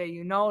on that day,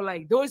 you know?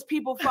 Like, there was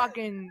people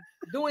fucking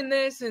doing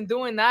this and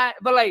doing that.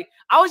 But, like,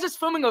 I was just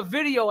filming a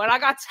video, and I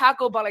got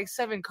tackled by, like,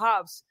 7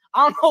 cops.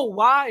 I don't know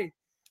why.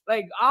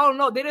 Like, I don't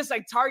know. They just,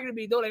 like, targeted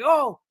me. They're like,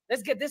 oh,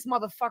 let's get this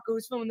motherfucker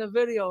who's filming the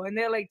video. And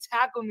they're, like,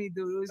 tackle me,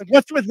 dude. It was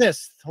What's with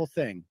this whole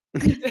thing?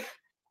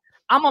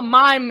 I'm a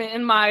mime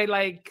in my,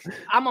 like,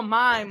 I'm a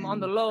mime on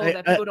the low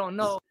that people don't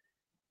know.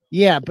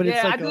 Yeah, but it's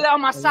yeah, like I do that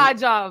on my side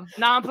job.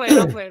 Nah, I'm playing.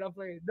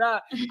 Nah,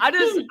 I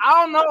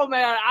don't know,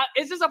 man.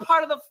 It's just a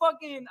part of the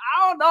fucking,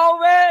 I don't know,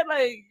 man.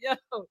 Like, yo,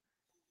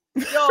 I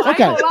ain't Okay.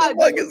 gonna lie, What the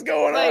fuck dude. is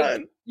going Like,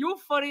 on? You a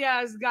funny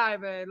ass guy,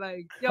 man.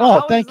 Like, yo,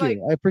 Oh, thank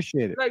you. I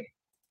appreciate it. Like,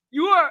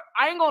 you are,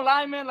 I ain't gonna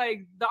lie, man.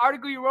 Like, the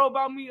article you wrote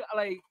about me,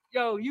 like,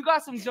 yo, you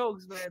got some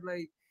jokes, man.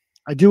 Like,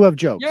 I do have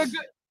jokes.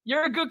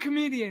 you're a good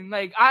comedian.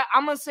 Like,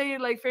 I'm gonna say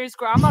it like fair and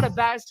square. I'm not a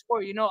bad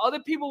sport, you know. Other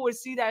people would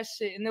see that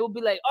shit and they would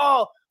be like,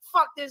 oh,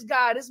 fuck this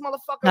guy, this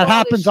motherfucker. That all this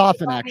happens shit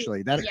often, about me.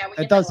 actually. That Yeah, we it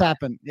get does that a lot.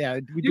 happen. Yeah,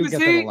 we You do get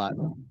see? that a lot.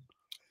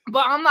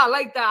 But I'm not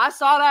like that. I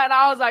saw that and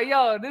I was like,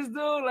 yo, this dude,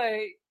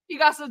 like, he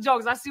got some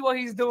jokes. I see what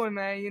he's doing,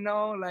 man. You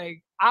know,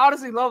 like, I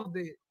honestly loved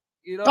it.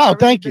 You know. I Oh, really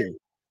thank did. you.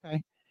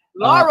 Okay.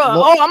 Laura,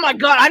 oh my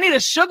God, I need a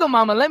sugar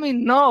mama. Let me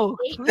know.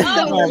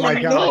 Oh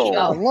my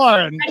God,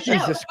 Lauren,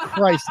 Jesus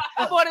Christ!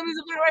 I bought him. He's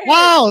a bit right here.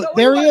 Wow, No,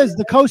 there wait, he is,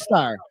 the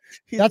co-star.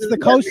 That's the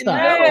co-star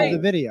Hey. of the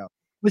video.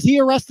 Was he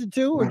arrested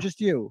too, or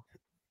just you?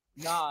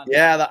 Nah.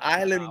 Yeah, the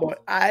Island Boys.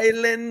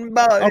 Island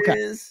Boys.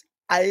 Okay.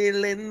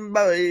 Island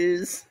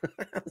Boys.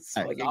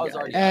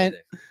 And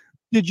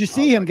did you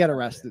see him get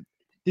arrested?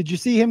 Did you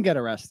see him get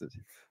arrested?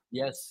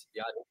 Yes,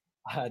 yeah,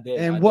 I did.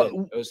 And I what?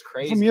 did. It was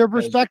crazy. From your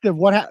because- perspective,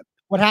 what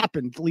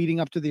happened leading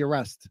up to the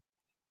arrest?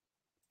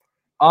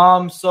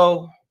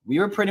 So we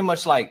were pretty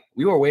much like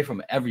we were away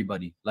from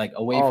everybody, like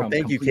away Oh, from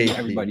thank you, completely KP.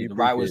 everybody. We The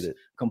ride was appreciate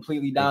it.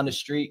 completely down the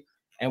street,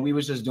 and we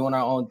was just doing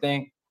our own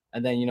thing.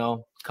 And then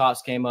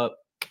cops came up,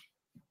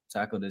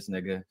 tackled this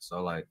nigga.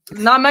 So like,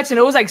 Not mentioned,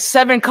 it was like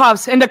 7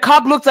 cops, and the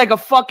cop looked like a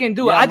fucking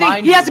dude. Yeah, I think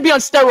mind he you. has to be on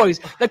steroids.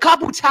 The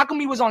cop who tackled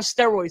me was on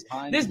steroids.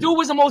 This dude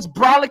was the most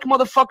brolic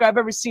motherfucker I've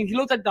ever seen. He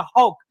looked like the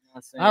Hulk.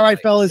 All right,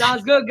 fellas.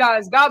 Sounds good,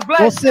 guys. God bless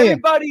We'll see ya.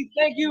 everybody.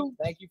 Thank you.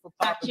 Thank you for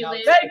popping out.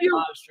 Thank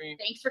you. Stream.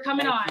 Thanks for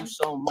coming Thank on. you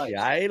so much. The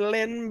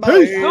Island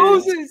Peace.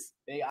 Boys. Deuces.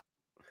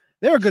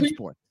 They were good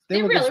sports.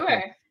 They were really good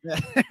were.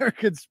 sports. They were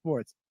good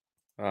sports.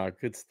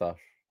 Good stuff.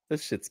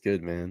 This shit's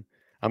good, man.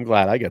 I'm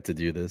glad I got to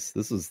do this.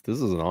 This is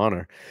an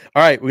honor.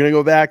 All right, we're gonna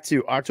go back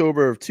to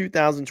October of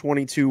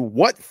 2022.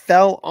 What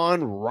fell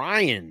on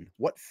Ryan?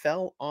 What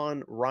fell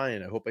on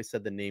Ryan? I hope I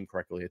said the name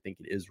correctly. I think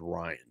it is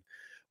Ryan.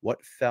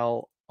 What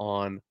fell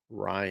on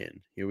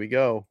Ryan? Here we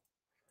go.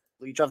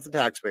 Leech off the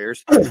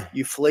taxpayers.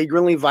 You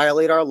flagrantly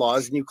violate our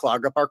laws and you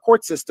clog up our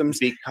court systems.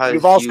 Because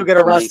you've also you get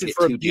arrested make it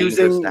for too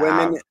abusing dangerous to women.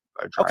 have a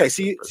Okay,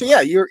 driver's so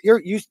yeah,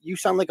 you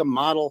sound like a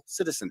model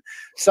citizen.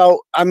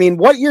 So I mean,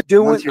 what you're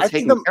doing, Once you're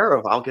taken care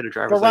of, I'll get a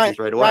driver's license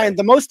right away. Ryan,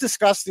 the most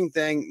disgusting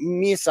thing,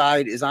 me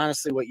aside, is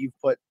honestly what you've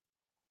put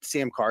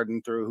Sam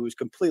Carden through, who's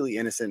completely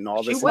innocent in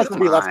all this. She wasn't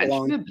to be left lying.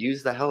 alone. She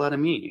abused the hell out of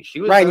me.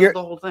 She was Ryan, there for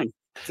the whole thing.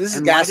 This is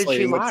And why did she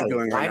gaslighting what lie? you're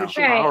doing Why right did now.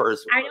 she Okay, lie?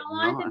 I don't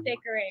want the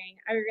bickering.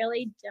 I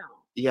really don't.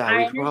 Yeah, we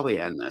I should probably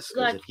understand- end this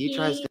because Look, if he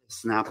tries to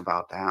snap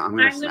about that, I'm I'm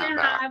gonna gonna snap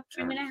back. have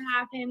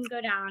him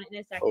go down in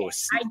a second. Oh,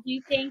 I do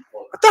think.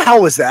 What the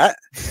hell was that?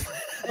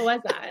 What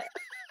was that?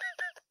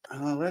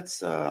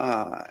 Let's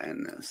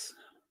end this.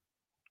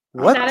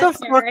 What Was the that a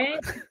fuck?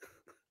 ferret?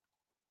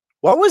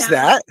 What was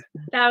that?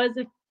 That was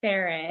a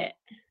ferret.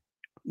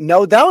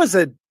 No,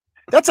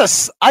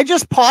 I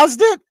just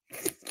paused it.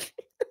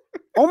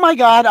 Oh my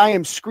God, I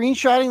am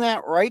screenshotting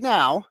that right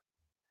now.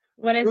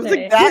 What is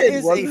it? That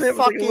is a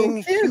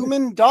fucking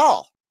human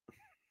doll.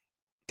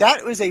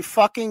 That was a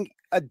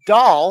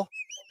doll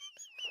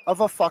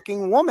of a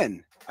fucking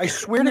woman. I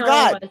swear to No,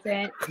 God. it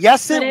wasn't.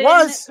 Yes, Put it in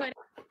was.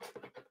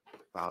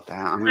 About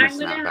that, I'm gonna I'm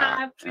snap gonna back.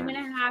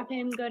 have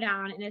him go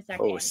down in a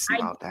second. Oh,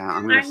 about that,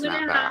 I'm gonna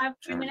snap back.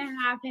 I'm gonna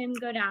have him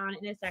go down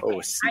in a second. Oh,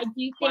 I do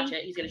think. Watch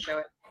it. He's gonna show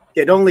it.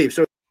 Yeah, don't leave.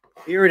 So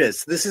here it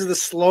is. This is the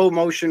slow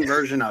motion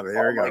version of it.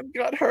 There we go.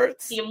 God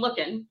hurts. See him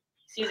looking.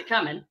 Sees it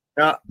coming.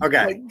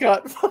 Okay. My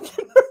God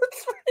fucking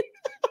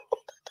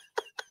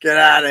Get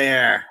out of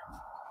here.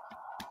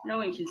 No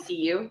one can see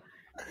you.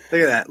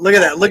 Look at that. Look at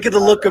that. Look at the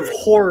look of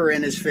horror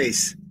in his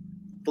face.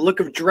 The look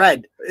of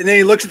dread. And then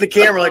he looks at the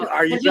camera like,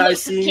 are you As he looks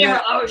guys at the seeing camera,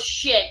 that? oh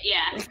shit,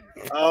 yeah.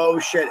 Oh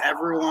shit.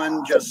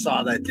 Everyone just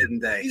saw that, didn't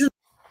they?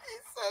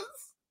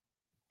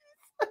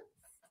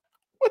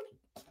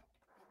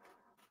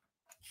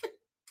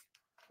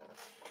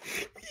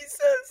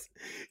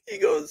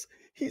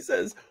 He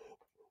says,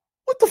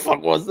 what the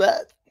fuck was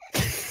that? He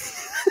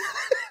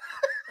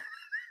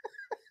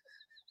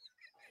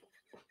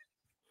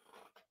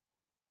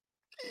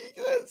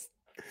says,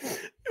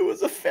 it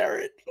was a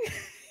ferret.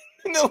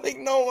 And they're like,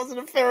 no, it wasn't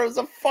a ferret, it was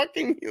a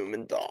fucking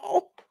human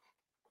doll.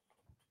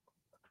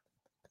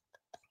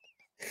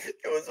 It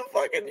was a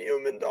fucking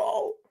human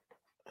doll.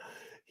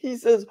 He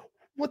says,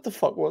 what the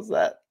fuck was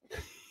that?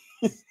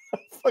 He's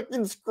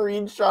fucking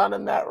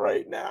screenshotting that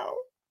right now.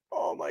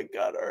 Oh my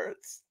God, it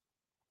hurts.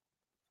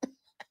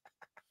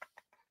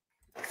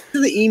 The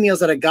emails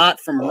that I got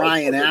from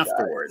Ryan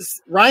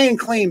afterwards. Ryan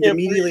claimed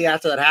immediately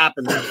after that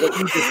happened that what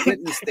you just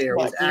witnessed there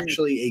was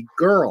actually a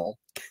girl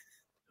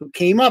who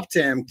came up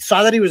to him,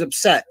 saw that he was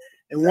upset,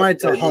 and wanted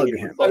to hug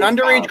him. An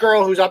underage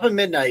girl who's up at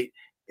midnight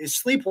is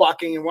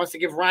sleepwalking and wants to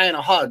give Ryan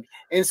a hug.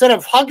 And instead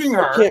of hugging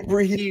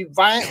her, he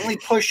violently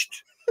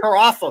pushed her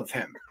off of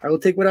him. I will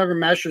take whatever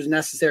measures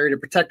necessary to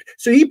protect.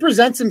 So he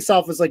presents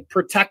himself as like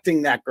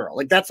protecting that girl.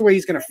 Like that's the way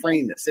he's going to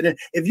frame this. And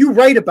if you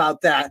write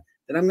about that,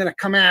 then I'm going to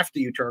come after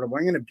you, Turtle.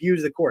 I'm going to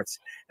abuse the courts.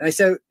 And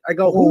I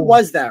go, who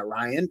was that,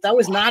 Ryan? That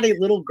was not a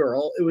little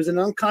girl. It was an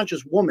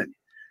unconscious woman.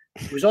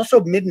 It was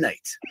also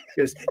midnight.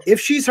 Because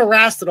if she's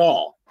harassed at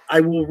all, I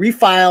will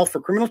refile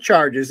for criminal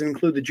charges and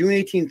include the June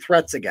 18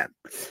 threats again.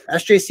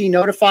 SJC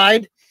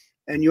notified,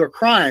 and your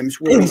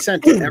crimes will be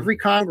sent to every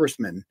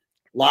congressman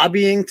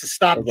lobbying to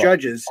stop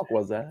judges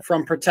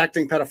from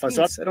protecting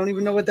pedophiles. So I don't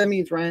even know what that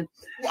means, Ryan.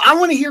 I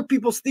want to hear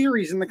people's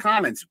theories in the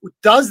comments.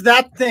 Does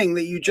that thing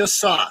that you just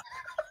saw,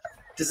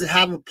 does it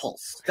have a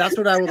pulse? That's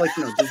what I would like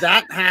to know. Does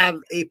that have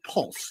a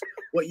pulse?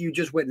 What you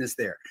just witnessed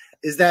there?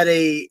 Is that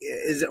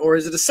is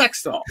it a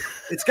sex doll?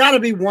 It's got to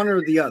be one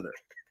or the other.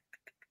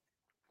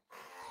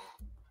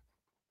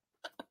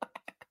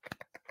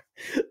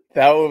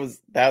 That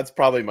was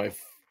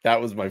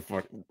my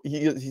fuck.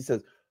 He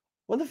says,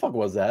 what the fuck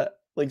was that?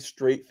 Like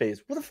straight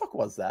face. What the fuck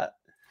was that?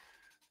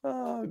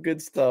 Oh,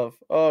 good stuff.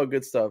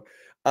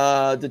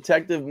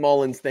 Detective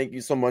Mullins, thank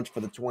you so much for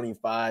the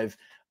 25.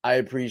 I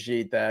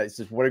appreciate that. It's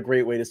just what a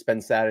great way to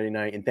spend Saturday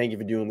night. And thank you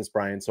for doing this,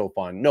 Brian. So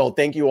fun. No,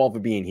 thank you all for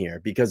being here.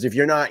 Because if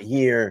you're not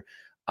here,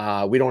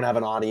 we don't have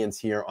an audience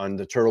here on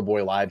the Turtle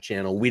Boy Live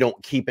channel. We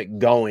don't keep it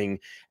going.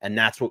 And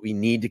that's what we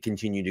need to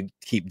continue to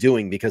keep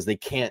doing because they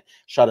can't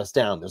shut us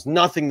down. There's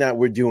nothing that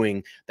we're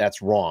doing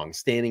that's wrong.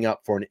 Standing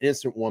up for an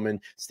innocent woman,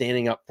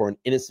 standing up for an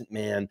innocent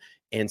man,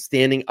 and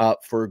standing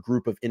up for a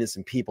group of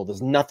innocent people.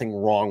 There's nothing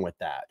wrong with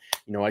that.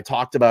 You know, I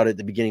talked about it at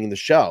the beginning of the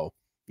show.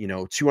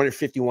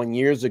 251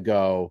 years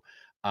ago,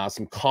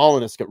 some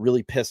colonists got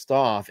really pissed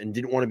off and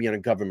didn't want to be on a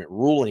government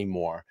rule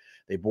anymore.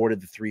 They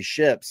boarded the 3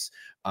 ships,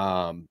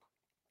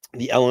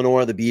 the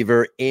Eleanor, the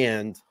Beaver,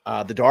 and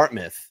the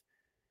Dartmouth.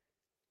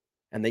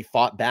 And they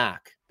fought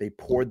back. they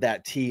poured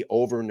that tea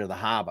over into the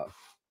harbor.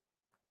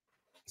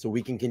 So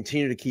we can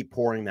continue to keep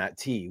pouring that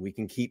tea. We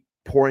can keep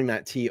pouring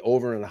that tea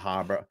over into the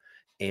harbor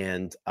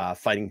and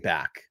fighting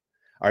back.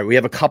 All right, we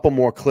have a couple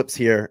more clips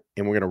here,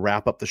 and we're going to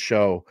wrap up the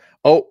show.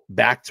 Oh,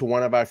 back to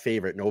one of our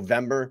favorite,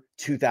 November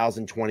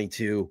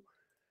 2022.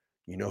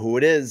 You know who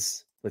it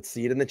is. Let's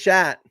see it in the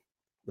chat.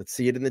 Let's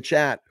see it in the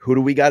chat. Who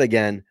do we got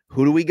again?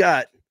 Who do we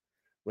got?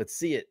 Let's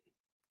see it.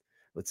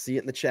 Let's see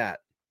it in the chat.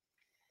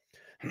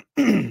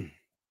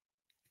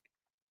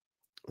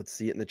 Let's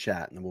see it in the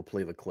chat, and then we'll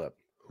play the clip.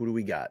 Who do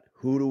we got?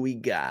 Who do we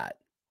got?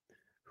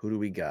 Who do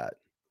we got?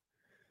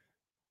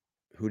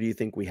 Who do you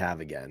think we have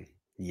again?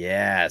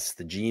 Yes,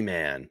 the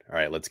G-Man. All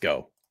right, let's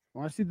go.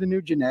 Want to see the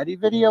new Janetti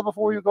video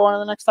before we go on to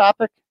the next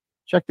topic?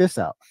 Check this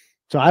out.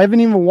 So I haven't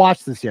even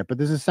watched this yet, but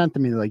this is sent to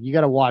me. Like, you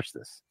got to watch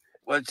this.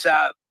 What's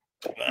up?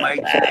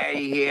 Mike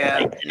Janetti here.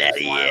 Mike Janetti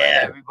Just wanna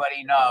let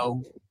everybody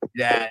know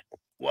that.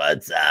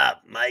 What's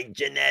up? Mike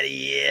Janetti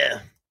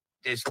here.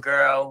 This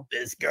girl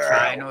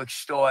trying to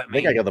extort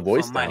me I got the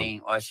voice for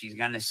money, or she's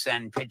gonna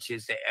send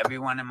pictures to every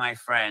one of my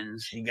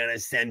friends. She's gonna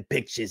send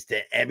pictures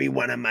to every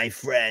one of my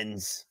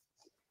friends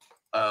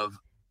of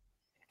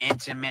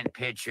intimate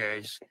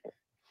pictures,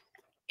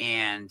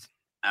 and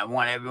I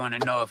want everyone to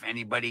know if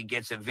anybody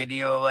gets a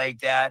video like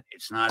that,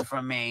 it's not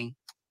from me,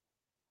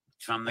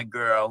 it's from the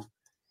girl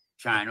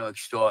trying to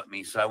extort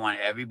me. So I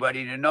want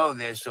everybody to know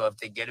this. So if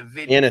they get a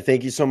video, Anna,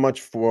 thank you so much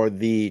for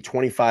the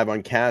 25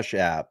 on Cash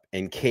App,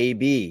 and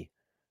KB,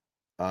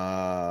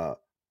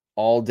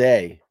 all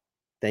day.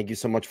 Thank you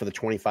so much for the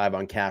 25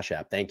 on Cash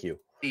App. Thank you.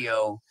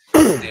 Video,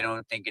 they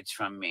don't think it's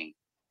from me.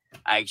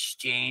 I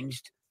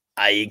exchanged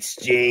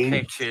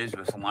pictures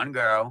with one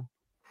girl,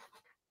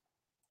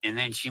 and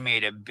then she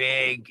made a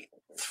big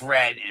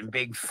thread and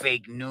big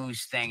fake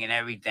news thing and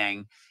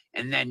everything,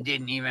 and then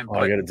didn't even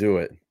I gotta do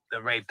it.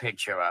 The right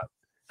picture up.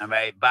 All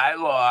right, by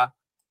law,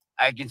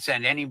 I can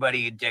send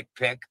anybody a dick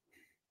pic.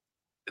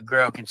 The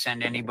girl can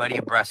send anybody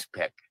a breast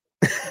pic.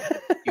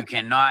 You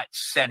cannot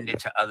send it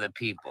to other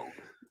people.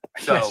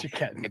 So Yes, you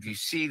can. if you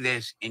see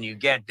this and you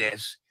get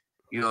this,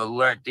 you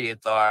alert the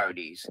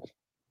authorities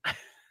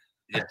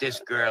that this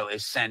girl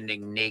is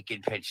sending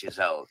naked pictures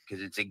out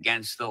because it's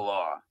against the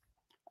law.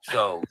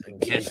 So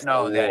just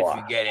know that if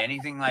you get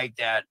anything like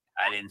that,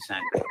 I didn't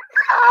send it.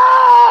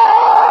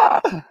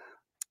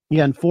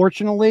 Yeah,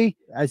 unfortunately,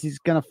 as he's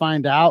going to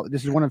find out,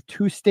 this is one of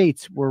 2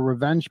 states where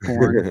revenge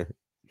porn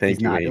is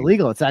not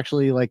illegal. It's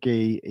actually like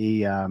a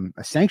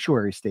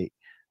sanctuary state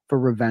for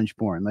revenge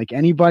porn. Like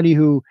anybody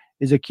who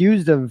is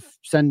accused of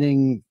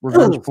sending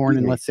revenge porn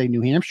in, let's say,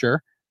 New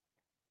Hampshire,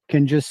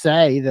 can just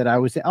say that I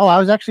was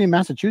actually in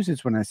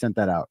Massachusetts when I sent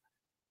that out.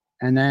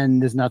 And then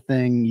there's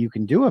nothing you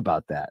can do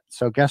about that.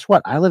 So guess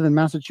what? I live in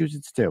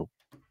Massachusetts too.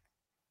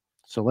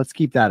 So let's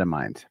keep that in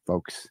mind,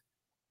 folks.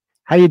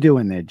 How you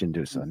doing there,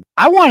 Jindusan?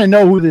 I want to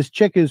know who this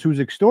chick is who's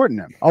extorting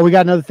him. Oh, we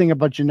got another thing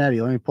about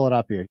Janetti. Let me pull it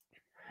up here.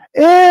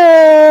 Ew!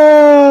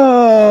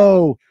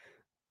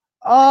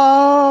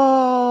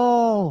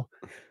 Oh,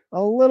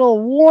 a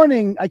little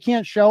warning. I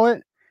can't show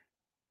it.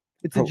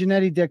 It's a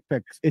Janetti dick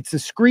pic. It's a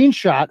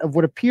screenshot of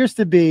what appears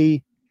to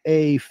be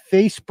a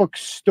Facebook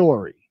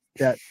story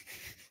that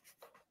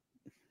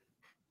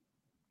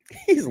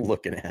he's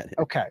looking at it.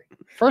 Okay.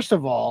 First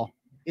of all,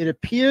 it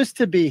appears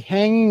to be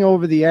hanging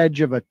over the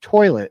edge of a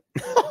toilet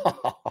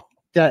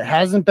that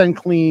hasn't been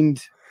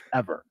cleaned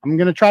ever. I'm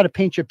going to try to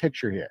paint you a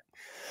picture here.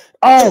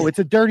 Oh, it's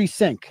a dirty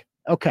sink.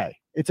 Okay.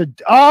 It's a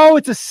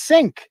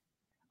sink.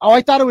 Oh,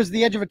 I thought it was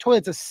the edge of a toilet.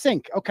 It's a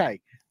sink. Okay.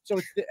 So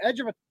it's the edge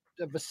of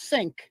a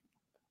sink,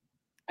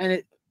 and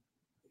it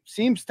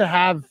seems to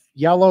have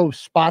yellow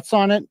spots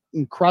on it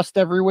and crust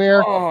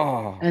everywhere.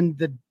 Oh. And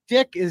the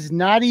dick is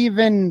not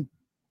even,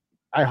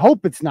 I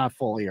hope it's not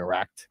fully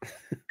erect,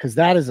 because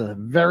that is a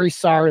very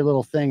sorry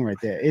little thing right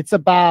there. It's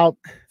about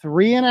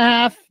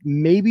 3.5,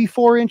 maybe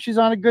 4 inches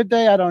on a good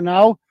day. I don't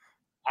know.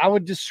 I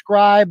would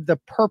describe the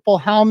purple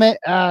helmet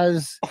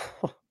as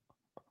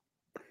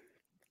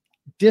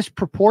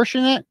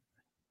disproportionate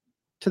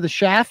to the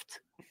shaft.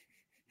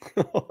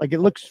 Like it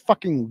looks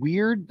fucking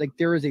weird. Like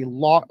there is a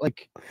lot,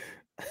 like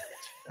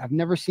I've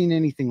never seen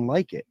anything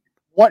like it.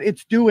 What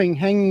it's doing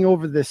hanging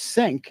over this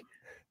sink,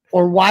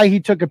 or why he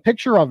took a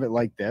picture of it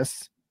like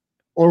this,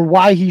 or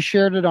why he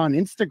shared it on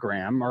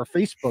Instagram or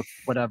Facebook,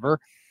 whatever.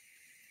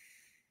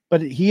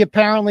 But he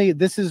apparently,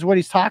 this is what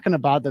he's talking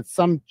about, that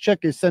some chick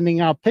is sending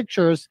out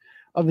pictures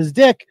of his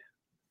dick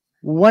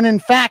when in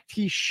fact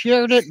he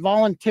shared it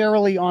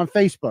voluntarily on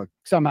Facebook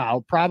somehow,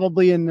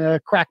 probably in the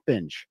crack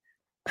binge.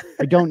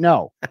 I don't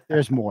know.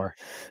 There's more.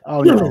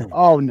 Oh no.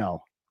 Oh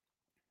no.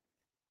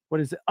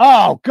 What is it?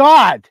 Oh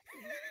God.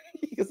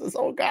 He says,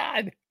 oh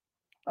God.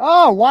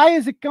 Oh, why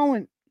is it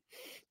going?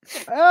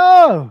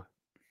 Oh.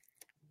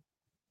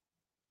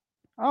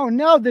 Oh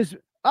no, there's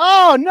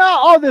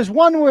there's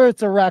one where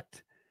it's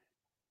erect.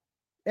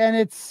 And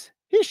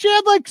he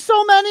shared like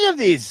so many of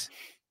these.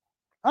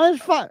 On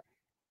his phone.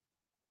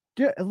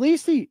 At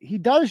least he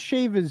does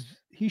shave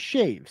he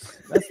shaves.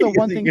 That's the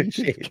one thing he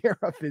takes care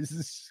of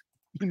is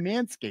He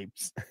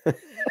manscapes.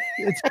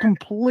 It's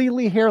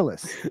completely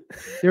hairless.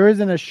 There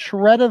isn't a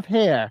shred of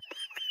hair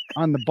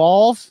on the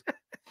balls,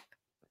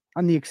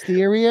 on the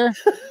exterior.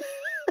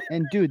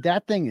 And dude,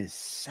 that thing is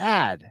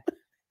sad.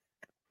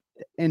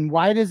 And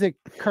why does it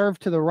curve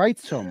to the right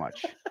so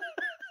much?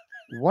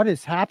 What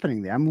is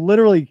happening there?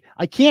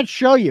 I can't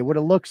show you what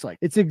it looks like.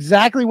 It's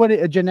exactly what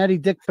a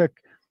Genetti dick pic,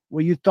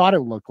 what you thought it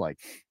looked like.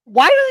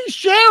 Why did he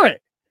share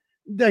it?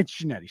 That's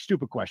Genetti.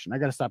 Stupid question. I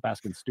got to stop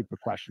asking stupid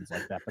questions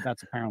like that. But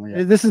that's apparently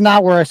it. This is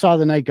not where I saw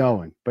the night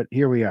going. But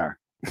here we are.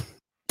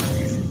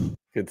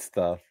 Good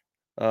stuff.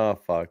 Oh,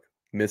 fuck.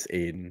 Miss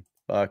Aiden.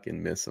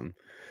 Fucking miss him.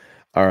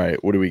 All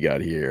right. What do we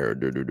got here?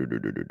 We're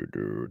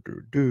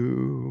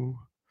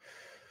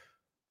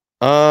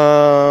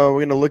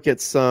going to look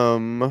at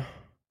some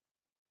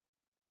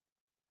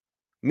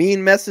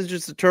mean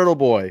messages to Turtle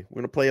Boy.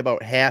 We're going to play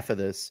about half of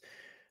this.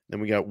 Then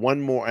we got one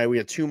more. We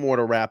got two more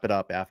to wrap it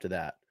up after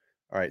that.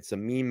 All right.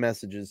 Some mean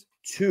messages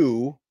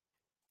to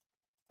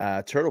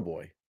Turtle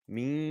Boy.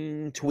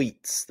 Mean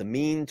tweets. The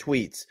mean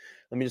tweets.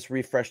 Let me just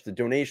refresh the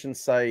donation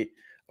site.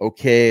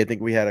 Okay. I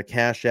think we had a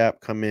Cash App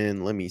come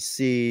in. Let me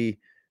see.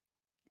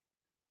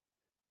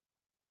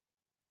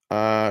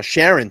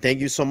 Sharon,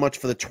 thank you so much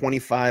for the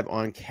 25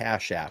 on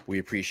Cash App. We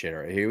appreciate it.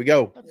 Right, here we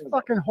go. That's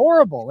fucking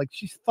horrible. Like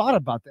she's thought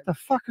about that. The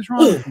fuck is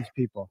wrong with these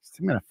people?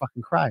 I'm gonna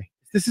fucking cry.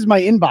 This is my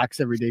inbox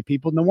every day,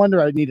 people. No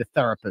wonder I need a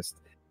therapist.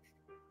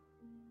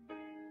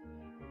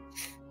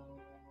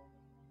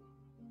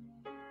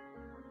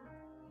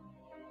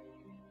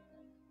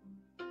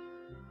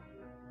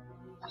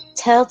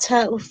 Tell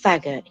Turtle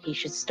Faggot he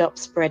should stop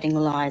spreading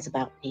lies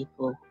about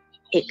people.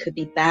 It could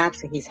be bad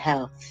for his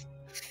health.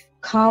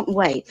 Can't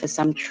wait for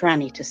some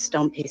tranny to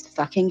stomp his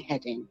fucking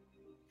head in.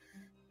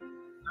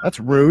 That's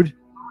rude.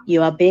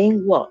 You are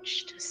being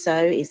watched. So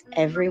is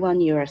everyone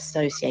you're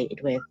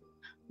associated with.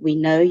 We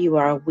know you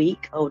are a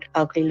weak, old,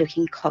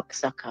 ugly-looking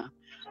cocksucker.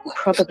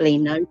 Probably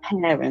no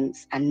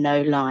parents and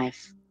no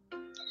life.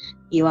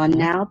 You are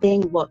now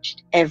being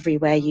watched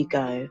everywhere you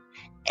go.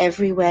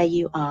 Everywhere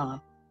you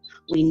are.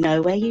 We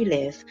know where you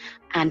live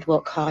and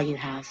what car you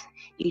have.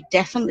 You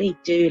definitely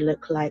do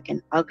look like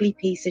an ugly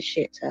piece of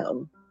shit,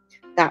 Turtle.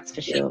 That's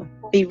for sure.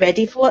 Be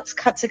ready for what's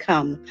cut to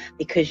come,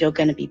 because you're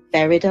going to be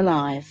buried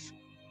alive.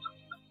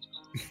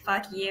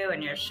 Fuck you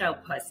and your show,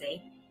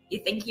 pussy. You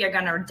think you're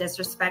going to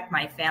disrespect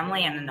my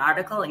family in an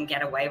article and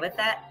get away with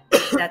it?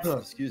 That's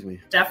excuse me.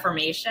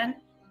 Defamation.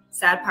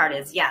 Sad part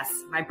is, yes,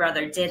 my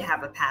brother did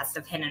have a past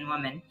of hitting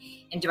women.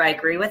 And do I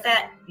agree with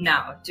it?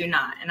 No, do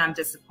not. And I'm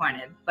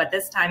disappointed. But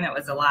this time it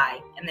was a lie.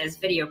 And there's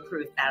video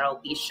proof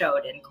that'll be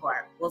showed in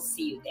court. We'll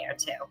see you there,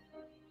 too.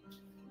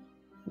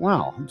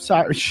 Wow. I'm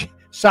sorry.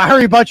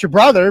 Sorry about your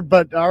brother,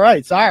 but all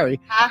right. Sorry.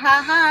 Ha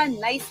ha ha.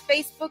 Nice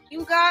Facebook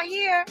you got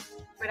here.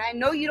 But I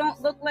know you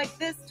don't look like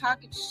this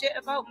talking shit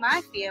about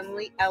my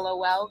family,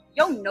 LOL.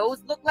 Your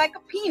nose look like a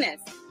penis.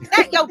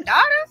 That your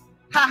daughter?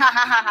 Ha ha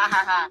ha ha ha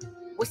ha ha.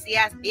 Wussy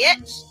ass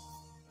bitch.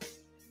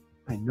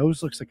 My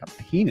nose looks like a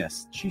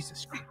penis.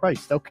 Jesus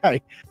Christ.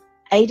 Okay.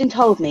 Aiden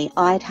told me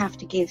I'd have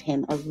to give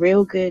him a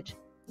real good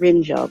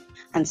rim job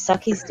and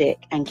suck his dick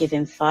and give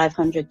him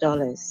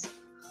 $500.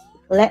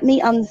 Let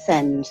me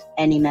unsend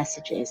any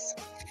messages.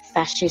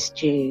 Fascist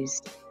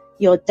Jews.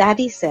 Your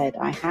daddy said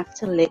I have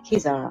to lick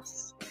his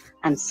ass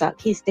and suck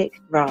his dick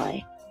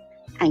dry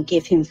and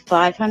give him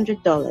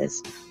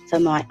 $500 for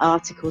my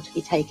article to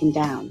be taken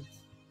down.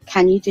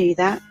 Can you do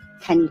that?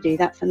 Can you do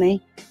that for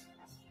me?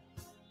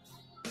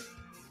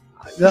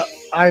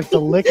 I have to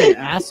lick an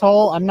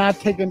asshole? I'm not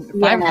taking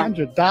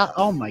 $500.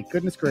 Oh my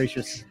goodness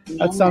gracious.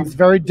 That sounds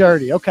very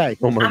dirty. Okay.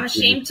 I'm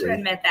ashamed to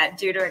admit that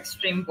due to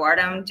extreme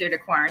boredom, due to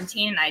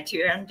quarantine, I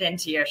tuned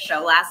into your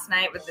show last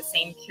night with the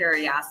same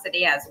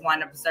curiosity as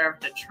one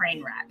observed a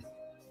train wreck.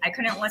 I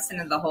couldn't listen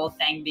to the whole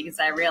thing because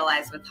I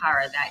realized with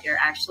horror that you're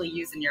actually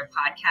using your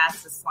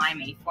podcast to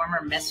slime a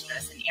former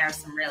mistress and air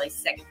some really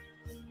sick,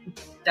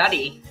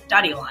 duddy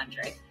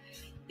laundry.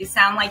 You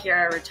sound like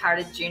you're a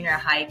retarded junior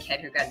high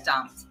kid who got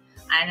dumped.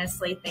 I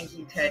honestly think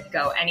you could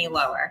go any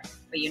lower,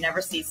 but you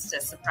never cease to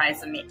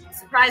surprise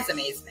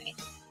amaze me.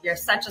 You're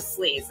such a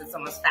sleaze, it's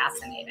almost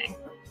fascinating.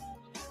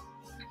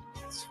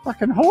 It's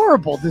fucking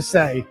horrible to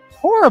say.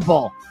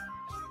 Horrible.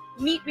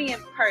 Meet me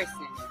in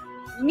person.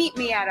 Meet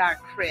me at our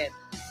crib.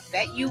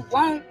 Bet you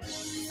won't.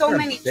 So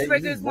many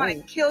triggers want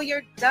to kill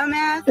your dumb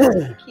ass.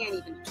 You can't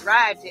even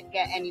drive to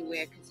get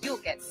anywhere because you'll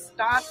get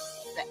stomped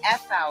the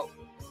F out.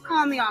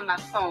 Call me on my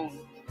phone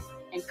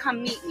and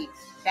come meet me,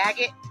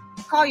 faggot.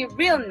 Call your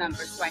real number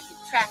so I can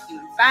track you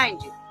and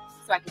find you,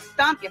 so I can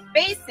stomp your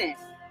face in.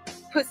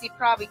 Pussy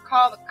probably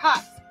call the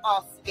cops,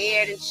 all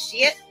scared and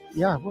shit.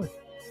 Yeah, I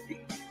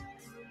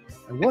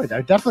would.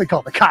 I'd definitely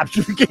call the cops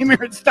if you came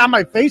here and stomped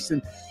my face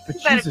in. But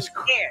Jesus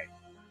Christ.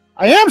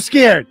 I am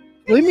scared.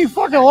 Leave me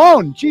fucking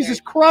alone.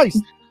 Jesus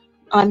Christ.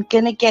 I'm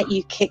gonna get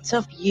you kicked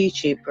off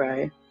YouTube,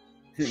 bro.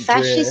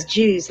 Fascist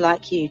Jews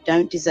like you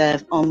don't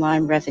deserve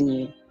online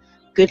revenue.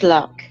 Good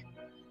luck.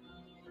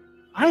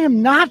 I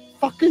am not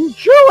fucking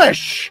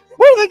Jewish.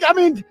 What do you think? I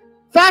mean,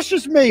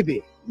 fascist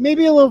maybe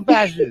a little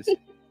fascist,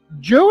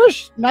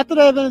 Jewish? Not that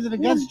I have anything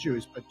against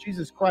Jews, but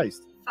Jesus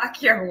Christ.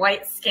 Fuck your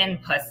white skin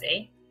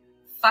pussy.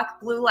 Fuck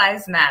Blue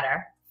Lives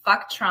Matter.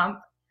 Fuck Trump.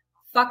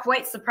 Fuck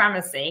white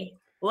supremacy.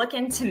 Look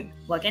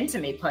into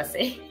me,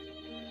 pussy.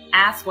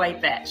 Ass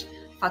white bitch.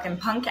 Fucking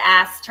punk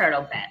ass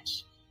turtle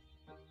bitch.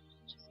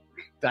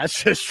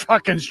 That's just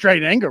fucking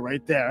straight anger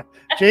right there.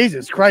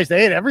 Jesus Christ,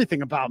 they hate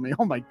everything about me.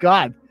 Oh my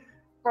God.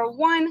 For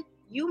one,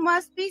 you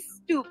must be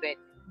stupid.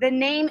 The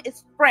name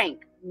is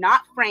Frank,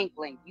 not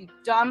Franklin, you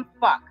dumb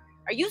fuck.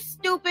 Are you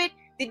stupid?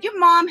 Did your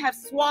mom have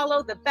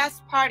swallowed the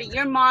best part of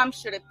your mom?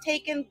 Should have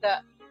taken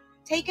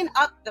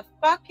up the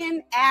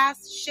fucking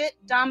ass shit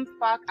dumb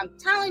fuck. I'm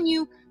telling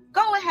you,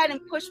 go ahead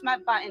and push my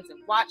buttons and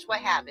watch what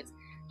happens.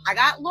 I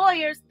got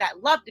lawyers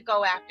that love to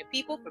go after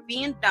people for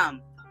being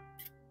dumb.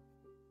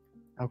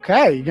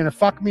 Okay, you're going to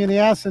fuck me in the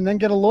ass and then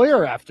get a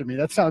lawyer after me.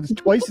 That sounds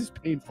twice as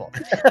painful.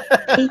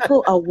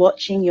 People are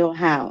watching your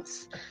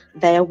house.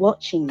 They are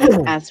watching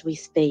you as we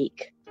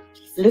speak.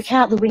 Look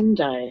out the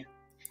window.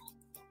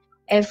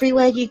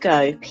 Everywhere you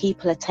go,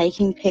 people are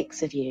taking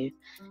pics of you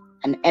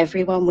and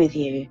everyone with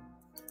you.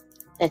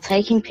 They're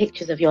taking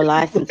pictures of your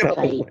license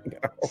plate.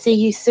 See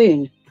you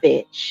soon,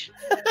 bitch.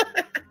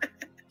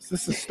 Is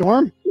this a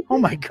storm? Oh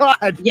my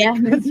God. Yeah,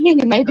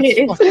 maybe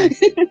it is.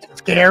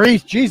 Scary.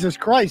 Jesus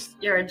Christ.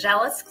 You're a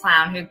jealous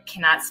clown who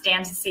cannot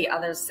stand to see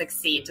others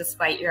succeed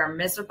despite your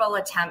miserable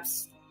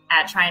attempts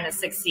at trying to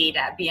succeed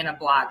at being a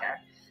blogger.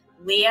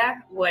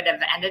 Leah would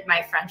have ended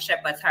my friendship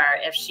with her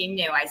if she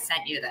knew I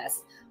sent you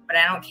this, but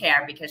I don't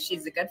care because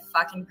she's a good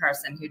fucking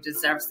person who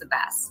deserves the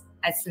best.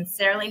 I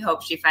sincerely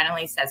hope she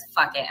finally says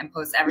fuck it and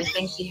posts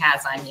everything she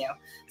has on you.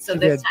 So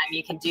this time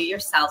you can do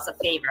yourselves a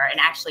favor and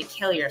actually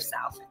kill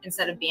yourself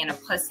instead of being a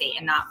pussy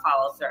and not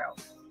follow through.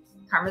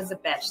 Karma's a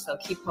bitch, so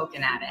keep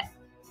poking at it.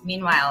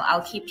 Meanwhile,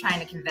 I'll keep trying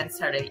to convince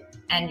her to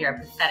end your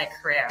pathetic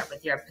career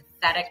with your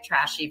pathetic,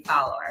 trashy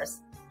followers.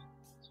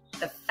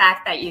 The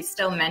fact that you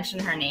still mention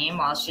her name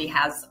while she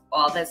has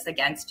all this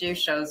against you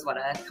shows what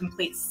a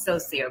complete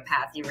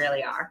sociopath you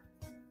really are.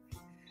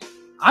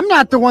 I'm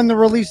not the one that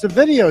released the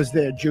videos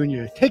there,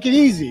 Junior. Take it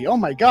easy. Oh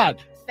my God.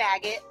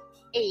 Faggot,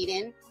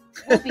 Aiden,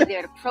 we'll be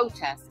there to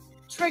protest.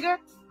 Trigger,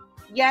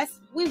 yes,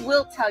 we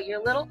will tell your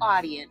little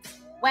audience.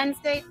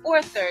 Wednesday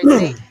or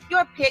Thursday,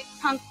 your pick,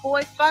 punk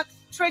boy, fuck,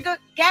 Trigger,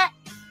 gat,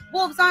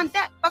 wolves on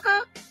deck,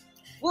 fucker.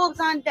 Wolves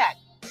on deck.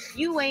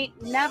 You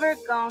ain't never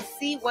gonna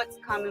see what's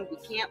coming. We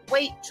can't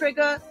wait.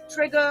 Trigger,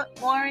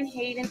 Lauren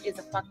Hayden is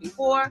a fucking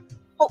whore.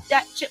 Hope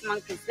that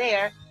chipmunk is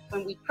there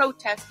when we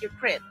protest your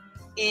crib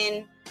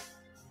in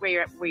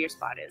where your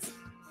spot is.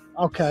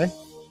 Okay.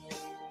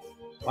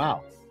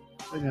 Wow.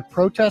 They're going to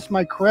protest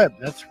my crib.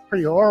 That's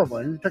pretty horrible.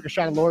 I took a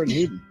shot at Lauren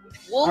Hayden.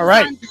 Wolves all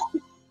right.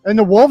 And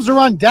the wolves are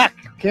on deck.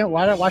 Can't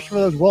watch for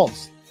those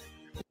wolves.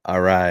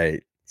 All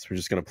right. So we're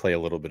just going to play a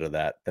little bit of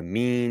that. The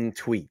mean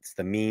tweets.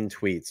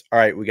 All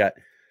right. We got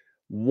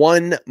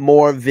one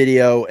more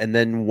video and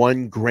then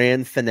one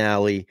grand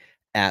finale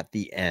at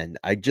the end.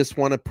 I just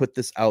want to put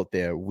this out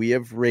there. We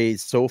have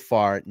raised so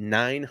far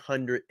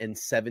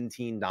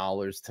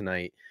 $917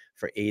 tonight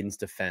for Aiden's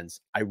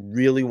defense. I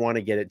really want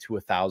to get it to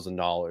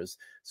 $1,000.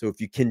 So if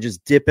you can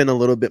just dip in a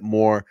little bit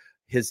more,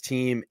 his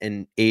team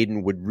and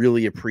Aiden would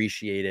really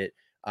appreciate it.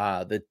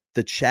 The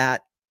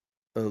chat,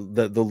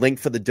 the link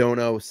for the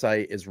Dono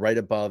site is right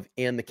above,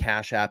 and the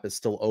Cash App is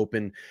still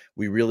open.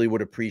 We really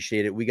would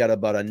appreciate it. We got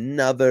about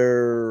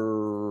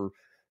another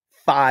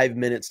 5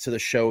 minutes to the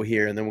show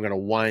here, and then we're going to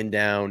wind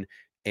down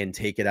and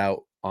take it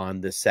out on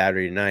this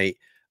Saturday night.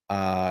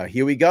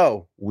 Here we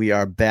go. We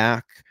are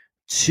back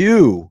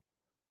to,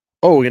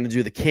 we're going to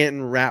do the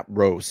Canton Rap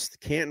Roast.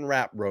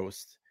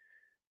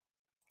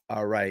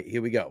 All right,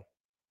 here we go.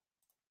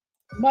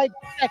 Mike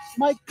X.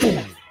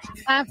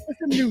 Time for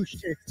some new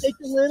shit. Take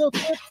a little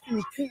trip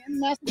to Canton,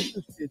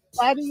 Massachusetts.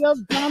 Body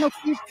of Donald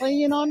keep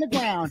playing on the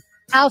ground.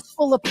 House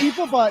full of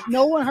people, but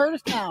no one heard a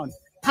sound.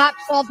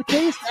 Cops solved the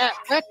case at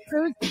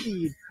record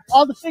speed.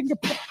 All the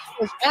fingerprints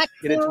was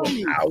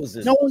accurately.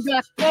 No one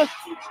got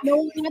questions. No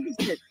one had the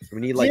shit.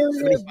 We need like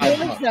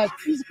 25 that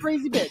she's a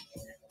crazy bitch.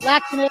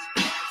 Lacking it.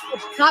 The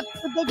cops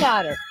said they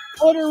got her.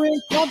 Put her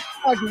in club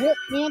charge with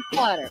man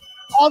platter.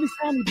 All these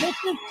family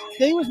bitches,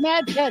 they was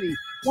mad petty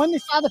when they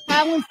saw the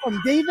filing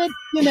from David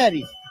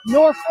Yannetti.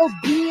 Norfolk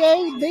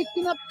DA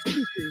making up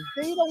excuses.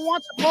 They don't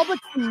want the public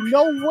to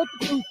know what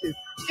the truth is.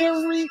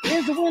 Hillary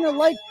is a winner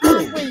like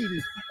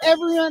Brady.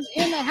 Everyone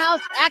in the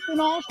house acting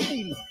all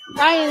shady.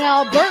 Ryan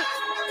Albert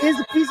is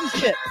a piece of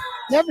shit.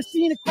 Never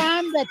seen a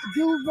crime that the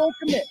dude won't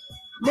commit.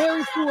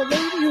 Married to a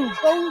lady who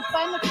goes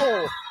by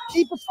Nicole.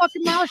 Keep her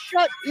fucking mouth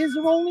shut is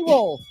her only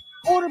role.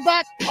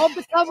 Quarterback of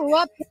the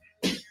cover-up.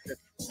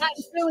 Not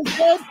feeling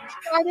good.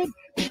 Started.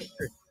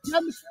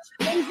 Matt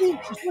crazy.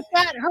 Just look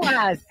at her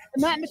eyes.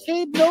 And Matt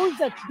McCabe knows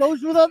that she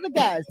goes with other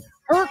guys.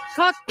 Her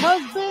cuck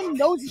husband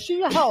knows that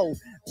she a hoe.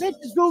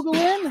 Bitches Google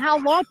in how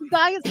long to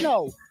die is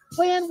snow.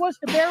 Plan was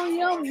to bury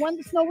him when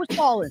the snow was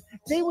falling.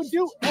 They would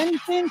do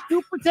anything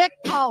to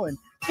protect Colin.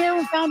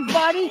 Karen found his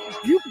body.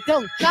 You could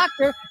tell it shocked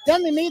her.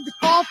 Then they made the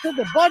call to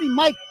the buddy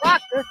Mike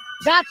Proctor.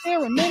 Got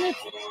there in minutes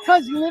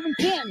because you live in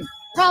Canton.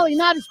 Probably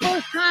not his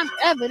first time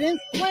evidence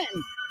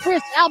Clinton.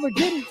 Chris Albert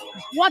didn't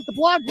want the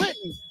blog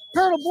written.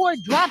 Turtle Boy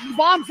dropped the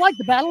bombs like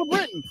the Battle of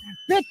Britain.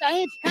 Bitch, I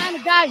ain't the kind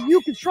of guy you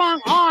can strong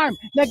arm.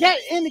 Now get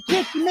in the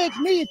kitchen, make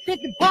me a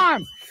chicken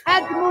parm.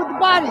 Had to move the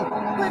body,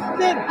 quick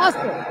big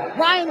hustle.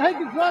 Ryan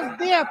Higgins was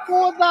there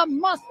for the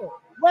muscle.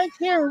 Went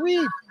there and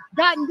Reed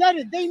got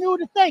indebted. They knew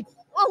to think.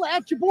 Holla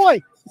at your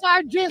boy,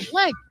 Sergeant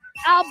Link.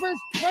 Alberts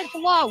break the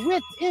law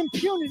with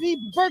impunity.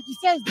 Berkey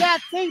says that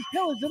they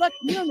pillars of the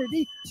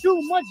community.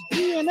 Too much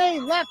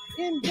DNA left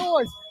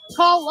indoors.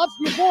 Call up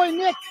your boy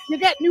Nick. You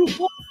get new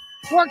floor.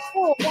 Worked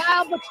for a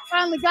while, but you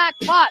finally got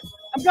caught.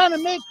 I'm gonna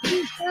make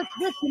t-shirts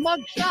with your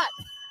mug shot.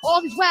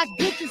 All these whack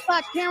bitches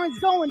thought Karen's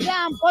going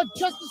down, but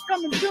justice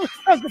coming through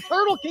as the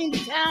turtle came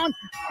to town.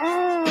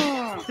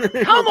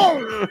 Come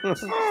on!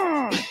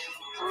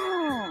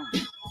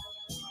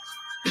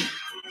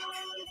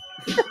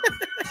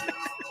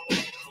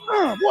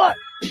 What?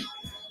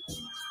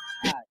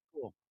 All right,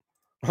 cool.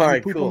 All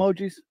right, poop cool.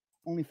 Emojis,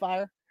 only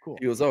fire. Cool.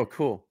 He goes, oh,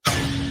 cool.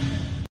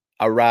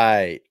 All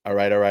right.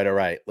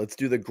 Let's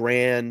do the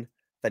grand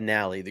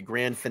finale. The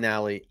grand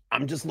finale.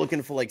 I'm just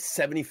looking for like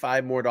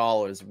 $75 more.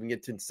 If we can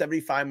get to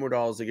 $75 more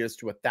to get us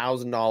to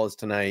 $1,000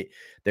 tonight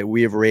that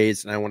we have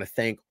raised. And I want to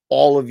thank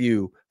all of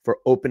you for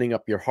opening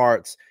up your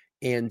hearts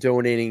and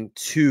donating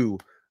to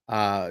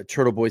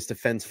Turtle Boys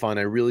Defense Fund.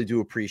 I really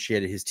do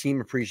appreciate it. His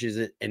team appreciates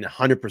it, and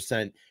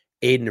 100%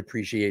 Aiden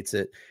appreciates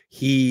it.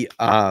 He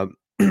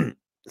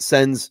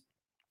sends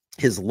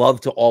his love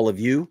to all of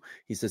you.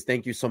 He says,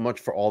 thank you so much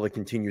for all the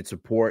continued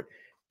support.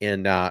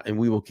 And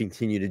we will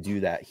continue to do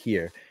that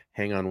here.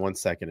 Hang on one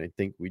second. I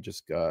think we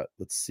just got,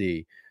 let's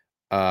see.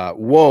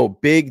 Whoa,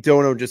 big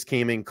dono just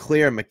came in.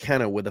 Claire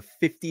McKenna with a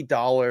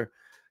 $50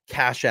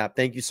 Cash App.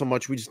 Thank you so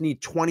much. We just need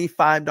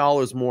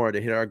 $25 more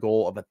to hit our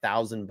goal of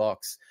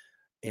 $1,000.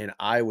 And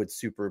I would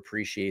super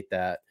appreciate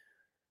that.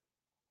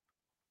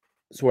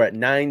 So we're at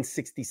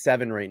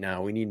 967 right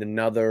now. We need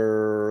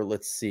another,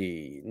 let's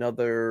see,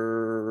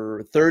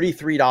 another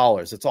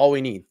 $33. That's all we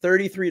need.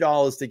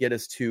 $33 to get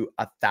us to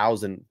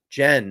 1,000.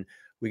 Jen,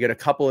 we got a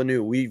couple of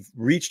new. We've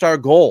reached our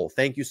goal.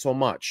 Thank you so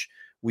much.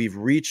 We've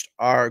reached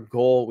our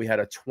goal. We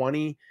had a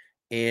 20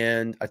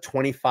 and a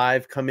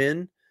 25 come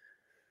in.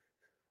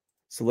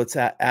 So let's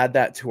add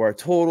that to our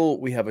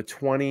total. We have a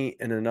 20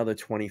 and another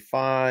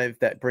 25.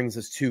 That brings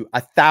us to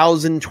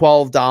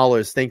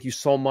 $1,012. Thank you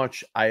so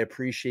much. I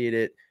appreciate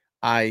it.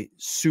 I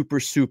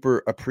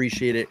super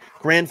appreciate it.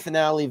 Grand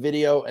finale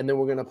video, and then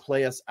we're going to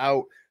play us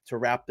out to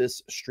wrap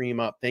this stream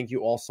up. Thank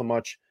you all so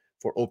much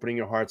for opening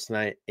your hearts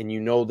tonight. And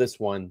you know this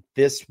one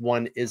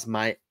is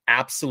my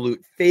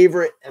absolute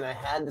favorite, and I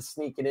had to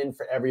sneak it in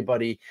for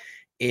everybody.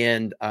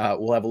 And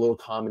we'll have a little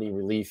comedy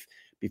relief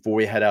before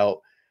we head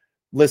out.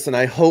 Listen,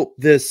 I hope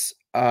this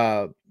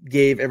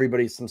gave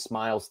everybody some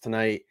smiles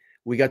tonight.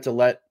 We got to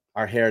let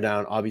our hair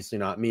down. Obviously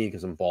not me,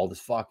 because I'm bald as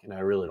fuck and I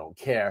really don't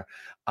care.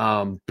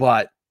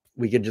 But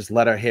we could just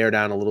let our hair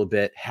down a little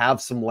bit, have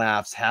some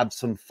laughs, have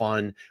some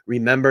fun,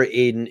 remember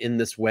Aiden in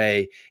this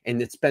way.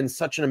 And it's been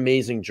such an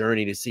amazing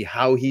journey to see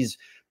how he's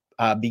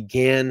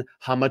began,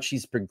 how much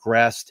he's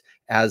progressed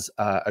as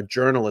a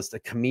journalist, a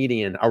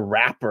comedian, a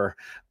rapper,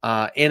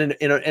 and an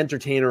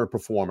entertainer, a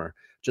performer.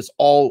 Just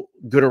all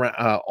good around,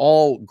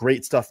 all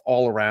great stuff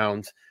all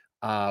around.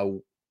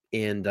 And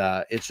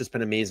it's just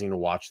been amazing to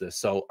watch this.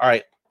 So, all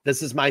right,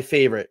 this is my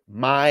favorite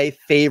right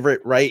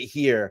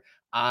here.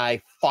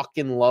 I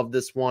fucking love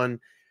this one.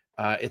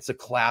 It's a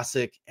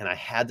classic, and I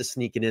had to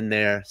sneak it in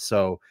there.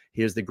 So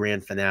here's the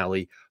grand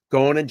finale.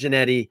 Going to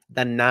Janetti,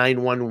 the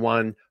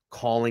 911,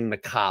 calling the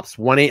cops.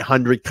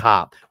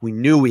 1-800-COP. We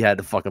knew we had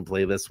to fucking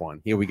play this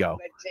one. Here we go.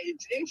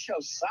 Today's show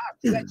sucked.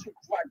 You got your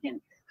fucking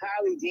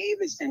Harley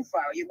Davidson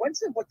file.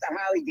 What's up with the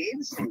Harley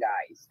Davidson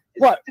guys?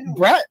 What,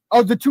 Brett?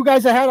 Oh, the two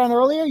guys I had on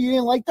earlier? You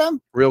didn't like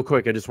them? Real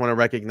quick, I just want to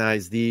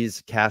recognize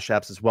these Cash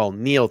Apps as well.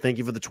 Neil, thank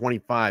you for the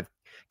 25.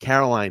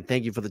 Caroline,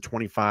 thank you for the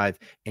 25.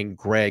 And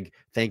Greg,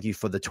 thank you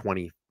for the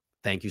 20.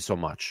 Thank you so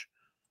much.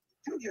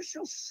 Dude, your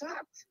show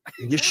sucked.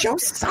 Your show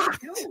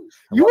sucked.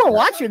 You were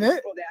watching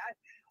it.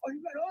 Oh,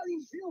 you got all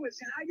these viewers,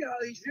 and I got all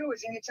these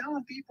viewers, and you're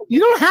telling people. You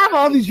don't have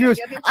all these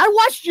viewers. I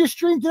watched your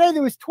stream today.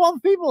 There was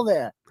 12 people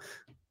there.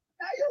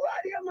 Now you're out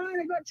of your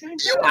mind. I got 10.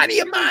 You're out of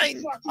your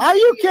mind. Are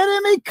you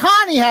kidding me?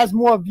 Connie has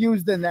more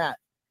views than that.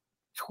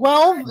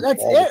 12?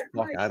 That's it.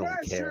 Fuck, I don't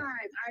care. Time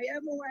I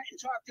ever went and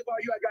talked about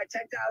you, I got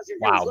 10,000 views.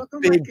 Wow, Look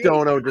on my big page.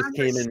 dono just I'm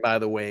came in, by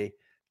the way.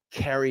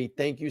 Carrie,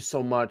 thank you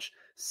so much.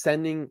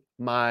 Sending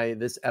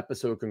this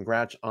episode.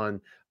 Congrats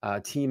on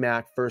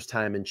T-Mac, first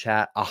time in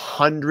chat.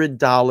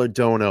 $100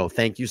 dono.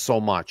 Thank you so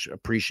much.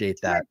 Appreciate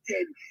that.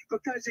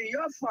 Because of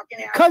your fucking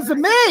ass. Because of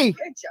me.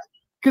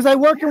 Because I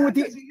working with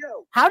the. because of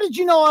you. How did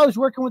you know I was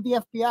working with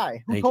the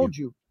FBI? Who Thank told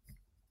you?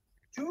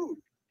 Dude.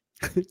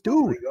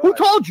 Dude. Who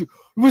told you?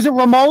 Was it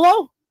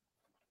Romolo?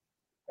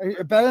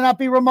 It better not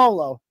be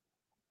Romolo.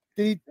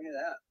 Did he? Look at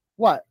that.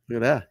 What?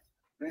 Look at that.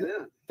 Look at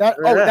that. That?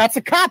 Look at Oh, that. that's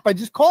a cop. I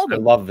just called I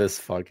him. love this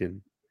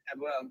fucking.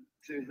 Well,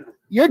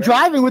 You're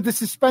driving with the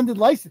suspended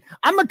license.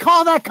 I'm gonna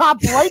call that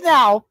cop right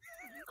now.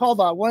 Call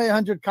the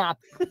 1-800-COP.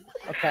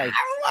 Okay.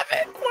 I love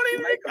it.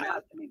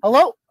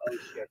 Hello?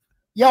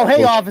 Yo,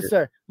 hey,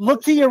 officer.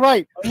 Look to your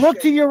right.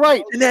 Look to your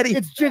right. Janetti.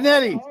 It's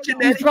Janetti.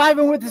 He's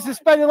driving with a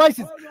suspended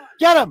license.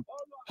 Get him.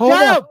 Hold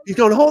Get on. him. He's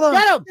going, hold on.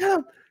 Get him. Get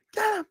him.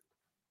 Get him.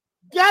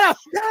 Get him.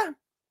 Get him.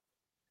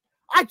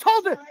 I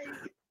told her.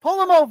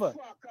 Pull him over.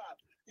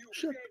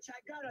 Bitch, I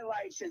got a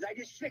license. I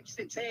just fixed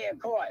it today in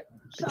court.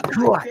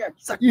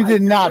 You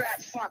did not.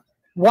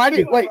 Why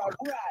did wait?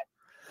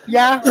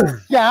 Yeah,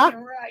 yeah.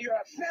 You're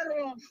a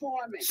federal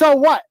informant. So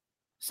what?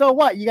 So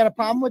what? You got a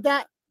problem with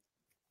that?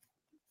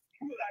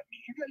 I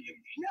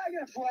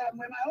got a problem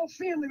with my whole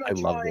family. I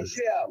love this.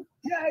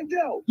 Yeah, I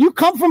do. You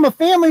come from a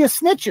family of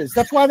snitches.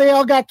 That's why they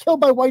all got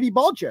killed by Whitey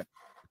Bulger.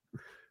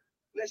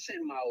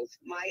 Listen, Mouth.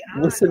 My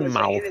aunt was an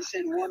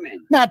innocent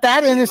woman. Not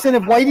that innocent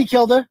if Whitey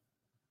killed her.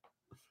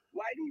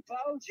 Whitey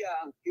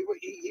Bulger,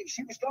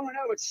 she was going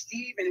out with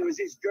Steve, and it was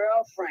his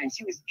girlfriend.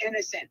 She was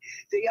innocent.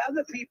 The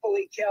other people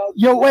he killed.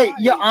 Yo, wait,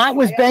 your aunt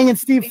was banging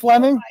Steve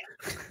Fleming?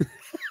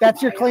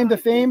 That's your claim to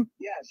fame?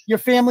 Yes. Your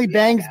family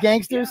bangs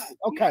gangsters?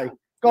 Okay,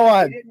 go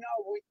on.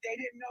 They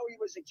didn't know he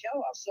was a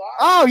killer. Sorry.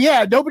 Oh,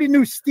 yeah, nobody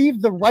knew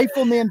Steve the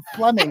Rifleman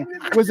Fleming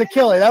was a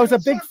killer. That was a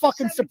big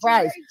fucking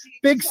surprise.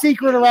 Big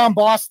secret around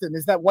Boston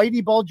is that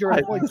Whitey Bulger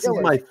employed This is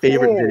killers. my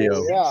favorite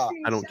video. Yeah.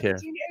 I don't care.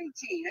 18.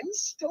 Are you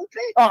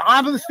stupid? Oh,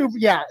 I'm the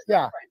stupid. Yeah,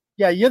 yeah.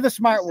 Yeah, you're the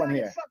smart one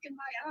here. Fucking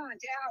my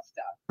aunt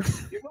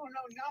after. You don't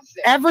know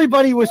nothing.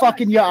 Everybody was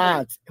fucking your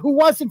aunt. Who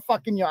wasn't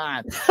fucking your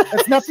aunt?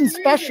 That's nothing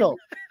special.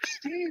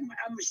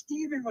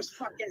 Steven was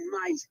fucking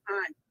my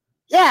aunt.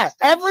 Yeah,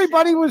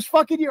 everybody was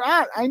fucking your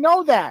aunt. I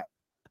know that.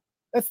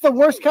 That's the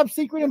worst kept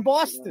secret in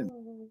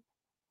Boston.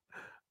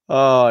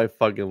 Oh, I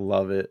fucking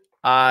love it.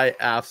 I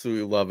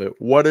absolutely love it.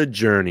 What a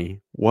journey.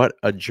 What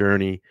a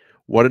journey.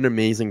 What an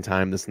amazing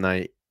time this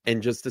night.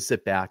 And just to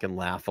sit back and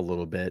laugh a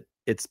little bit.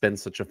 It's been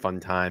such a fun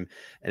time,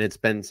 and it's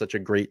been such a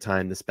great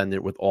time to spend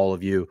it with all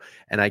of you.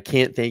 And I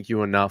can't thank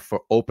you enough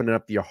for opening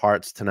up your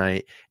hearts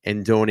tonight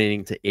and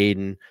donating to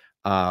Aiden.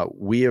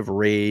 We have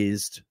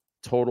raised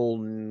total,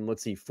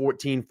 let's see,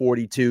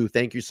 $14.42.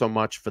 Thank you so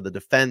much for the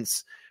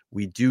defense.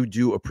 We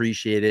do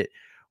appreciate it.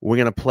 We're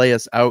going to play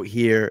us out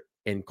here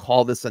and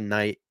call this a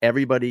night.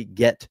 Everybody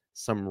get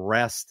some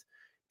rest,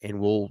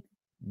 and we'll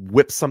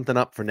whip something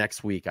up for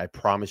next week. I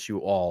promise you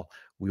all.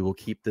 We will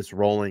keep this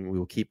rolling. We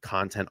will keep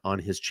content on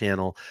his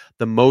channel.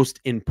 The most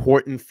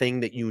important thing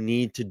that you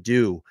need to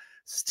do,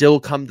 still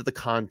come to the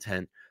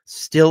content,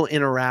 still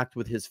interact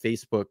with his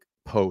Facebook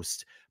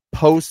post.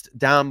 Post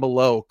down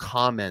below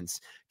comments.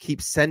 Keep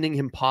sending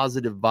him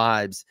positive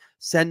vibes.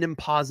 Send him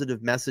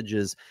positive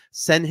messages.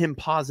 Send him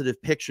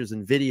positive pictures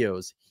and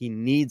videos. He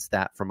needs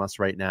that from us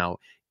right now.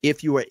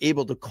 If you are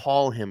able to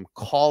call him,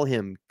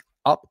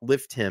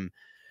 uplift him.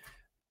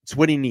 It's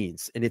what he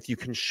needs. And if you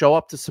can show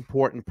up to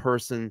support in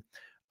person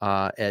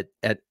at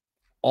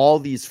all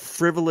these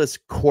frivolous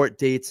court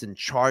dates and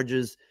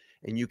charges,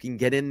 and you can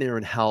get in there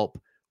and help,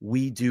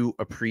 we do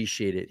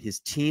appreciate it. His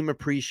team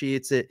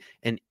appreciates it,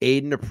 and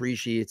Aiden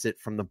appreciates it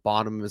from the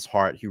bottom of his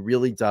heart. He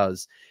really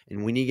does.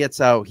 And when he gets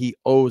out, he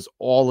owes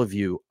all of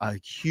you a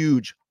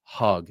huge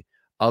hug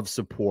of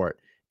support.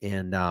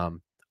 And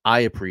I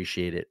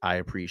appreciate it. I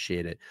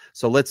appreciate it.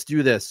 So let's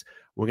do this.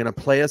 We're going to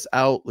play us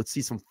out. Let's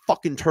see some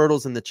fucking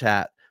turtles in the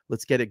chat.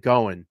 Let's get it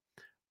going.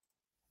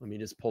 Let me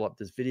just pull up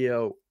this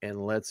video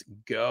and let's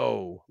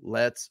go.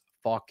 Let's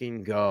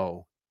fucking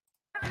go.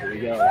 Here we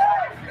go.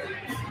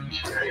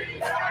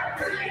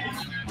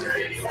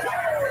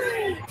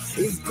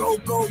 It's go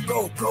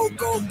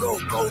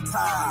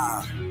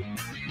time.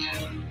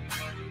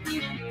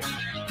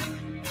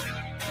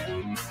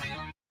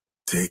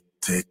 Tick,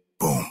 tick,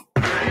 boom.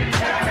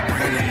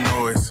 Bringing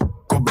noise.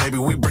 Go, baby,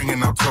 we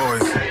bringing our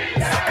toys.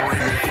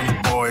 Separating from the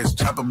boys.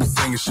 Chopper be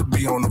singing, should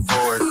be on the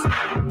voice.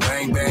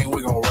 Bang, bang,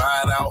 we gon'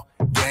 ride out.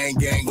 Gang,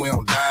 gang, we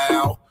don't die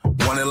out.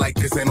 Want it like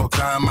this, ain't no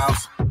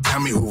timeouts. Tell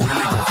me who really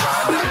gon'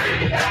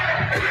 find out.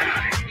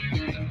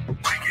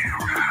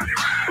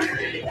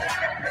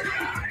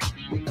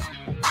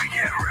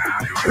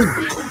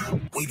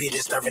 We be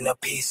disturbing the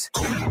peace.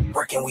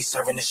 Working, we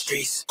serving the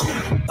streets.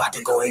 About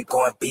to go 8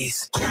 going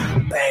beast.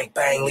 Bang,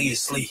 bang, leave you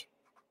sleep.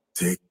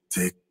 Tick,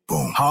 tick,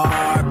 boom.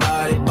 Hard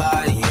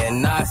body,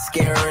 and not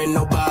scaring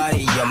nobody.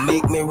 You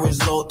make me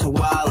resort to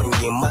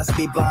wildin'. You must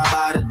be blind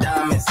by the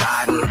diamonds.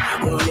 I didn't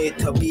want it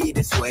to be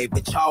this way,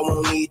 but y'all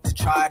won't need to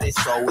try this.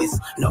 So it's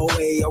no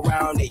way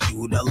around it.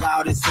 You the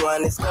loudest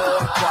one, it's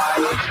going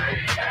quiet.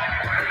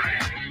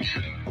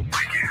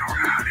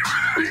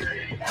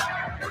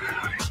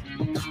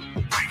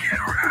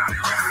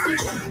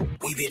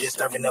 We be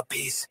disturbing the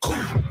peace.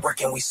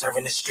 Working, we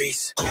serving the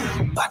streets.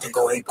 About to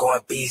go 8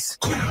 going beast.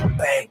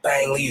 Bang,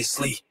 bang, leave you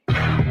sleep.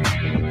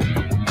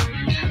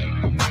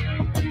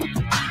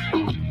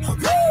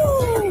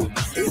 Woo!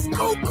 It's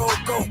go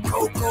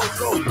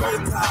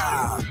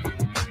time.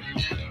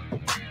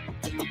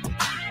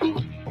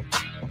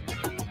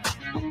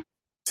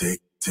 Tick,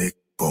 tick,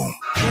 boom.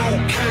 You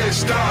don't care,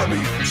 stop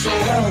me? So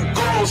who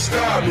gon'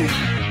 stop me?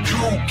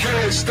 You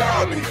can't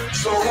stop me.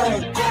 So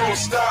who gon'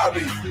 stop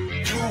me?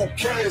 You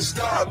can't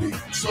stop me.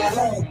 So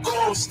who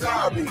gon'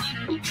 stop me?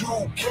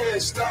 You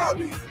can't stop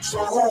me. So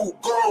who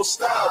gon'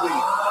 stop me?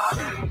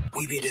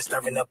 We be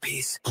disturbing the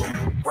peace.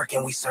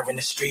 Working, we serving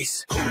the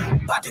streets.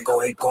 About to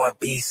go ape, going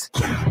beast.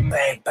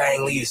 Bang,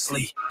 bang, leave you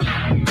sleep.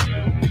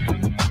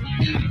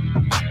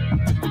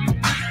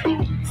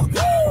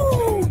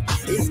 Woo!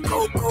 It's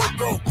go, go,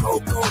 go, go,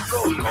 go,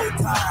 go, go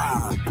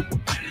time.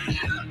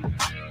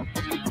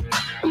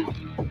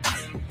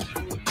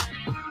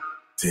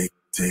 Tick,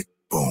 tick,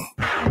 boom.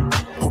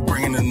 We're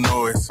bringing the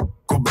noise.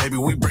 Go, baby,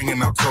 we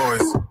bringing our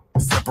toys.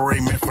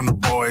 Separate men from the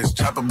boys.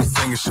 Chopper be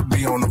singing, should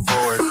be on the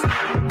voice.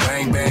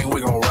 Bang, bang,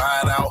 we gon'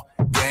 ride out.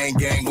 Gang,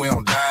 gang, we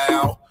don't die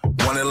out.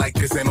 Want it like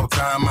this, ain't no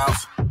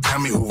timeouts. Tell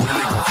me who really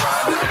gon'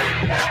 find out.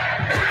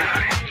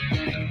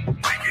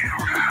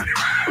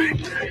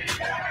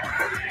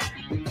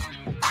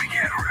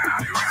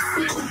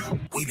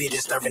 We be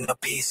disturbing the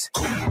peace.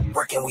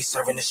 Working, we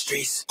serving the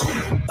streets.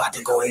 About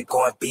to go ape,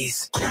 going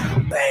beast.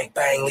 Bang,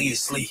 bang, leave you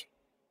sleep.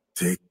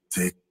 Tick,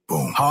 tick,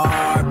 boom.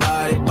 Hard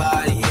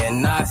body,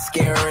 and not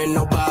scaring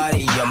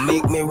nobody. You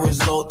make me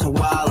resort to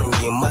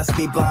wildin'. You must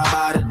be blind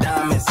by the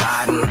diamonds.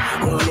 I didn't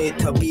want it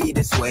to be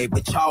this way,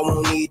 but y'all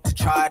won't need to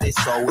try this.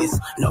 So it's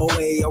no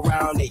way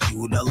around it.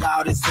 You the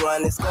loudest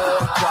one, it's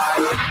going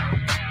quiet.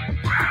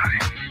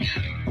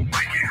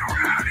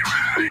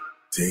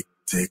 Tick,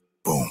 tick,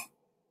 boom.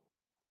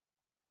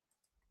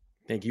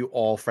 Thank you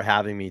all for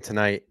having me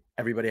tonight.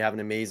 Everybody have an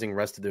amazing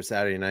rest of their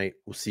Saturday night.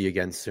 We'll see you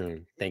again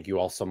soon. Thank you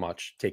all so much. Take